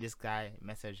this guy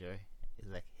messaged her.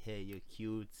 He's like, "Hey, you're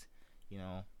cute. You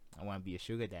know, I want to be a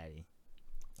sugar daddy,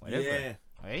 whatever."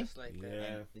 Right? Just like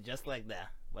that. And just like that,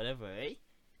 whatever, right?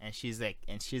 And she's like,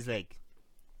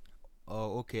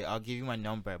 "Oh, okay, I'll give you my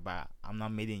number, but I'm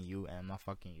not meeting you and I'm not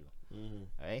fucking you."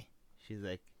 Right? She's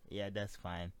like, "Yeah, that's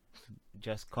fine.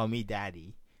 Just call me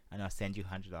daddy, and I'll send you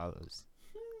 $100."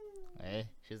 Right?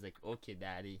 She's like, "Okay,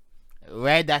 daddy."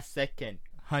 Right that second,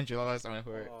 $100 on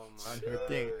her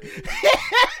thing.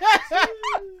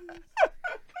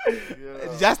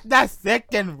 Just that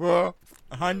second, bro.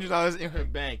 $100 in her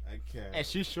bank. I can't. And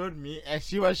she showed me, and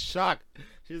she was shocked.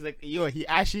 She was like, "Yo, he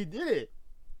actually did it."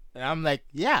 And I'm like,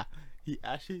 "Yeah, he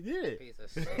actually did it."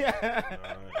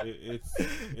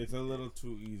 It's a little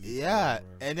too easy.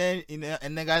 And then, you know,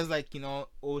 and the guy's like, you know,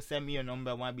 "Oh, send me your number.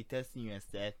 I want to be testing you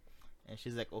instead." And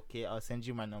she's like, "Okay, I'll send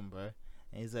you my number."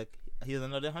 And he's like, "Here's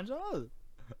another $100."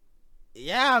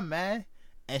 Yeah, man.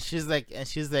 And she's like,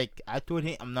 I told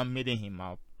him I'm not meeting him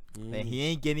up. And he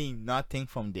ain't getting nothing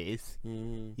from this.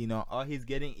 You know, all he's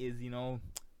getting is, you know,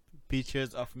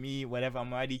 pictures of me, whatever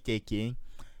I'm already taking,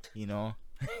 you know,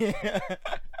 that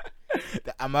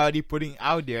I'm already putting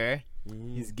out there.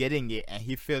 He's getting it, and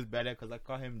he feels better because I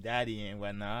call him daddy and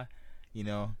whatnot, you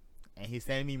know, and he's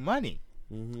sending me money.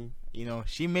 You know,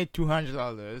 she made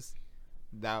 $200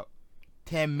 that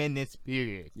 10 minutes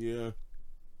period. Yeah.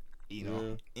 You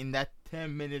know, in that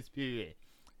 10 minutes period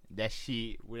that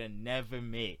she would have never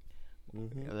made.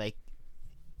 Like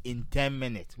in 10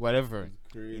 minutes, whatever.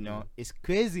 You know, it's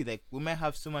crazy. Like women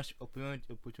have so much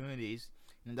opportunities,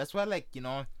 and that's why, like, you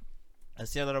know, I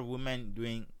see a lot of women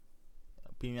doing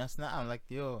premium snap. I'm like,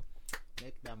 yo,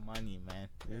 make that money,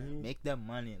 man. Make that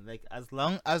money. Like, as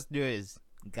long as there is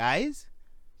guys,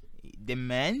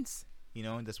 demands, you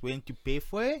know, that's willing to pay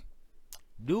for it,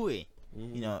 do it.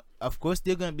 You know, of course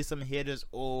there gonna be some haters.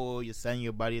 Oh, you're selling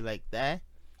your body like that.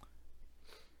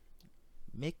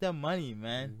 Make that money,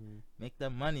 man. Make that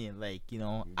money. Like, you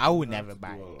know, I would never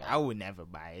buy it. I would never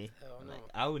buy it. Hell no. Like,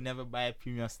 I would never buy a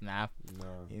premium snap.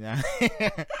 No. You know,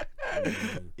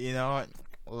 you know,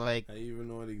 like, I didn't even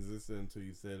know it existed until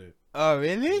you said it. oh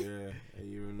really? Yeah, I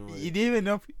didn't even know it. You didn't even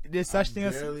know there's such thing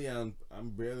as I'm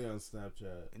barely on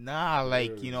Snapchat. nah. Like,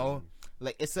 Barely. you know,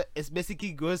 like it's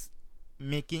basically goes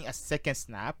making a second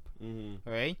snap,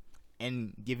 right,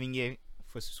 and giving it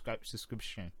for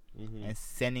subscription. And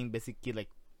sending basically like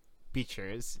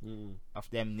pictures of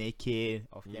them naked,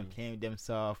 of them playing with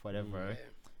themselves, whatever.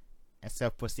 Instead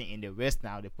of posting in the West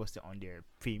now, they post it on their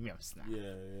premium snap.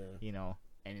 Yeah. You know,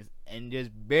 and there's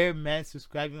bare men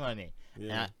subscribing on it.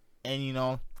 Yeah. And you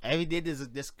know, every day there's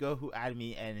this girl who add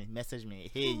me and message me,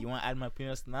 hey, you want to add my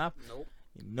premium snap?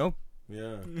 Nope.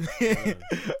 Yeah.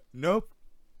 Nope.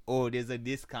 Oh, there's a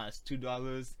discount. It's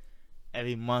 $2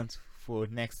 every month for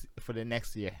the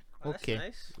next year. Oh, okay.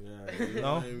 That's nice. Yeah. You No.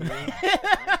 know what I mean?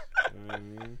 You know what I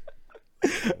mean?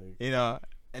 Like, You know,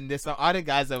 and there's some other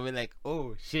guys that were like,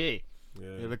 oh shit,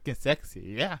 you're yeah. looking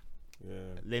sexy. Yeah.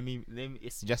 Yeah. Let me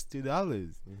it's just $2.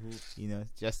 You know,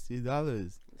 it's just $2.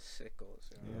 Sickos.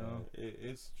 You know?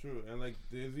 It's true. And like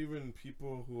there's even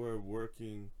people who are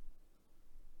working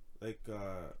like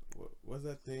what's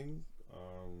that thing?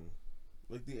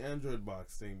 Like the Android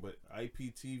box thing, but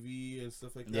IPTV and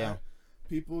stuff like that. Yeah.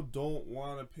 People don't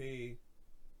want to pay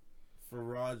for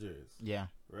Rogers, Yeah.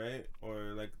 right?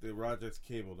 Or like the Rogers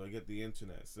cable, they get the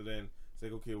internet. So then it's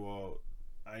like, okay, well,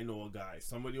 I know a guy.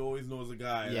 Somebody always knows a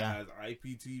guy Yeah. that has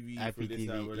IPTV for this,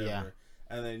 that, IPTV, whatever. yeah.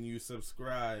 And then you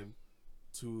subscribe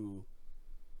to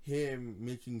him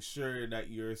making sure that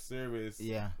your service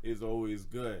Yeah. is always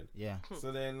good. Yeah.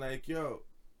 So then, like, yo,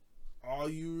 all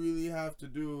you really have to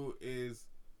do is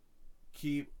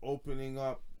keep opening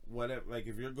up whatever. Like,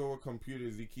 if you're good with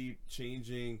computers, you keep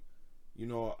changing, you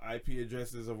know, IP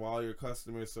addresses of all your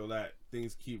customers so that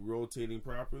things keep rotating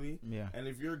properly. Yeah. And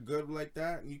if you're good like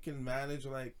that, you can manage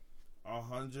like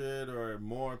 100 or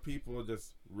more people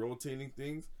just rotating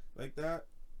things like that.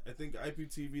 I think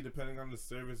IPTV, depending on the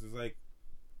service, is like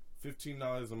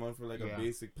 $15 a month for like Yeah. a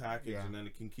basic package, Yeah. and then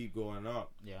it can keep going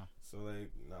up. Yeah. So like,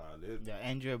 nah, The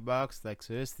Android box, like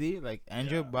seriously, like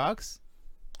Android Yeah. box,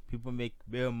 people make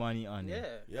real money on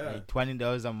it. Yeah. yeah, Like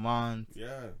 $20 a month.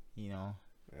 yeah, You know,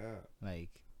 yeah. like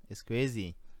it's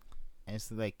crazy. And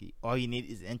it's like all you need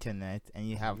is internet, and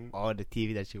you have all the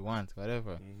TV that you want,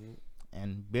 whatever.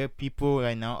 And bare people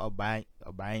right now are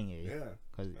buying it Yeah,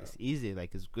 because it's easy.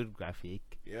 Like it's good graphic.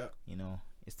 yeah, You know,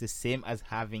 it's the same as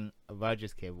having a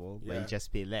Rogers cable, but Yeah. you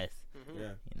just pay less.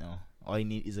 yeah. You know, all you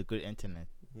need is a good internet.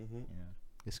 You know,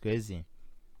 it's crazy.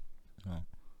 You know,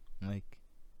 like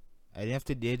at the end of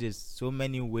the day, there's so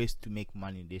many ways to make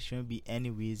money. There shouldn't be any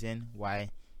reason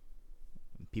why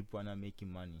people are not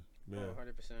making money. Yeah,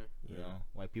 100%. You know,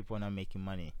 why people are not making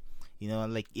money. You know,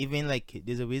 like even like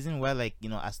there's a reason why, like, you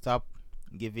know, I stopped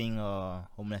giving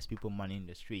homeless people money in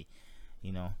the street.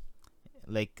 You know,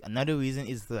 like another reason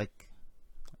is like,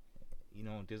 you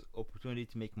know, there's opportunity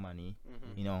to make money.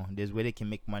 You know, there's where they can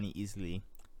make money easily,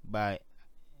 but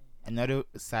another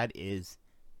side is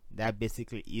that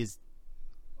basically is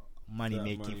money That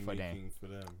making for them.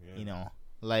 Yeah. You know,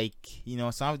 like, you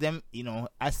know, some of them, you know,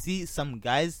 I see some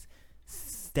guys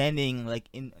standing like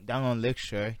down on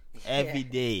lecture every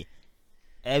day.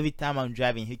 Every time I'm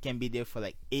driving, he can be there for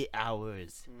like 8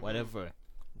 hours, whatever,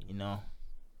 you know.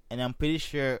 And I'm pretty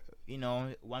sure, you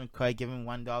know, one car giving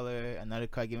 $1, another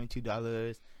car giving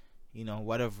 $2, you know,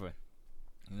 whatever,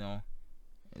 you know.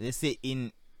 Let's say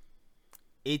in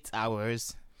 8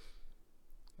 hours,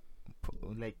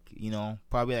 like, you know,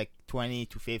 probably like 20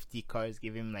 to 50 cars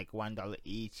give him like $1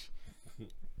 each.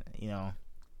 You know,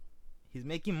 he's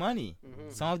making money.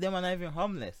 Some of them are not even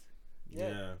homeless.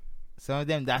 Yeah. Some of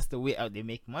them, that's the way out they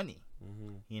make money.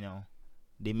 You know,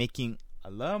 they're making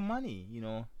a lot of money. You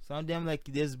know, some of them, like,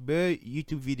 there's bare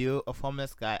YouTube video of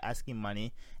homeless guy asking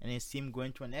money, and then see him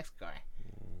going to a next guy.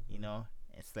 You know,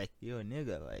 it's like, yo,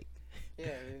 nigga, like,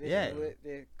 Yeah, Yeah.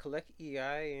 They collect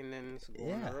EI and then it's go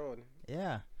on the road.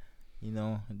 yeah, you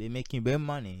know, they making big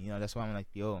money. You know, that's why I'm like,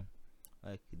 yo,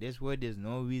 like this world, there's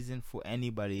no reason for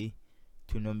anybody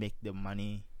to not make the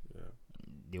money Yeah.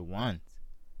 they want.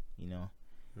 You know,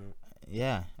 Yeah.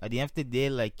 yeah. At the end of the day,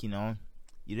 like, you know,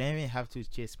 you don't even have to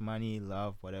chase money,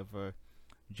 love, whatever.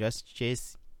 Just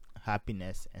chase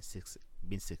happiness and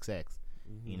being success.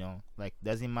 You know, like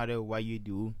doesn't matter what you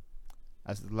do,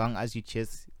 as long as you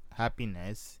chase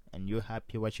happiness and you're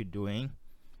happy what you're doing,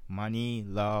 money,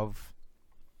 love,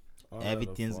 All that'll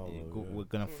everything's follow, yeah. we're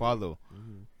gonna follow.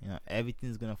 Mhm. You know,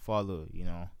 everything's gonna follow. You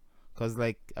know, cause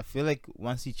like I feel like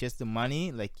once you chase the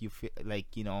money, like you feel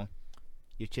like, you know,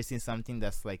 you're chasing something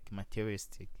that's like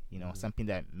materialistic. You know, Mhm. something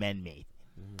that man made.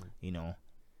 Mhm. You know,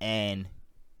 and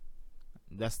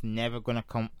that's never gonna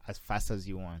come as fast as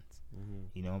you want. Mhm.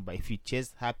 You know, but if you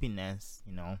chase happiness,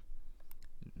 you know,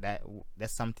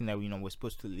 that's something that, you know, we're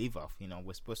supposed to live off. You know,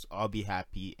 we're supposed to all be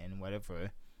happy and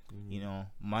whatever. Mhm. You know,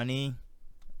 money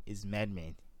is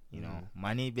man-made. You know, Mhm.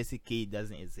 money basically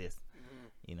doesn't exist.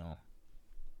 Mhm. You know,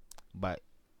 but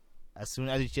as soon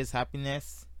as you chase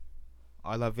happiness,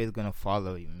 all of it's gonna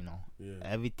follow you. You know, Yeah.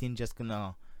 everything just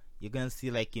gonna, you're gonna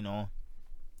see, like, you know,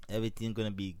 everything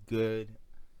gonna be good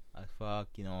as fuck.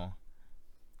 You know,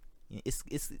 it's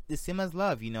the same as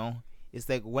love. You know, it's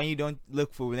like when you don't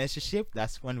look for relationship,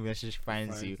 that's when relationship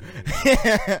finds you.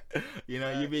 You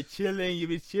know, you be chilling,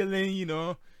 you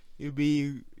know, you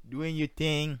be doing your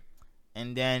thing,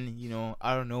 and then, you know,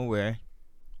 out of nowhere,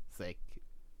 it's like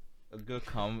a girl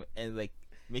come and like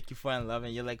make you fall in love,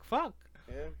 and you're like, fuck,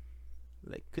 Yeah.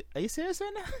 like, are you serious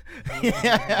right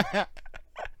now?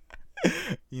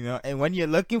 You know, and when you're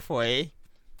looking for it,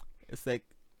 it's like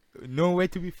nowhere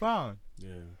to be found.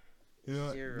 Yeah. You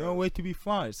know, Zero. nowhere to be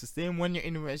found. It's the same when you're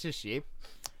in a relationship.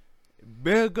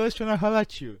 Big girls trying to holler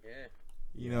at you. Yeah.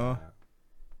 You know,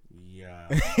 Yeah.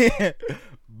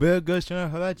 big girls trying to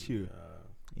holler at you.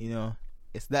 Yeah. You know,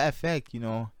 it's that effect. You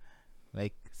know,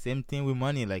 like same thing with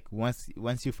money. Like once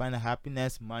you find a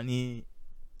happiness, money,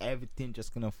 everything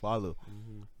just gonna follow.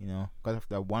 Mhm. You know, because of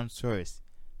that one source.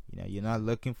 You know, you're not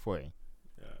looking for it.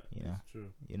 Yeah. You know. It's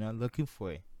true. You're not looking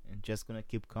for it. It's just gonna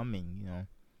keep coming. You know,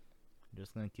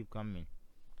 just gonna keep coming.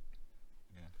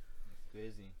 Yeah, it's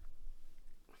crazy.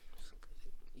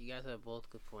 You guys have both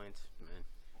good points, man.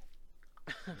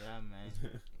 Yeah,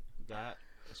 man. That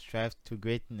strive to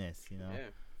greatness. You know, Yeah.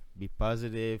 be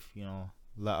positive. You know,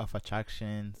 lot of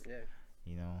attractions. Yeah.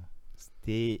 You know,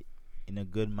 stay in a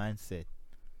good mindset.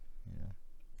 You know,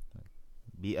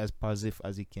 be as positive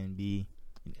as you can be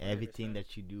in everything 100%.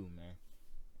 that you do, man.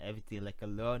 Everything, like a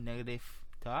little negative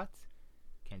thought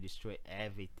can destroy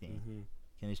everything. Mhm.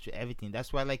 Can destroy everything.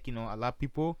 That's why, like, you know, a lot of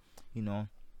people, you know,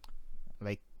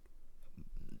 like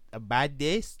a bad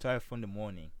day start from the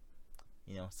morning.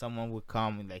 You know, someone will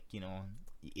come and, like, you know,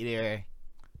 either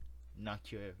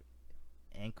knock your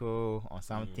ankle or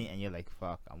something, and you're like,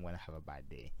 fuck, I'm gonna have a bad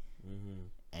day. Mhm.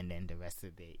 And then the rest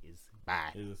of the day is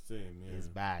bad. It's the same. Yeah. It's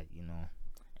bad, you know.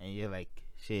 And you're like,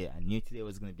 shit, I knew today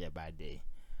was gonna be a bad day.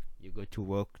 You go to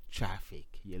work, traffic.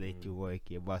 You're late to work.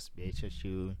 Your boss bitch at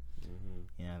you. Mhm.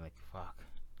 You know, like, fuck.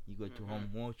 You go to home,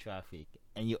 more traffic,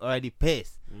 and you're already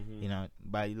pissed. Mhm. You know,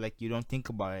 but like you don't think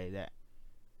about it, that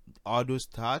all those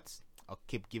thoughts will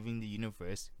keep giving the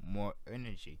universe more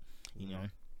energy. You know,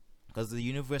 because the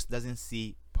universe doesn't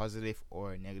see positive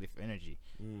or negative energy.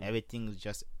 Mm. Everything is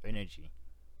just energy.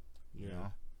 You Yeah.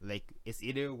 know, like it's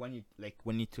either when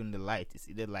you turn the light, it's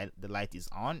either the light is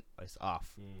on or it's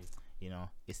off. Mm. You know,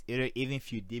 it's either, even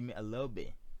if you dim it a little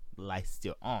bit, the light's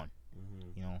still on.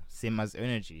 Mhm. You know, same as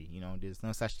energy. You know, there's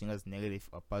no such thing as negative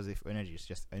or positive energy. It's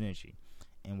just energy,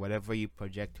 and whatever you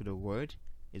project to the world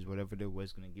is whatever the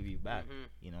world's gonna give you back. Mhm.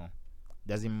 You know,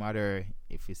 doesn't matter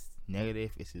if it's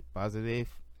negative, if it's positive,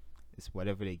 it's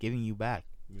whatever they're giving you back.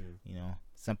 Yeah. You know,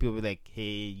 some people be like,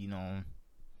 hey, you know,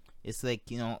 it's like,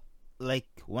 you know, like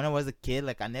when I was a kid,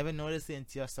 like I never noticed it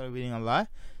until I started reading a lot.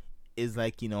 It's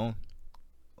like, you know,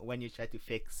 when you try to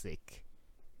fake sick,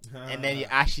 and then you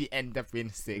actually end up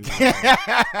being sick. Yeah.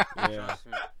 Trust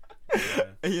me.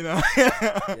 Yeah. You know.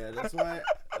 Yeah, that's why,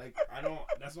 like, I don't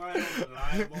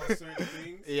lie about certain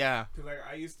things. Yeah. Cause like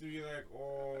I used to be like,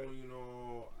 oh, you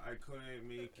know, I couldn't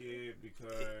make it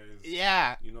because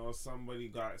Yeah. you know somebody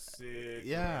got sick.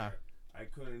 Yeah. or I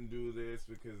couldn't do this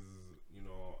because you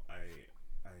know I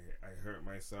hurt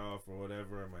myself or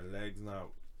whatever. My legs not,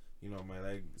 you know, my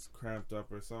legs cramped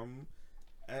up or something.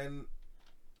 And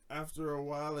after a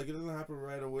while, like it doesn't happen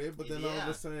right away, but then all of Yeah.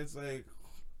 a sudden it's like,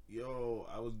 yo,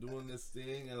 I was doing this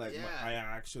thing and like Yeah. I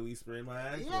actually sprained my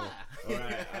ankle. Yeah.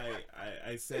 Or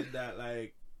I said that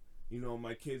like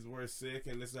my kids were sick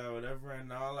and this, that, whatever, and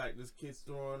now, like, this kid's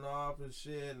throwing up and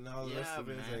shit, and all the rest of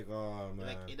it. It's like, oh, man.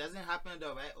 Like, it doesn't happen at the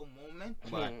right moment,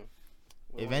 but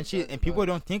Well, eventually, and people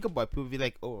don't think about it. People be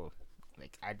like, oh,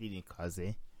 like, I didn't cause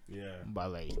it. Yeah.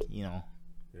 But, like, Yeah.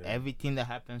 everything that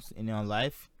happens in your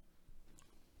life,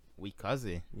 we cause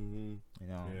it. Mm-hmm.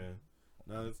 Yeah.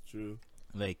 No, that's true.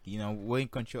 Like, we're in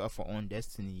control of our own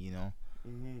destiny,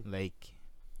 Mm-hmm. Like,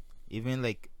 even,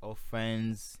 like, our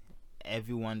friends,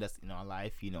 everyone that's in our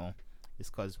life, it's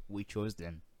because we chose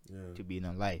them to be in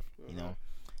our life,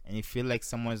 And you feel like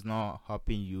someone's not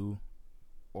helping you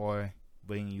or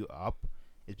bringing you up,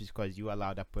 it's because you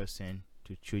allow that person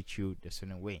to treat you the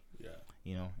certain way.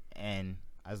 Yeah. And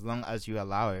as long as you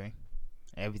allow it,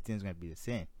 everything's gonna be the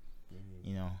same.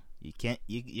 Mm-hmm. You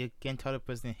can't tell the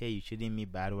person, hey, you treating me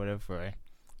bad, whatever,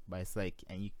 but it's like,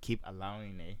 and you keep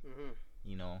allowing it,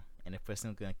 and the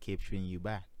person's gonna keep treating you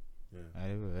bad. Yeah.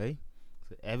 Whatever, right?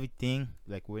 So everything,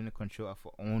 like, we're in the control of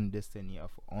our own destiny,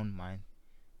 of our own mind.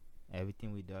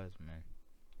 Everything we does, man.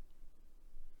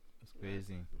 It's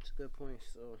crazy. It's a good point.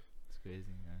 So It's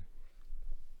crazy, man.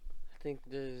 I think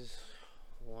there's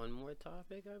one more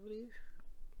topic, I believe.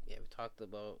 Yeah, we talked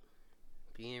about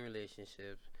being in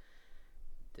relationships.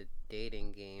 The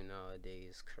dating game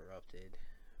nowadays is corrupted.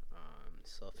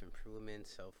 Self-improvement,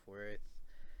 self-worth,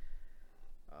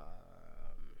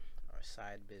 our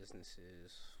side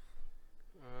businesses.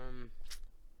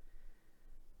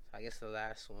 I guess the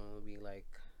last one would be like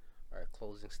our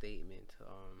closing statement.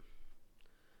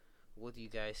 What do you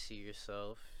guys see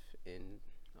yourself in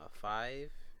a 5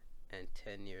 and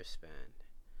 10 year span?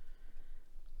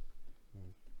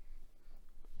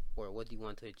 Or what do you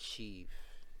want to achieve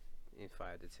in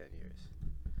 5 to 10 years?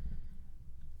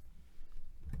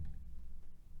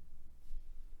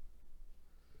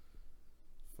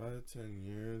 5 to 10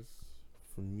 years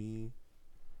for me.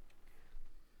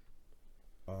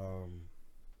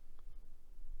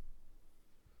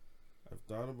 I've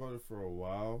thought about it for a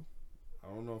while. I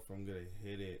don't know if I'm gonna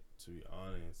hit it, to be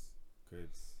honest, cause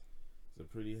it's a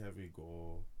pretty heavy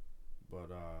goal. But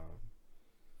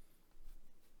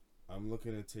I'm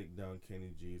looking to take down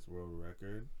Kenny G's world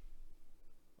record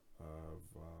of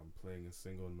playing a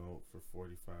single note for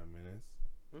 45 minutes.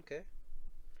 Okay.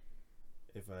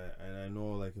 I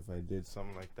know, like, if I did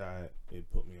something like that, it'd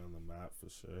put me on the map for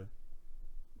sure.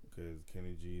 Because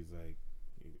Kenny G's, like,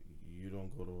 you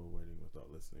don't go to a wedding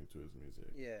without listening to his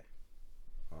music. Yeah.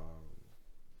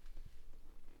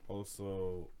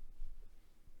 Also,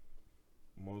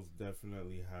 most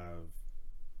definitely have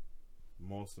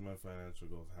most of my financial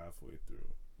goals halfway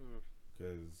through.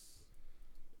 Because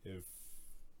if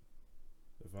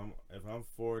I'm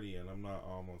 40 and I'm not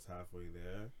almost halfway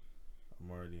there, I'm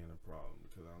already in a problem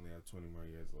because I only have 20 more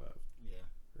years left. Yeah.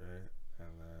 Right?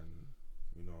 And then,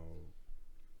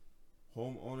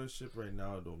 home ownership right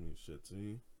now don't mean shit to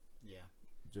me. Yeah.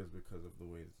 Just because of the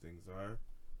way that things are.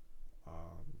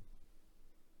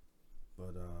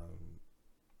 But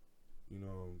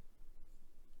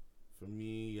for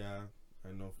me, yeah,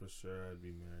 I know for sure I'd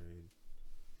be married.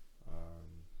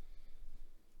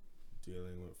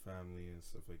 Dealing with family and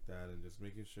stuff like that, and just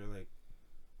making sure, like,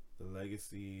 the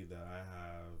legacy that I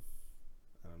have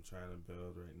and I'm trying to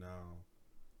build right now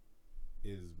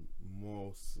is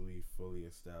mostly fully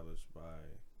established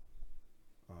by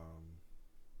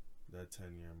that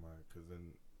 10-year mark. Because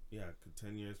then,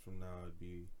 10 years from now I'd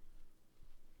be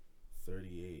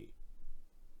 38,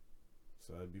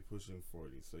 so I'd be pushing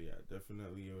 40. So yeah,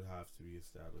 definitely it would have to be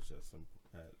established at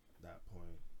that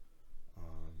point.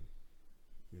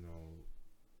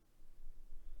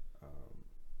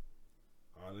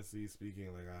 Honestly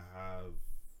speaking, like, I have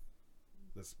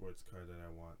the sports car that I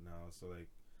want now, so, like,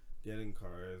 getting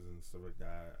cars and stuff like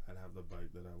that, I'd have the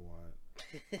bike that I want.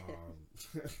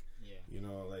 Yeah.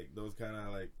 Like, those kind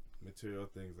of, like, material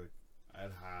things, like,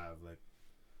 I'd have, like,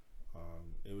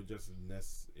 it would just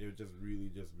really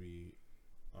just be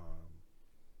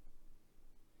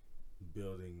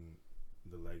building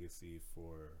the legacy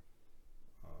for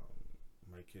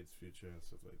my kids' future and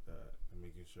stuff like that, and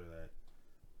making sure that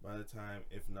by the time,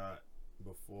 if not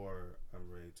before,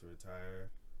 I'm ready to retire,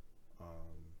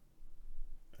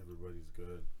 everybody's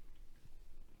good.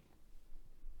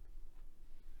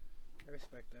 I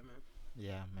respect that, man.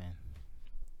 Yeah, man.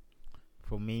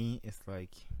 For me, it's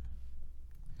like,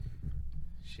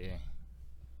 shit.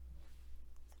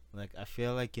 Like, I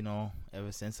feel like,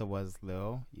 ever since I was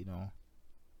little,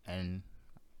 and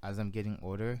as I'm getting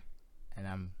older, and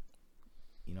I'm,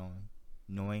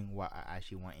 knowing what I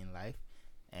actually want in life,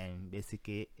 and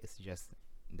basically it's just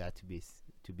that to be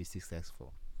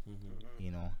successful. Mm-hmm.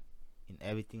 In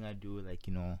everything I do, like,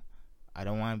 I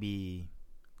don't want to be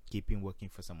keeping working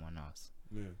for someone else,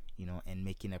 Yeah. you know, and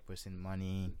making a person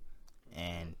money,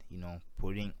 and you know,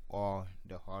 putting all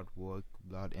the hard work,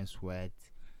 blood and sweat,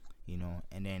 you know,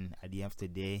 and then at the end of the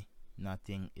day,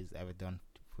 nothing is ever done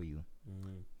for you.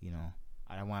 You know,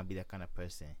 I don't want to be that kind of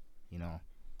person. You know,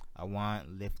 I want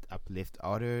uplift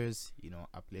others. You know,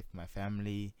 uplift my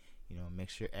family. You know, make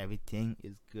sure everything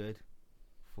is good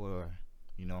for,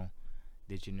 you know,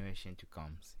 the generation to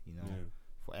comes. You know, Yeah.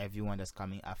 for everyone that's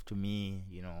coming after me.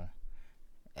 You know,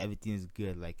 everything is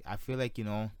good. Like I feel like you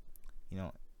know,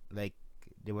 like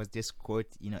there was this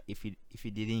quote. You know, if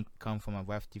you didn't come from a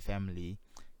wealthy family,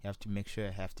 you have to make sure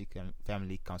a hefty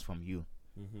family comes from you.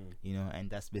 You know, and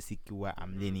that's basically what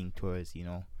I'm leaning towards. You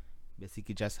know,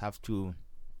 basically just have to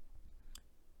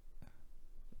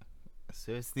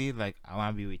seriously, like, I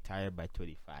want to be retired by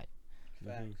 35.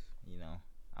 Facts. You know,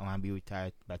 I want to be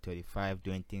retired by 35,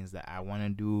 doing things that I want to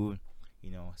do.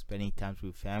 You know, spending time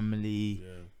with family.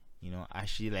 Yeah. You know,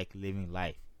 actually like living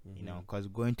life. You know, because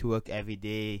going to work every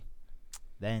day,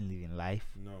 that ain't living life.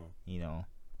 No. You know,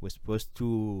 we're supposed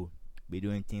to be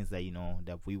doing things that, you know,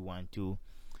 that we want to.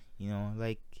 You know,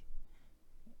 like,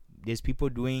 there's people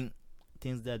doing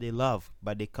things that they love,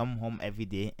 but they come home every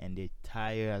day and they're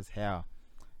tired as hell.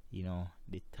 You know,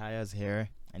 they're tired as hell.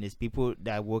 And there's people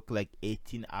that work like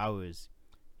 18 hours,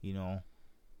 you know,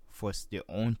 for their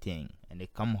own thing. And they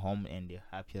come home and they're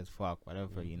happy as fuck,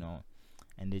 whatever, you know.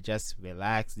 And they just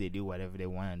relax, they do whatever they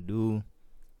want to do,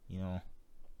 you know.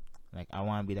 Like, I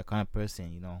want to be the kind of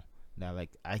person, you know, that,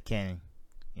 like, I can,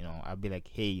 you know, I'll be like,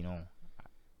 hey, you know,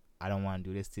 I don't want to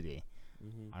do this today.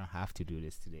 I don't have to do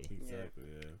this today. Exactly.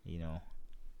 Yeah. You know,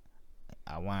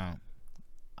 I want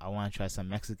to try some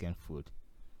Mexican food.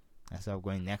 Instead of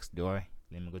going next door,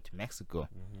 let me go to Mexico,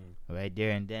 right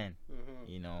there and then.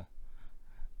 You know,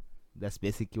 that's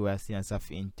basically what I see myself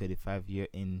in 35 years,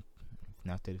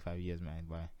 not 35 years, man,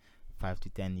 but 5 to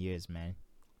 10 years, man.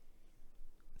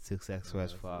 Successful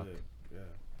as fuck. Yeah.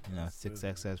 You know, That's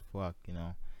success as fuck, you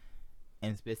know.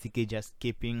 And it's basically just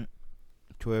keeping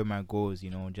toward my goals, you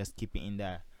know, just keeping in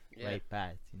that right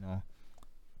path, you know.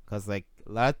 Because, like,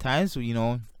 a lot of times, you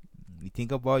know, you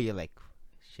think about it, you're like,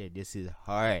 shit, this is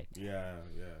hard. Yeah.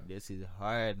 This is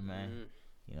hard, man.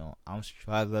 You know, I'm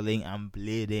struggling, I'm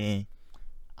bleeding,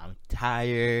 I'm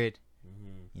tired,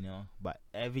 you know, but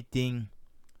everything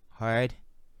hard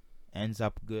ends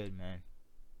up good, man.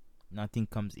 Nothing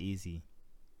comes easy.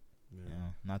 Yeah. You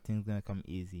know, nothing's gonna come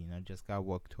easy. You know, just gotta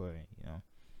work toward it. You know,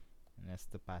 and that's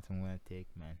the path I'm gonna take,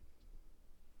 man.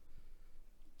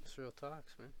 It's real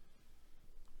talks, man.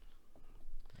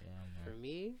 Yeah, For man.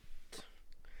 me,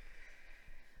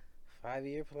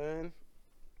 5-year plan.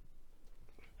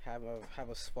 Have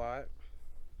a spot,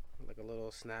 like a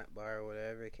little snack bar or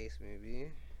whatever the case may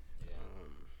be.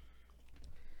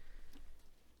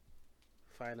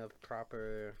 Find a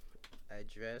proper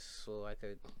address so I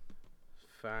could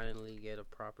finally get a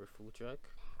proper food truck,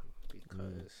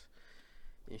 because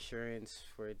insurance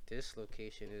for this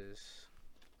location is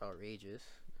outrageous.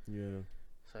 Yeah.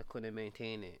 So I couldn't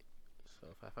maintain it. So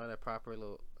if I found a proper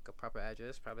proper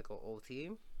address, probably called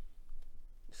OT,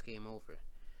 it's game over.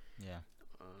 Yeah.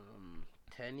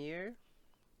 10-year,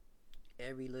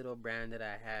 every little brand that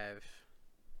I have,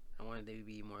 I wanted to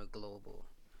be more global.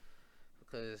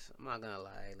 Because I'm not gonna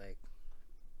lie, like,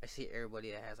 I see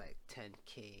everybody that has like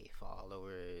 10K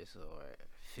followers or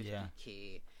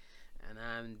 50K, and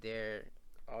I'm there,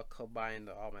 all combined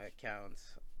all my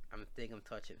accounts. I'm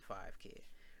touching 5K.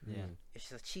 Yeah. It's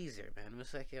just a cheeser, man. I'm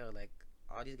just like, yo, like,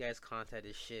 all these guys' content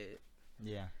is shit.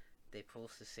 Yeah. They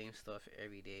post the same stuff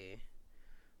every day,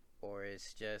 or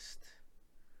it's just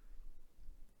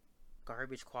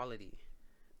garbage quality.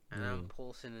 And I'm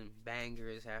posting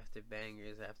bangers after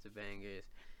bangers after bangers.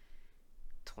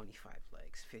 25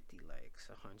 likes, 50 likes,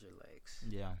 100 likes.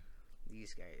 Yeah.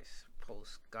 These guys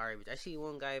post garbage. I see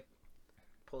one guy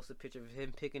post a picture of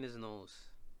him picking his nose.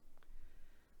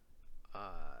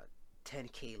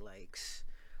 10K likes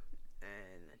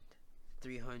and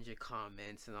 300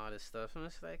 comments and all this stuff. I'm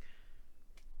just like,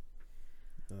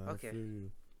 okay,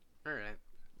 all right.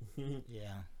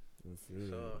 Yeah.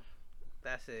 So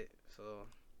that's it. So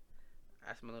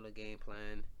that's my little game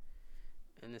plan,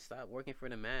 and then stop working for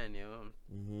the man, yo.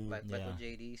 Like what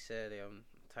JD said, I'm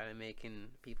tired of making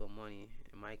people money.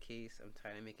 In my case, I'm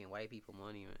tired of making white people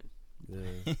money, man.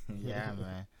 Yeah. Yeah,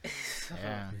 man. So,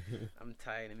 Yeah. I'm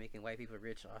tired of making white people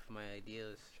rich off my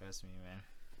ideas. Trust me, man.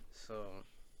 So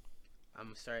I'm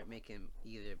gonna start making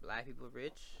either black people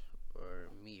rich or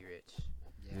me rich.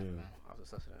 Yeah, man. All the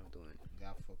stuff that I'm doing.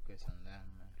 Gotta focus on that,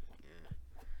 man. Yeah.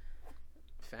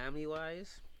 Family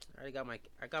wise, I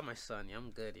got my son. Yeah,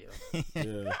 I'm good, yo.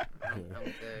 Yeah. I'm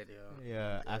good, yo.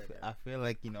 Yeah, I'm good, I feel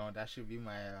like that should be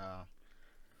my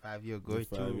 5-year goal The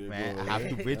too, 5-year man. goal, I have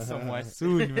yeah. to meet someone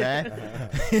soon, man.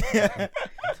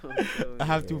 Don't kill I me.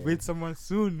 have to meet someone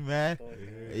soon, man. Don't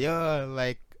kill me. Yo,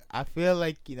 like I feel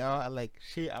like I like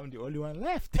shit. I'm the only one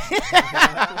left.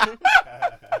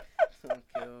 Don't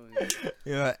kill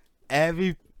me.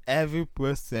 Every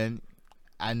person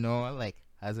I know like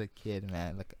has a kid,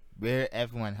 man. Like where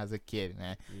everyone has a kid,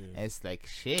 man. Yeah. And it's like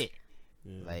shit.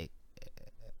 Yeah. Like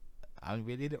I'm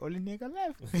really the only nigga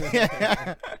left.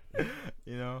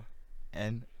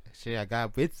 And shit, I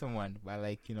got with someone, but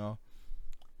like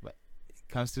but it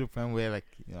comes to the point where like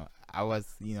I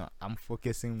was I'm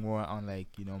focusing more on like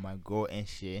my goal and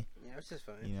shit. Yeah, which is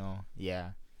fine.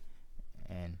 Yeah,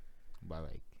 and but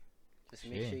like Just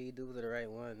make sure you do the right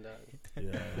one, dog.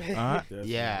 Yeah.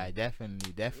 yeah,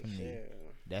 definitely, Sure.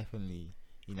 definitely.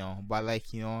 But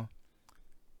like yeah,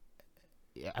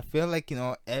 I feel like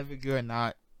every girl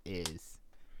now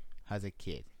has a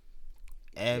kid.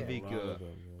 Every A lot girl, of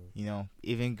them, yeah.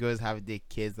 even girls have their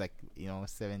kids like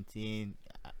 17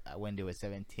 when they were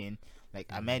 17. Like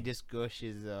I met this girl,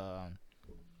 she's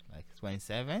like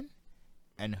 27,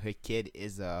 and her kid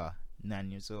is 9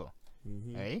 years old,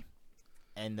 Mhm. right?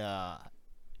 And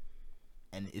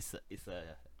it's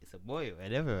a boy or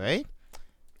whatever, right?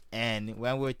 And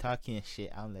when we're talking and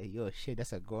shit, I'm like, yo, shit,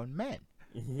 that's a grown man.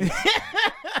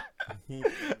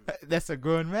 That's a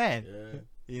grown man.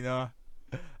 Yeah.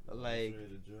 Like, Ready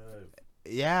to drive.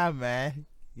 yeah, man.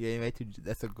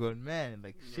 That's a grown man.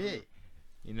 Like, shit.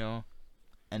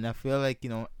 And I feel like,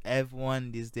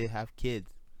 everyone these days have kids.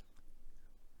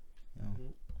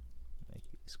 Mhm. Like,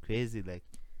 it's crazy. Like,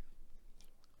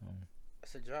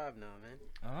 It's a job now,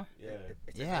 man. Yeah.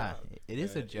 It's a yeah, job. it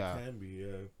is a job. It can be,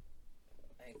 yeah.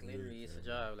 Like literally, it's a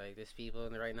job. Like there's people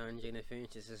right now in Jane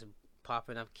Finch is just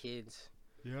popping up kids.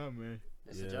 Yeah, man.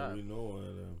 It's yeah, a job. we know one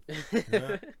of them.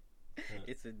 Yeah.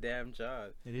 It's a damn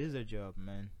job. It is a job,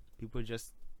 man. People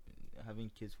just having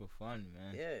kids for fun,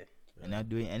 man. Yeah. And not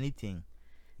doing anything,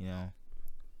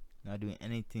 not doing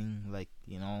anything like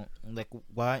like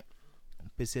what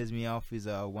pisses me off is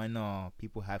when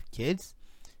people have kids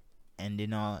and they're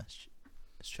not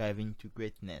striving to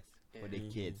greatness for the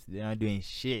Mhm. kids. They're not doing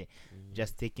shit, Mhm.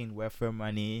 just taking welfare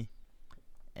money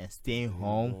and staying Baby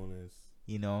home. bonus.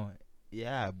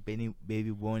 Yeah, baby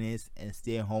bonus and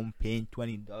staying home paying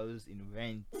 $20 in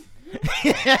rent.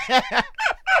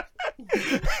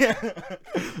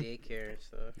 Daycare and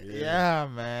stuff. Yeah,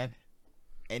 man.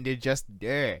 And they're just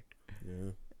there.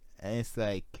 Yeah. And it's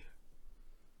like,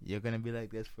 you're gonna be like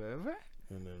this forever?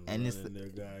 And then And it's running their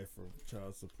guy for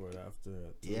child support after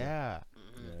that. Too. Yeah.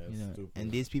 Mhm. Yeah, it's stupid.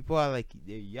 And these people are like,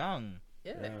 they're young.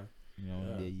 Yeah. Yeah.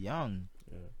 Yeah. They're young.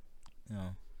 Yeah.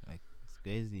 Like, it's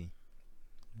crazy.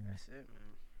 That's it,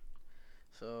 man.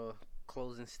 So,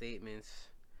 closing statements.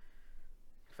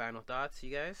 Final thoughts,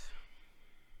 you guys?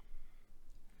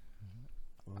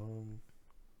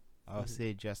 I'll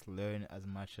say just learn as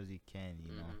much as you can,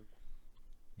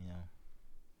 Mhm.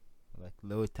 Like,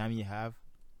 little time you have,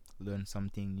 learn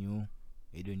something new,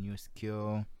 either new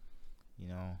skill,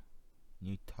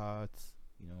 new thoughts,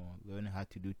 learn how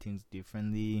to do things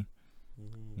differently,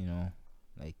 Mhm.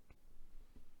 Like,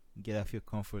 get off your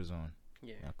comfort zone.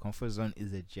 Yeah. Comfort zone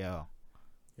is a jail.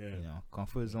 Yeah.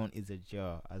 Comfort zone is a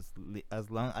jail. As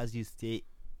long as you stay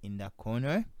in that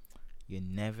corner, you're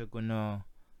never gonna,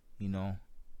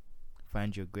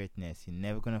 find your greatness. You're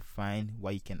never gonna find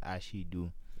what you can actually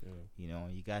do. Yeah.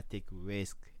 You gotta take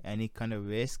risk. Any kind of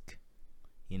risk.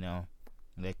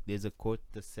 Like there's a quote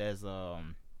that says, a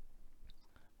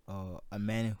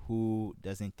man who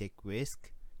doesn't take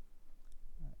risk.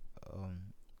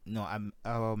 No,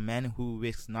 a man who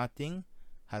risks nothing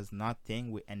has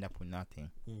nothing, will end up with nothing.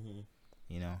 Mhm.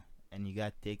 And you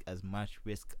gotta take as much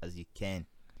risk as you can.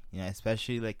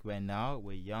 Especially like right now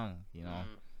we're young.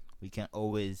 Mhm. We can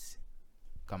always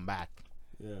come back.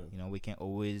 Yeah. We can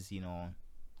always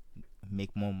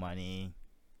make more money,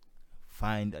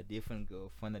 find a different girl,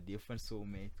 find a different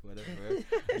soulmate, whatever.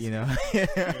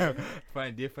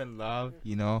 Find different love.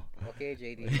 Okay,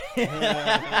 JD.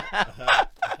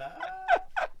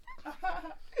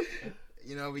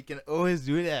 We can always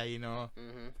do that.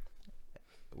 Mm-hmm.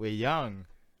 We're young.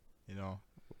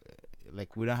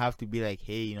 Like we don't have to be like,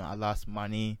 hey, I lost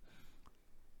money,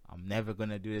 I'm never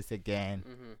gonna do this again.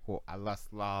 Mm-hmm. Or I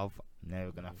lost love, I'm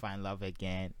never gonna find love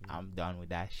again. I'm done with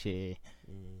that shit.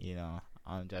 Mhm.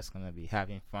 I'm just gonna be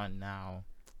having fun now.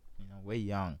 We're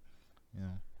young.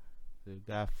 So you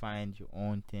gotta find your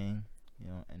own thing,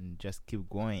 and just keep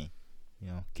going.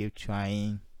 Keep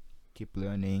trying, keep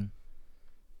learning,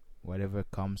 whatever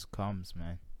comes,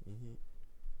 man. Mm-hmm.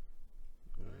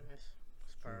 Nice.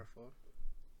 It's powerful.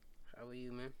 How are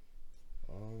you, man?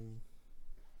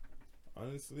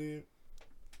 Honestly,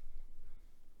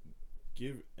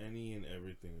 give any and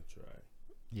everything a try.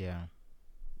 Yeah.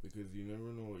 Because you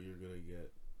never know what you're gonna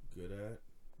get good at.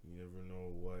 You never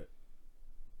know what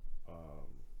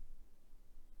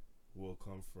will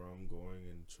come from going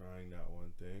and trying that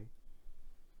one thing.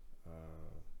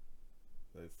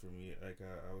 Like for me, like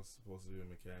I was supposed to be a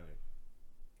mechanic,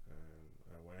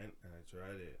 and I went and I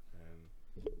tried it, and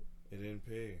it didn't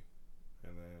pay.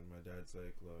 And then my dad's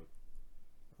like, "Look,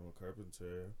 I'm a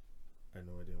carpenter. I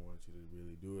know I didn't want you to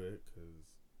really do it because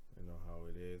I know how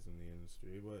it is in the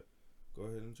industry, but go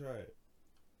ahead and try it."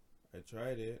 I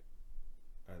tried it.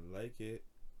 I like it,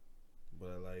 but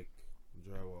I like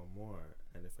drywall more.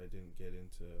 And if I didn't get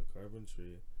into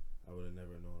carpentry, I would have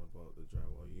never known about the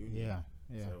drywall union. Yeah.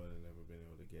 So I would have never been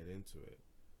able to get into it.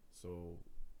 So,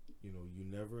 you know, you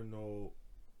never know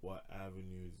what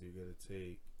avenues you're going to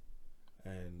take.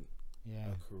 And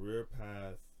a career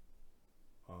path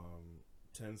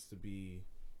tends to be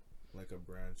like a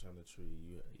branch on the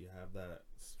tree. You have that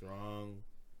strong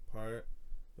part,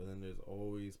 but then there's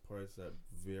always parts that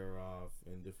veer off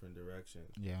in different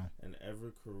directions. Yeah. And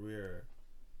every career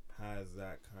has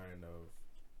that kind of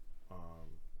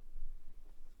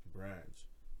branch.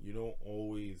 You don't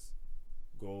always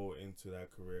go into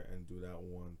that career and do that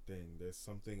one thing. There's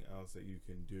something else that you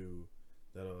can do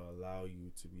that'll allow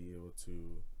you to be able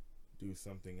to do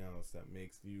something else that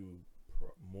makes you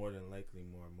more than likely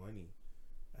more money.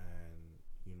 And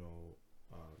you know,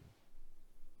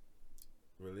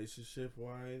 relationship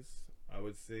wise, I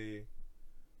would say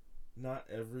not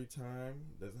every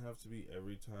time, doesn't have to be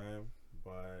every time,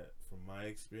 but from my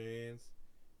experience,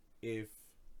 if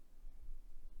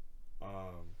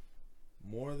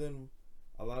more than,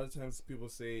 a lot of times people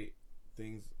say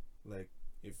things like,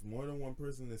 if more than one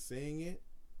person is saying it,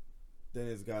 then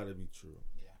it's gotta be true.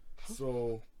 Yeah.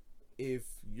 So if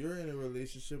you're in a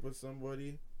relationship with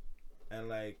somebody and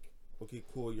like, okay,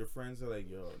 cool, your friends are like,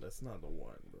 yo, that's not the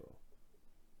one, bro.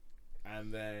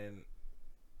 And then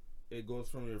it goes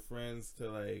from your friends to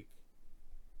like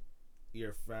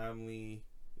your family,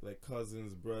 like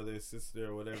cousins, brother, sister,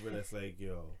 or whatever, that's like,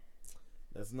 yo,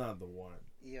 that's not the one.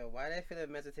 Yo, why did I feel like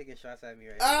Mezzo taking shots at me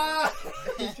right now?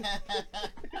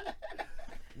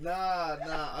 Nah,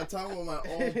 I'm talking about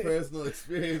my own personal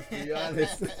experience, to be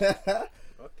honest.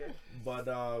 Okay. But,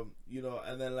 you know,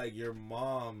 and then like your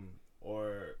mom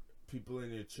or people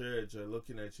in your church are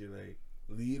looking at you like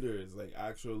leaders, like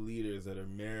actual leaders that are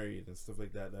married and stuff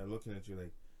like that, that are looking at you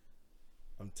like,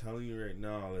 I'm telling you right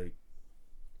now, like,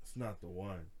 it's not the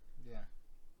one. Yeah.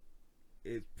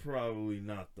 It's probably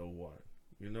not the one.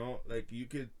 You know, like you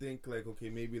could think like, okay,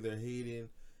 maybe they're hating,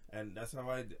 and that's how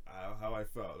I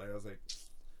felt. Like I was like,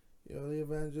 yo, the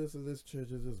evangelist of this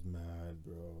church is just mad,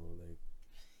 bro. Like,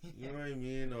 you know what I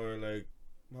mean? Or like,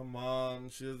 my mom,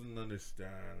 she doesn't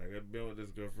understand. Like, I've been with this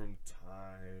girl from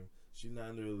time. She's not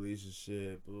in a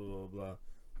relationship, blah blah blah.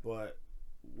 But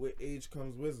with age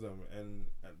comes wisdom, and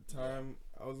at the time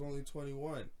I was only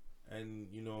 21, and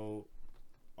you know,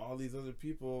 all these other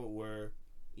people were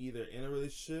either in a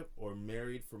relationship or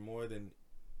married for more than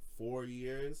 4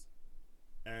 years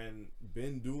and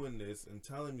been doing this and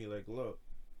telling me like, look,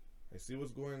 I see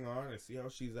what's going on, I see how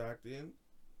she's acting,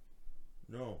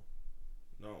 no,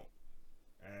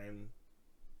 and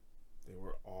they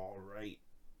were all right.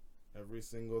 Every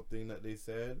single thing that they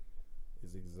said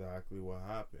is exactly what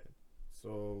happened.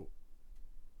 So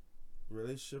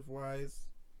relationship wise,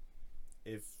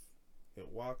 if it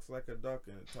walks like a duck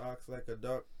and it talks like a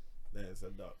duck, then it's a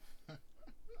duck.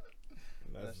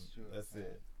 That's true. That's man.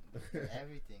 it.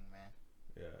 Everything, man.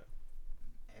 Yeah.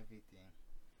 Everything.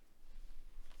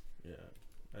 Yeah.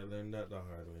 I learned that the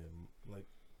hard way. Like,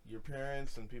 your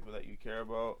parents and people that you care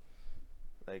about,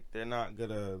 like, they're not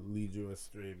gonna lead you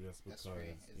astray just because.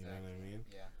 Exactly. You know what I mean?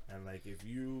 Yeah. And like, if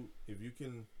you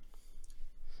can,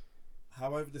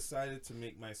 how I've decided to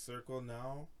make my circle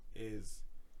now is,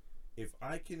 if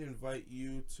I can invite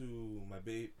you to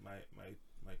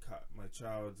my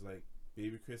child's like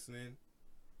baby christening,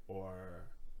 or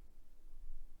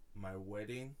my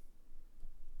wedding,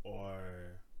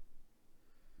 or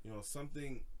you know,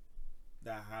 something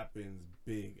that happens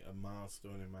big, a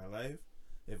milestone in my life,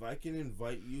 if I can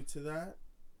invite you to that,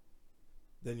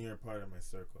 then you're a part of my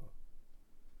circle.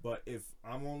 But if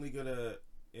I'm only gonna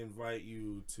invite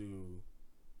you to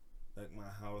like my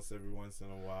house every once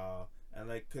in a while, and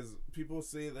like, cause people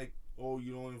say like, oh,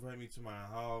 you don't invite me to my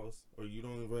house, or you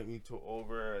don't invite me to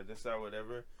over, or this or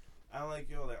whatever. I'm like,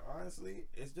 yo, like, honestly,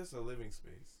 it's just a living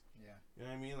space. Yeah. You know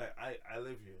what I mean? Like I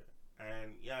live here,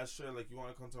 and yeah, sure. Like you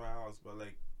want to come to my house, but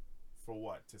like for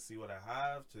what? To see what I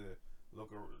have? To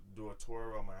do a tour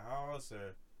around my house,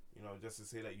 or just to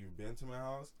say that you've been to my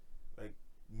house? Like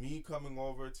me coming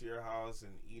over to your house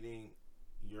and eating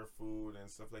your food and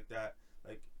stuff like that.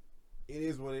 Like it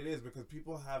is what it is because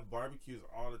people have barbecues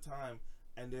all the time,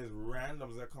 and there's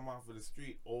randoms that come off of the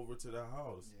street over to the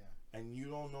house. Yeah. And you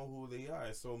don't know who they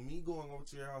are. So me going over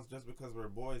to your house just because we're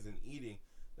boys and eating,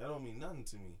 that don't mean nothing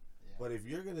to me. Yeah. But if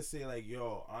you're gonna say like,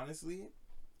 yo, honestly,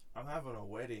 I'm having a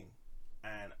wedding,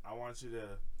 and I want you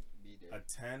to Be there.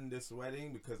 attend this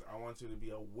wedding because I want you to be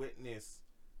a witness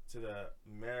to the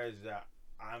marriage that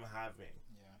I'm having.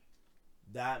 Yeah.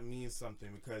 That means something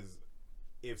because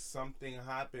if something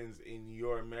happens in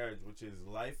your marriage, which is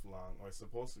lifelong or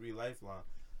supposed to be lifelong,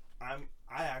 I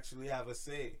actually have a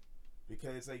say.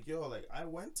 Because it's like, yo, like, I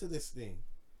went to this thing.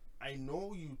 I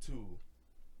know you two.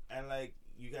 And, like,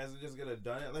 you guys are just gonna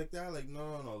done it like that? Like,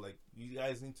 no. Like, you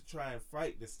guys need to try and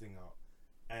fight this thing out.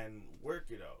 And work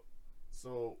it out.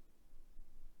 So,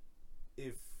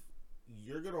 if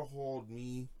you're gonna hold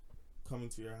me coming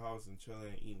to your house and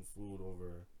chilling and eating food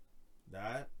over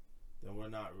that, then we're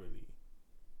not really.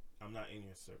 I'm not in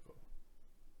your circle.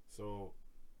 So,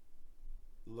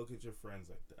 look at your friends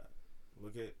like that.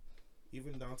 Look at...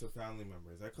 Even down to family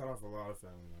members. I cut off a lot of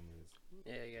family members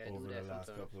over the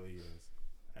last couple of years.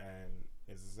 And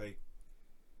it's just like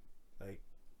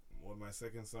when my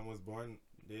second son was born,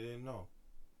 they didn't know.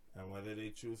 And whether they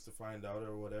choose to find out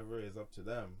or whatever is up to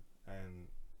them. And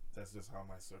that's just how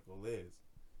my circle is.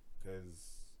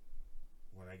 Because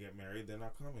when I get married, they're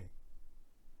not coming.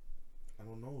 I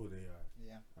don't know who they are.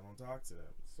 Yeah. I don't talk to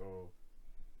them. So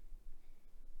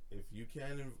if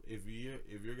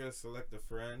you're gonna select a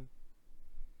friend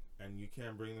and you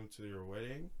can't bring them to your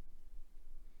wedding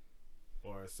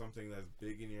or something that's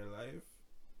big in your life,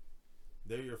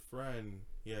 they're your friend,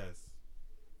 yes,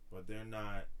 but they're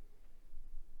not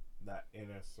that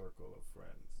inner circle of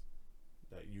friends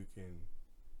that you can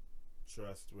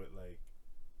trust with, like,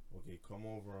 okay, come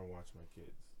over and watch my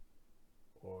kids,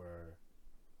 or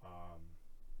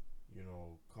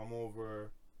come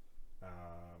over,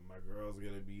 my girl's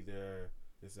gonna be there,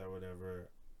 this or whatever,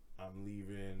 I'm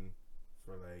leaving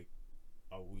for like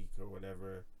a week or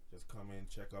whatever, just come in,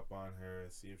 check up on her,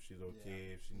 see if she's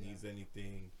okay, if she needs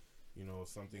anything,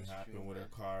 something That's happened true, with man.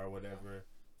 her car or whatever,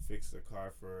 fix the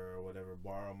car for her or whatever,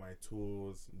 borrow my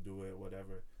tools, do it,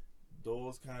 whatever.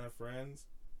 Those kind of friends,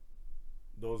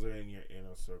 those are in your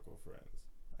inner circle friends.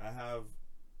 I have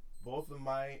both of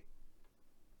my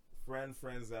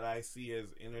friends that I see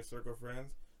as inner circle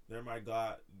friends, they're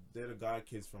the God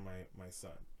kids for my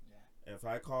son. Yeah. If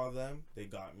I call them, they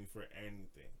got me for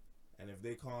anything. And if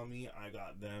they call me, I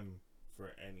got them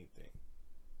for anything.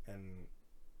 And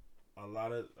a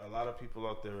lot of people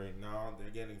out there right now,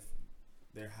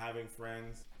 they're having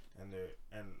friends, and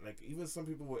like even some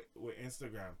people with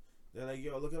Instagram, they're like,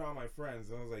 yo, look at all my friends.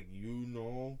 And I was like,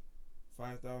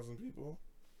 5,000 people?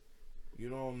 You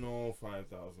don't know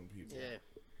 5,000 people. Yeah.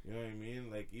 You know what I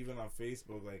mean? Like, even on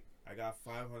Facebook, like, I got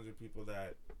 500 people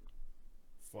that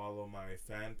follow my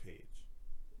fan page.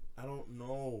 I don't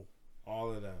know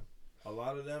all of them. A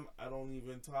lot of them I don't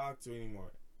even talk to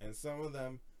anymore. And some of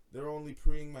them, they're only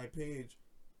preing my page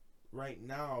right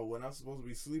now when I'm supposed to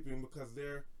be sleeping because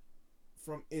they're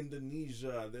from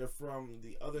Indonesia. They're from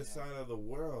the other side of the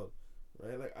world,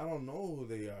 right? Like, I don't know who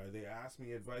they are. They ask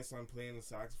me advice on playing the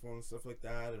saxophone and stuff like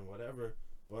that and whatever,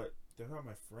 but they're not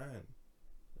my friend,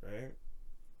 right?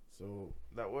 So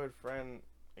that word friend,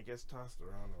 it gets tossed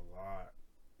around a lot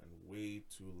and way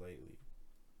too lightly.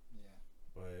 Yeah.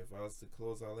 But if I was to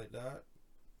close out like that,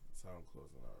 that's how I'm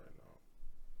closing out right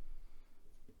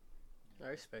now. I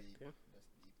respect Deep. you. That's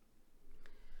deep.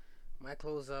 My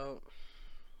closeout: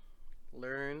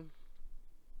 learn,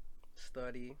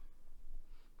 study,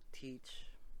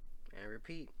 teach, and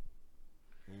repeat.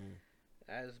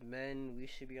 As men, we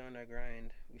should be on our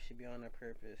grind. We should be on our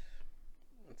purpose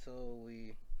until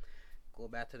we go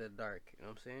back to the dark. You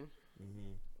know what I'm saying?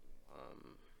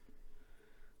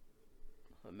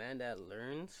 A man that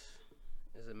learns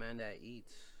is a man that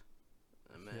eats.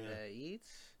 A man that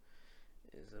eats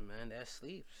is a man that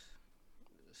sleeps.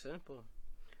 Simple.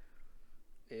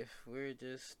 If we're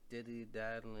just dilly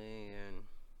daddling and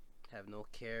have no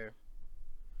care,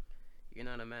 you're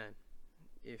not a man.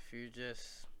 If you're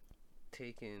just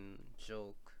taking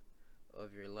joke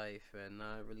of your life and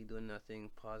not really doing nothing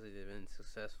positive and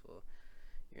successful,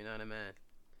 you're not a man.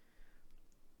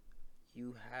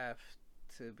 You have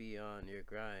to be on your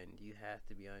grind. You have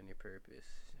to be on your purpose.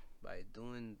 By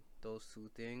doing those two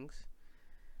things,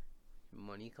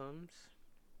 money comes,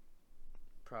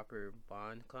 proper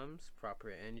bond comes, proper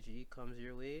energy comes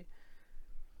your way,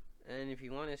 and if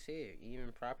you want to say it,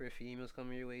 even proper females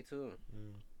come your way too.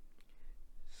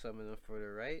 Some of them for the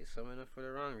right, some of them for the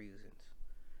wrong reasons.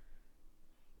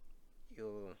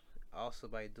 You'll also,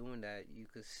 by doing that, you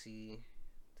could see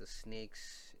the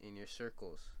snakes in your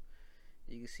circles.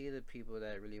 You can see the people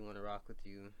that really want to rock with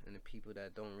you and the people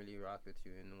that don't really rock with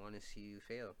you and want to see you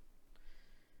fail.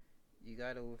 You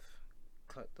gotta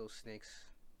cut those snakes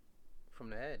from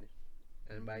the head.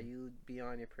 And by you being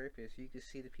on your purpose, you can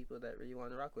see the people that really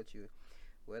want to rock with you,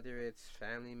 whether it's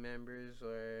family members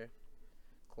or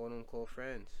quote unquote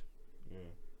friends.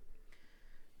 Yeah.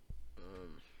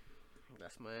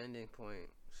 That's my ending point.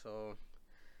 So,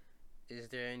 is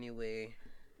there any way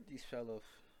these fellow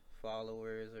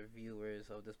followers or viewers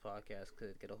of this podcast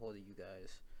could get a hold of you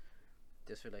guys,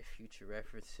 just for like future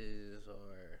references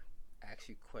or ask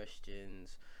you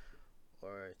questions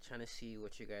or trying to see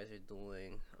what you guys are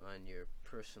doing on your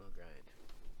personal grind?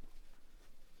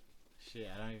 Shit,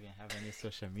 I don't even have any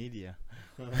social media.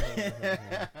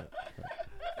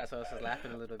 That's why I was just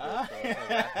laughing a little bit. So I was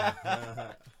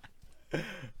laughing.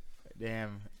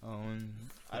 Damn.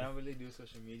 I don't really do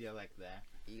social media like that.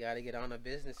 You gotta get on a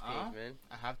business page, man.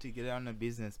 I have to get it on a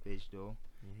business page though.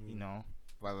 You know,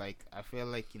 but like I feel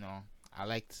like, you know, I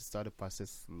like to start the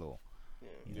process slow.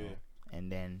 You know,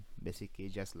 and then basically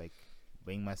just like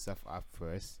bring myself up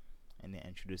first and then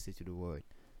introduce it to the world.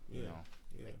 You know,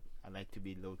 like, I like to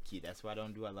be low key. That's why I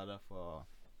don't do a lot of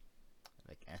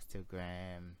like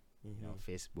Instagram, you know,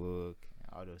 Facebook,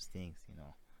 all those things. You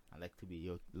know, I like to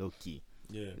be low key.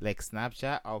 Yeah. Like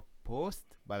Snapchat, I'll post,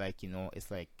 but like, you know, it's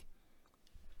like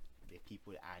the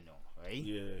people that I know, right?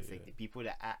 Yeah. It's like the people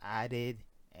that I added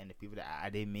and the people that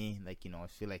added me. Like, you know, I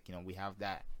feel like, you know, we have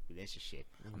that relationship.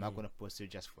 I'm not gonna post it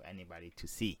just for anybody to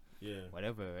see. Yeah.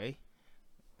 Whatever, right?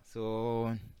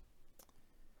 So,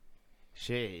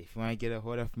 shit, if you wanna get a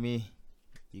hold of me,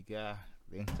 you got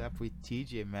linked up with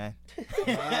TJ, man.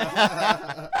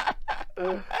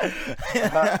 I'm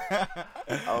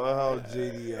gonna help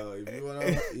JD out. If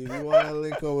you wanna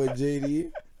link up with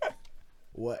JD,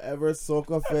 whatever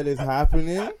Soca Fed is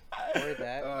happening, Or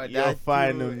that. you'll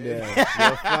find them there.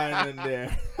 You'll find them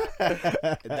there.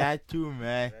 That too,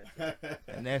 man.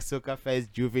 The next Soca Fest is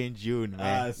Juve in June,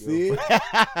 man. See?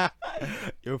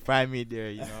 You'll find me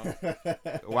there, you know.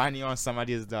 One year on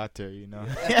somebody's daughter, you know.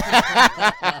 You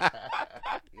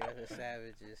guys are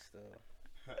savages, though.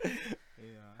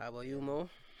 Yeah. How about you, Mo?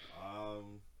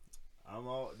 I'm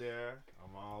out there.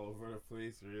 I'm all over the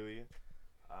place, really.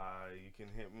 You can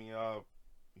hit me up.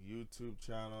 YouTube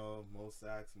channel, Mo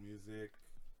Sax Music.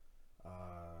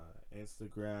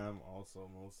 Instagram, also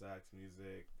Mo Sax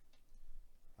Music.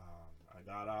 I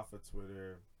got off of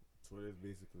Twitter. Twitter's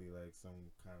basically like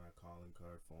some kind of calling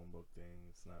card phone book thing.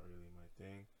 It's not really my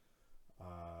thing.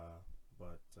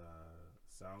 But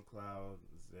SoundCloud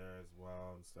is there as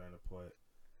well. I'm starting to put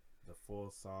the full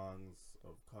songs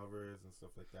of covers and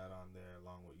stuff like that on there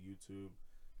along with YouTube,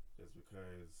 just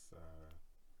because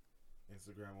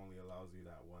Instagram only allows you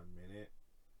that 1 minute,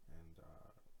 and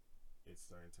it's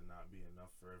starting to not be enough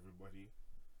for everybody.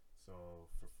 So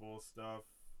for full stuff,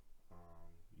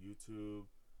 YouTube,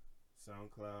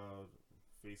 SoundCloud,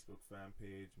 Facebook fan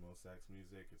page, Mo Sax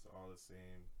Music, it's all the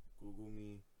same. Google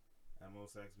me at Mo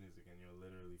Sax Music and you'll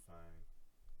literally find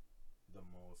the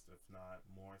most, if not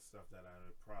more, stuff that I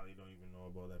probably don't even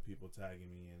know about that people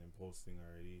tagging me in and posting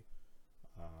already.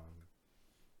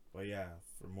 But yeah,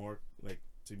 for more, like,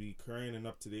 to be current and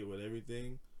up to date with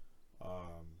everything,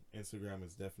 Instagram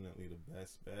is definitely the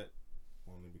best bet,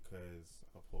 only because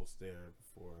I'll post there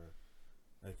before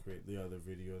I create the other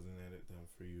videos and edit them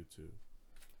for YouTube.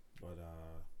 But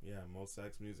yeah, Mo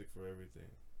Sax Music for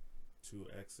everything. 2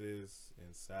 X's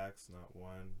in sax, not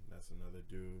one. That's another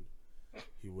dude.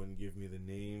 He wouldn't give me the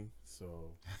name,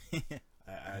 so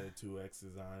I added 2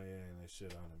 X's on it and I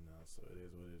shit on him now, so it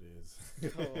is what it is.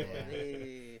 Oh,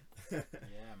 hey.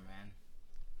 Yeah, man.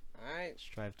 Alright.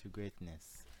 Strive to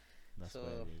greatness. That's So,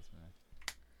 what it is, man.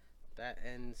 That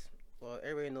ends. Well,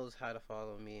 everybody knows how to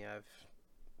follow me. I've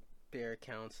bare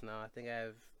accounts now. I think I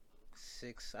have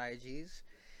 6 IGs.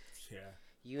 Yeah.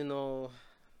 You know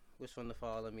which one to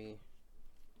follow me,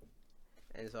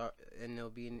 and it'll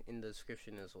be in the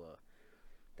description as well.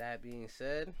 That being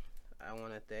said, I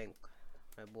want to thank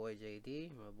my boy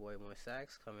JD, my boy Mo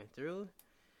Sax, coming through,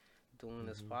 doing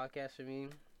this podcast for me.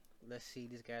 Let's see,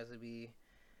 these guys will be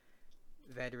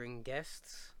veteran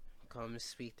guests, come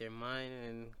speak their mind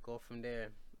and go from there.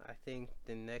 I think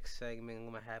the next segment I'm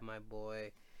gonna have my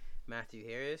boy Matthew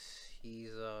Harris.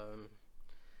 He's a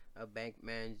bank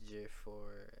manager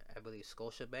for, I believe,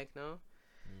 Scotiabank now.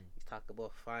 He's talk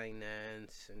about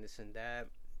finance and this and that.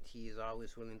 He's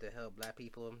always willing to help black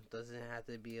people. Doesn't have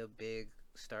to be a big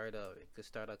startup. It could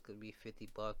start out could be $50.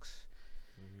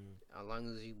 As long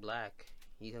as you black,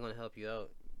 he's gonna help you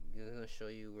out. He's gonna show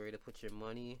you where to put your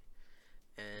money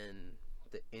and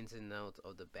the ins and outs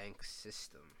of the bank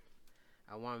system.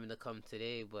 I want him to come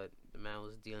today, but the man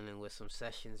was dealing with some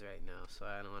sessions right now, so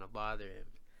I don't want to bother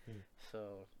him.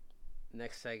 So,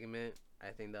 next segment, I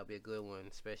think that'll be a good one,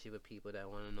 especially with people that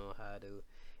want to know how to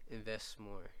invest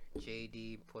more.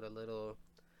 JD put a little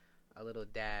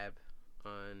dab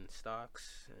on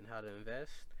stocks and how to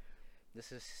invest.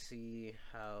 This is see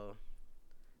how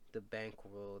the bank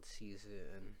world sees it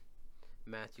and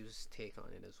Matthew's take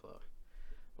on it as well.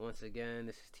 Once again,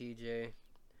 this is TJ.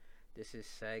 This is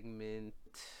segment,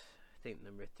 I think,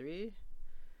 number 3.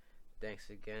 Thanks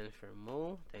again for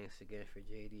Mo. Thanks again for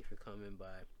JD for coming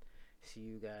by. See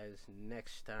you guys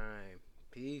next time.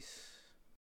 Peace.